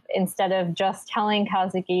of, instead of just telling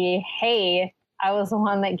Kazuki, hey, I was the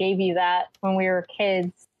one that gave you that when we were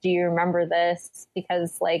kids. Do you remember this?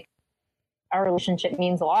 Because our relationship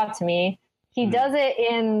means a lot to me. He does it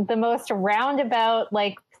in the most roundabout,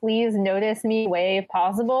 please notice me way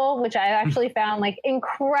possible, which I actually found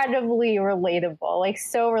incredibly relatable,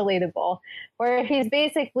 so relatable, where he's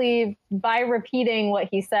basically, by repeating what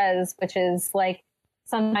he says, which is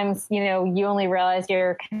sometimes, you only realize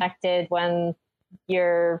you're connected when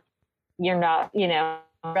you're not,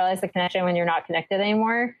 realize the connection when you're not connected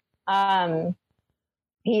anymore.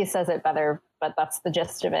 He says it better, but that's the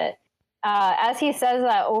gist of it. as he says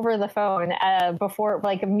that over the phone,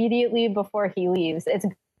 immediately before he leaves, it's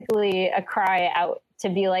basically a cry out to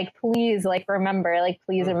be like, please, remember,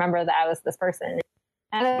 please remember that I was this person.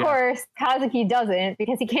 And of course, Kazuki doesn't,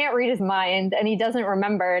 because he can't read his mind and he doesn't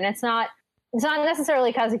remember. And it's not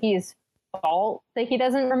necessarily Kazuki's fault that he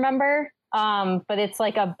doesn't remember. But it's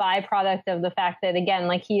like a byproduct of the fact that, again,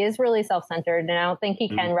 he is really self-centered, and I don't think he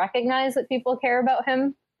can recognize that people care about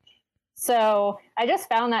him. So I just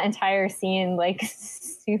found that entire scene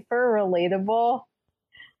super relatable.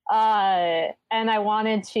 And I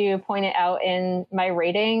wanted to point it out in my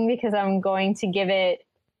rating, because I'm going to give it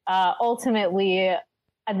ultimately,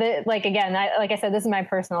 again, like I said, this is my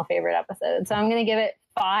personal favorite episode. So I'm going to give it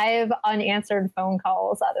 5 unanswered phone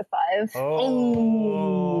calls out of 5.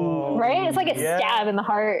 Oh, right? It's like a stab in the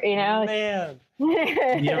heart, Man.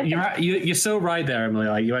 You're so right there,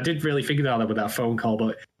 Emily. I did really think about that with that phone call,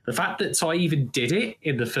 but the fact that Toy even did it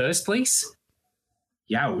in the first place,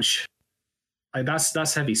 youch.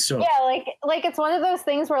 That's heavy stuff. Yeah, it's one of those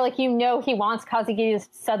things where he wants Kazuki to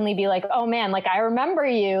suddenly be like, oh man, I remember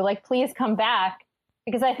you, please come back.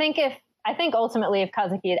 Because I think ultimately if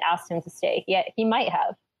Kazuki had asked him to stay, he might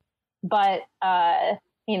have. But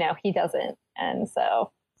he doesn't. And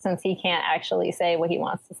so since he can't actually say what he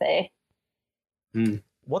wants to say.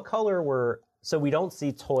 What color so we don't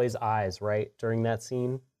see Toy's eyes, right, during that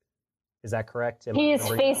scene? Is that correct? He's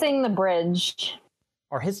facing the bridge.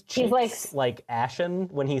 Are his cheeks ashen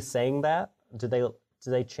when he's saying that? Do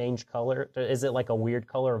they change color? Is it a weird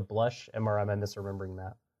color of blush? Am I misremembering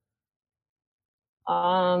that?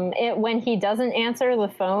 When he doesn't answer the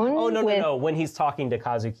phone. Oh no! When he's talking to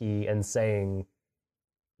Kazuki and saying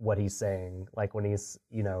what he's saying, when he's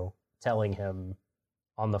telling him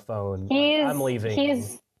on the phone, I'm leaving.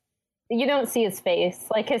 You don't see his face.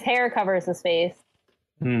 His hair covers his face.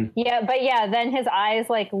 Yeah, but then his eyes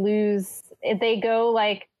lose. They go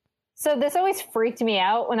so this always freaked me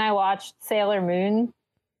out when I watched Sailor Moon.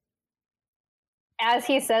 As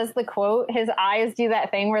he says the quote, his eyes do that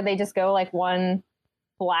thing where they just go one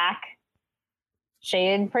black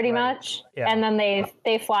shade pretty much. Yeah. And then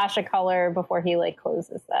they flash a color before he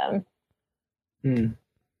closes them.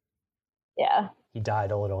 Yeah. He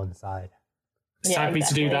died a little inside. It's time for me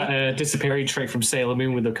to do that disappearing trick from Sailor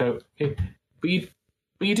Moon with the coat. But you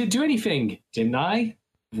didn't do anything, didn't I?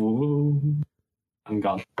 Ooh, I'm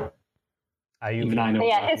gone. Even I know.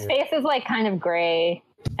 Yeah, his face is kind of gray,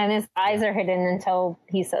 and his eyes are hidden until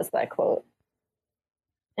he says that quote.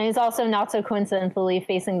 And he's also not so coincidentally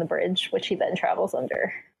facing the bridge, which he then travels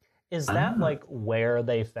under. Is that where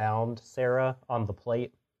they found Sarah on the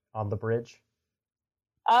plate on the bridge?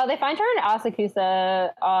 They find her in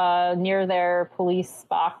Asakusa near their police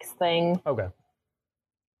box thing. Okay.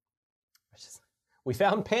 We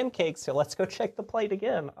found pancakes, so let's go check the plate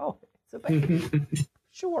again. Oh, it's a baby.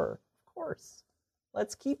 Sure, of course.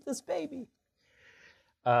 Let's keep this baby.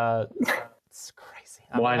 It's crazy.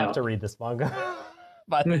 I'm going to have to read this manga.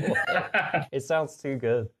 By the way, it sounds too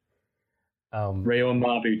good. Ryo and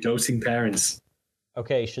Mabu, dosing parents.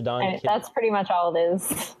 Okay, Shadon. That's pretty much all it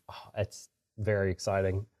is. Oh, it's very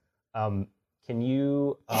exciting. Can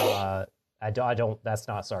you... I don't... That's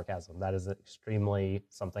not sarcasm. That is extremely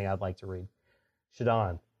something I'd like to read.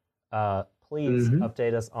 Shadon, please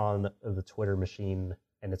update us on the Twitter machine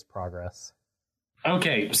and its progress.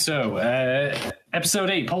 Okay, so episode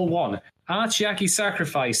 8, poll 1. Are Chiaki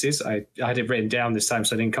sacrifices, I had it written down this time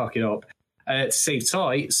so I didn't cock it up, to save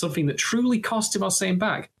Toy something that truly cost him our same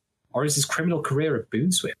back? Or is his criminal career a boon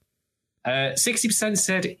to him? 60%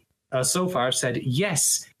 said, so far, said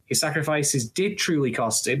yes, his sacrifices did truly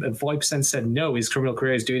cost him, and 40% said no, his criminal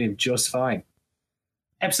career is doing him just fine.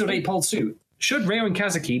 Episode 8, poll 2. Should Ryo and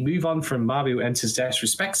Kazuki move on from Mabu and his deaths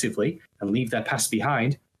respectively and leave their past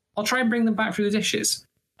behind, or try and bring them back through the dishes?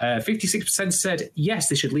 56% said yes,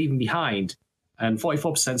 they should leave them behind, and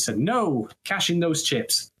 44% said no, cash in those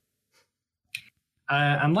chips.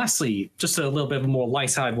 And lastly, just a little bit of a more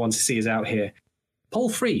light-hearted one to see us out here.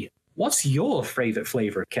 Poll 3, what's your favourite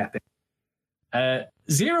flavour of kepi?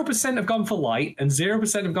 0% have gone for light and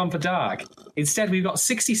 0% have gone for dark. Instead, we've got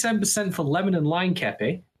 67% for lemon and lime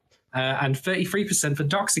kepi, and 33% for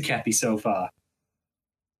Doxa kepi so far.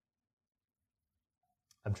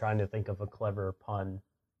 I'm trying to think of a clever pun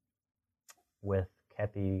with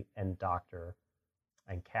kepi and doctor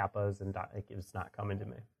and kappas and it's not coming to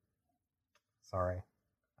me. Sorry.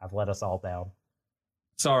 I've let us all down.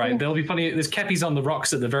 It's all right. They'll be funny. There's kepis on the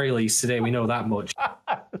rocks at the very least today. We know that much.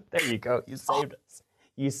 There you go. You saved us.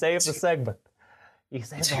 You saved the segment. You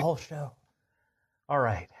saved the whole show. All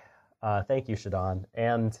right. Thank you, Shadon.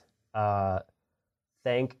 And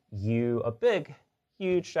thank you, a big,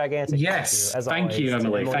 huge, gigantic yes. thank you, Thank you,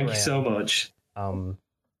 Emily. Thank you Rand. so much.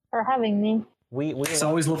 For having me. It's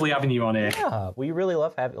always lovely having you on here. Yeah, we really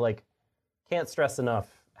love having, like, can't stress enough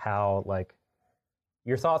how, like,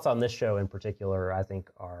 your thoughts on this show in particular, I think,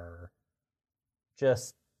 are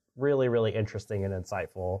just really, really interesting and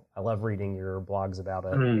insightful. I love reading your blogs about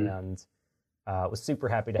it, and was super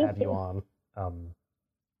happy to have you on.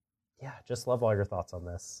 Yeah, just love all your thoughts on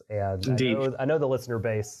this. And I know the listener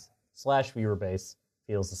base / viewer base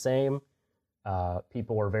feels the same.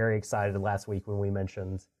 People were very excited last week when we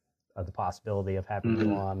mentioned the possibility of having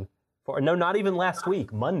you on. Not even last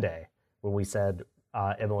week, Monday, when we said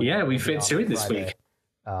Emily. Yeah, we fit to it this week.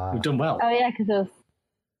 We've done well. Oh yeah, because it was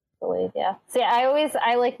delayed. Yeah. See, I'm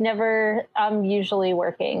usually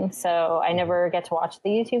working, so I never get to watch the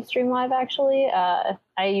YouTube stream live. Actually,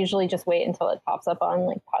 I usually just wait until it pops up on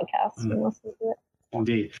like podcasts and listen to it.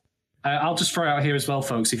 Indeed. I'll just throw out here as well,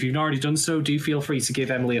 folks. If you've not already done so, do feel free to give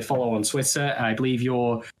Emily a follow on Twitter. I believe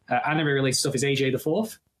your anime-related stuff is AJ the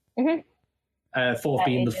Fourth. Fourth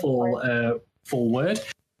being the full word.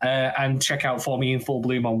 And check out For Me in Full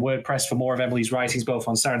Bloom on WordPress for more of Emily's writings, both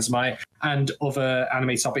on Sarazanmai and other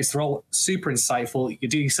anime topics. They're all super insightful. You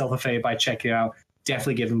do yourself a favor by checking it out.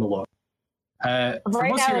 Definitely give them a look. Right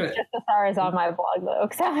now, it's just the Sarazanmai blog, though,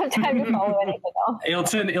 because I don't have time to follow anything else. It'll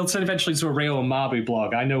turn eventually into a Reo and Mabu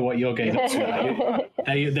blog. I know what you're getting up to.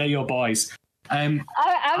 They're your boys. I'm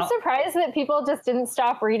surprised that people just didn't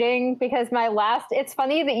stop reading, because it's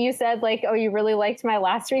funny that you said, like, oh, you really liked my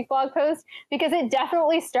last week blog post, because it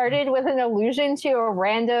definitely started with an allusion to a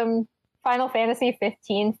random Final Fantasy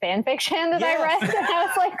 15 fan fiction that I read, and I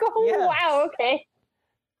was like, oh, wow, okay.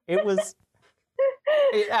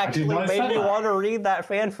 It actually made me want to read that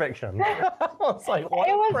fan fiction. I was like, what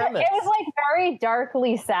a premise. It was like very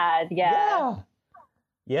darkly sad, Yeah,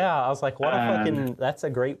 I was like, what a fucking, that's a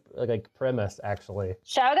great like premise, actually.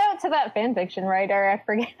 Shout out to that fan fiction writer. I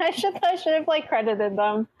forget. I should have like credited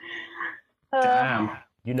them. Damn.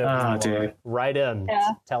 You know, dude. Write in.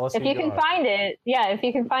 Yeah. Tell us if you can find it. Yeah, if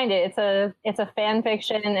you can find it, it's a fan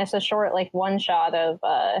fiction. It's a short like one shot of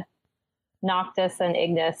Noctis and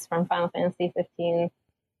Ignis from Final Fantasy 15.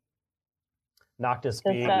 Noctis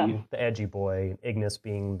being the edgy boy, Ignis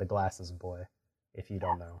being the glasses boy, if you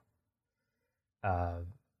don't know.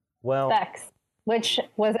 Vex, which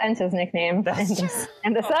was Enta's nickname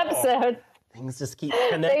in this episode. Things just keep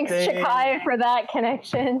connecting. Thanks, Shikai, for that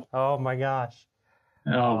connection. Oh my gosh.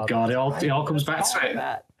 Oh god, it all comes back to it.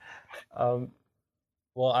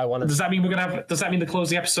 Well, I want to. Does that mean the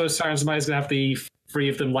closing episode Sarazanmai is gonna have the three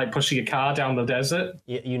of them like pushing a car down the desert?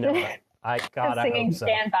 You know that. I singing hope so.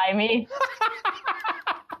 Stand By Me.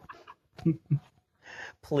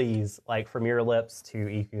 Please, like from your lips to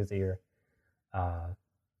Iku's ear.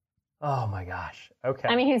 Oh my gosh. Okay.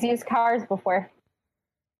 I mean, he's used cars before.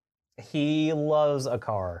 He loves a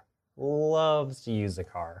car. Loves to use a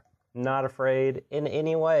car. Not afraid in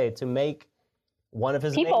any way to make one of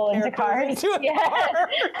his people main into cars. Into a car.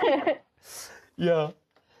 Yeah.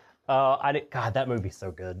 God, that movie's so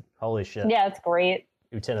good. Holy shit. Yeah, it's great.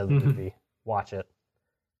 Utena the movie. Watch it.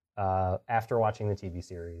 After watching the TV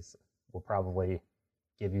series, will probably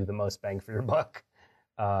give you the most bang for your buck.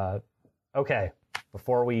 Okay,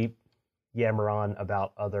 before we yammer on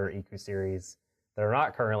about other Iku series that are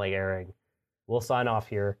not currently airing, we'll sign off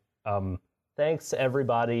here. Thanks to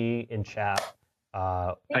everybody in chat.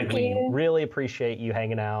 Thank you. Really appreciate you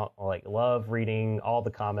hanging out. Like, love reading all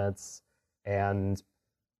the comments and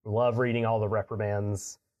love reading all the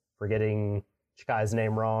reprimands for getting Chikai's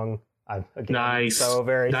name wrong. I'm again so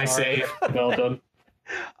very nice sorry. Save. Well done.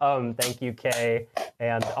 Thank you, Kay.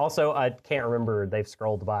 And also, I can't remember, they've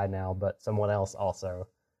scrolled by now, but someone else also.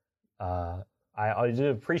 I do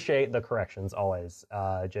appreciate the corrections always,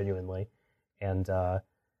 genuinely. And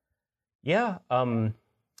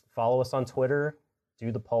follow us on Twitter,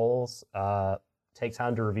 do the polls, take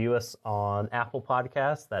time to review us on Apple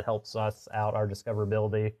Podcasts. That helps us out, our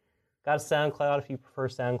discoverability. Got a SoundCloud if you prefer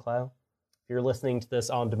SoundCloud. If you're listening to this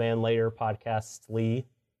on demand later, Podcastly,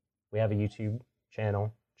 we have a YouTube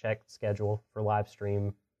channel. Check schedule for live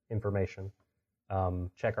stream information.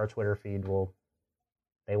 Check our Twitter feed.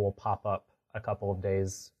 They will pop up a couple of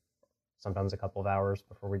days, sometimes a couple of hours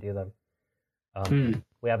before we do them.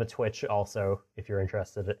 We have a Twitch also, if you're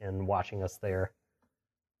interested in watching us there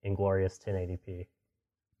in glorious 1080p.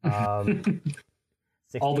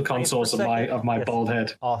 All the consoles of my bald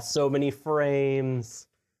head. Oh, so many frames.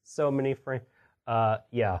 So many frames.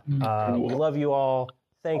 We love you all.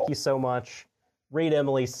 Thank you so much. Read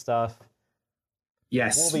Emily's stuff.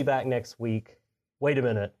 Yes. We'll be back next week. Wait a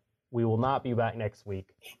minute. We will not be back next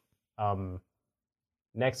week.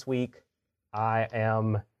 Next week, I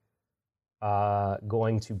am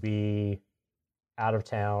going to be out of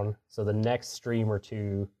town. So the next stream or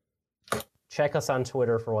two, check us on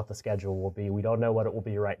Twitter for what the schedule will be. We don't know what it will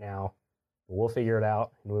be right now. But we'll figure it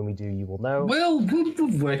out. And when we do, you will know. We'll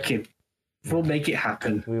work it. We'll make it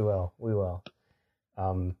happen. We will.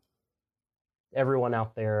 Everyone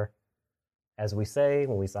out there, as we say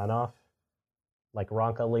when we sign off, like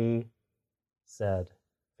Ronka Lee said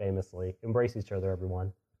famously, embrace each other,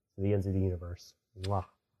 everyone, to the ends of the universe. Mwah.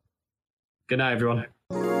 Good night, everyone.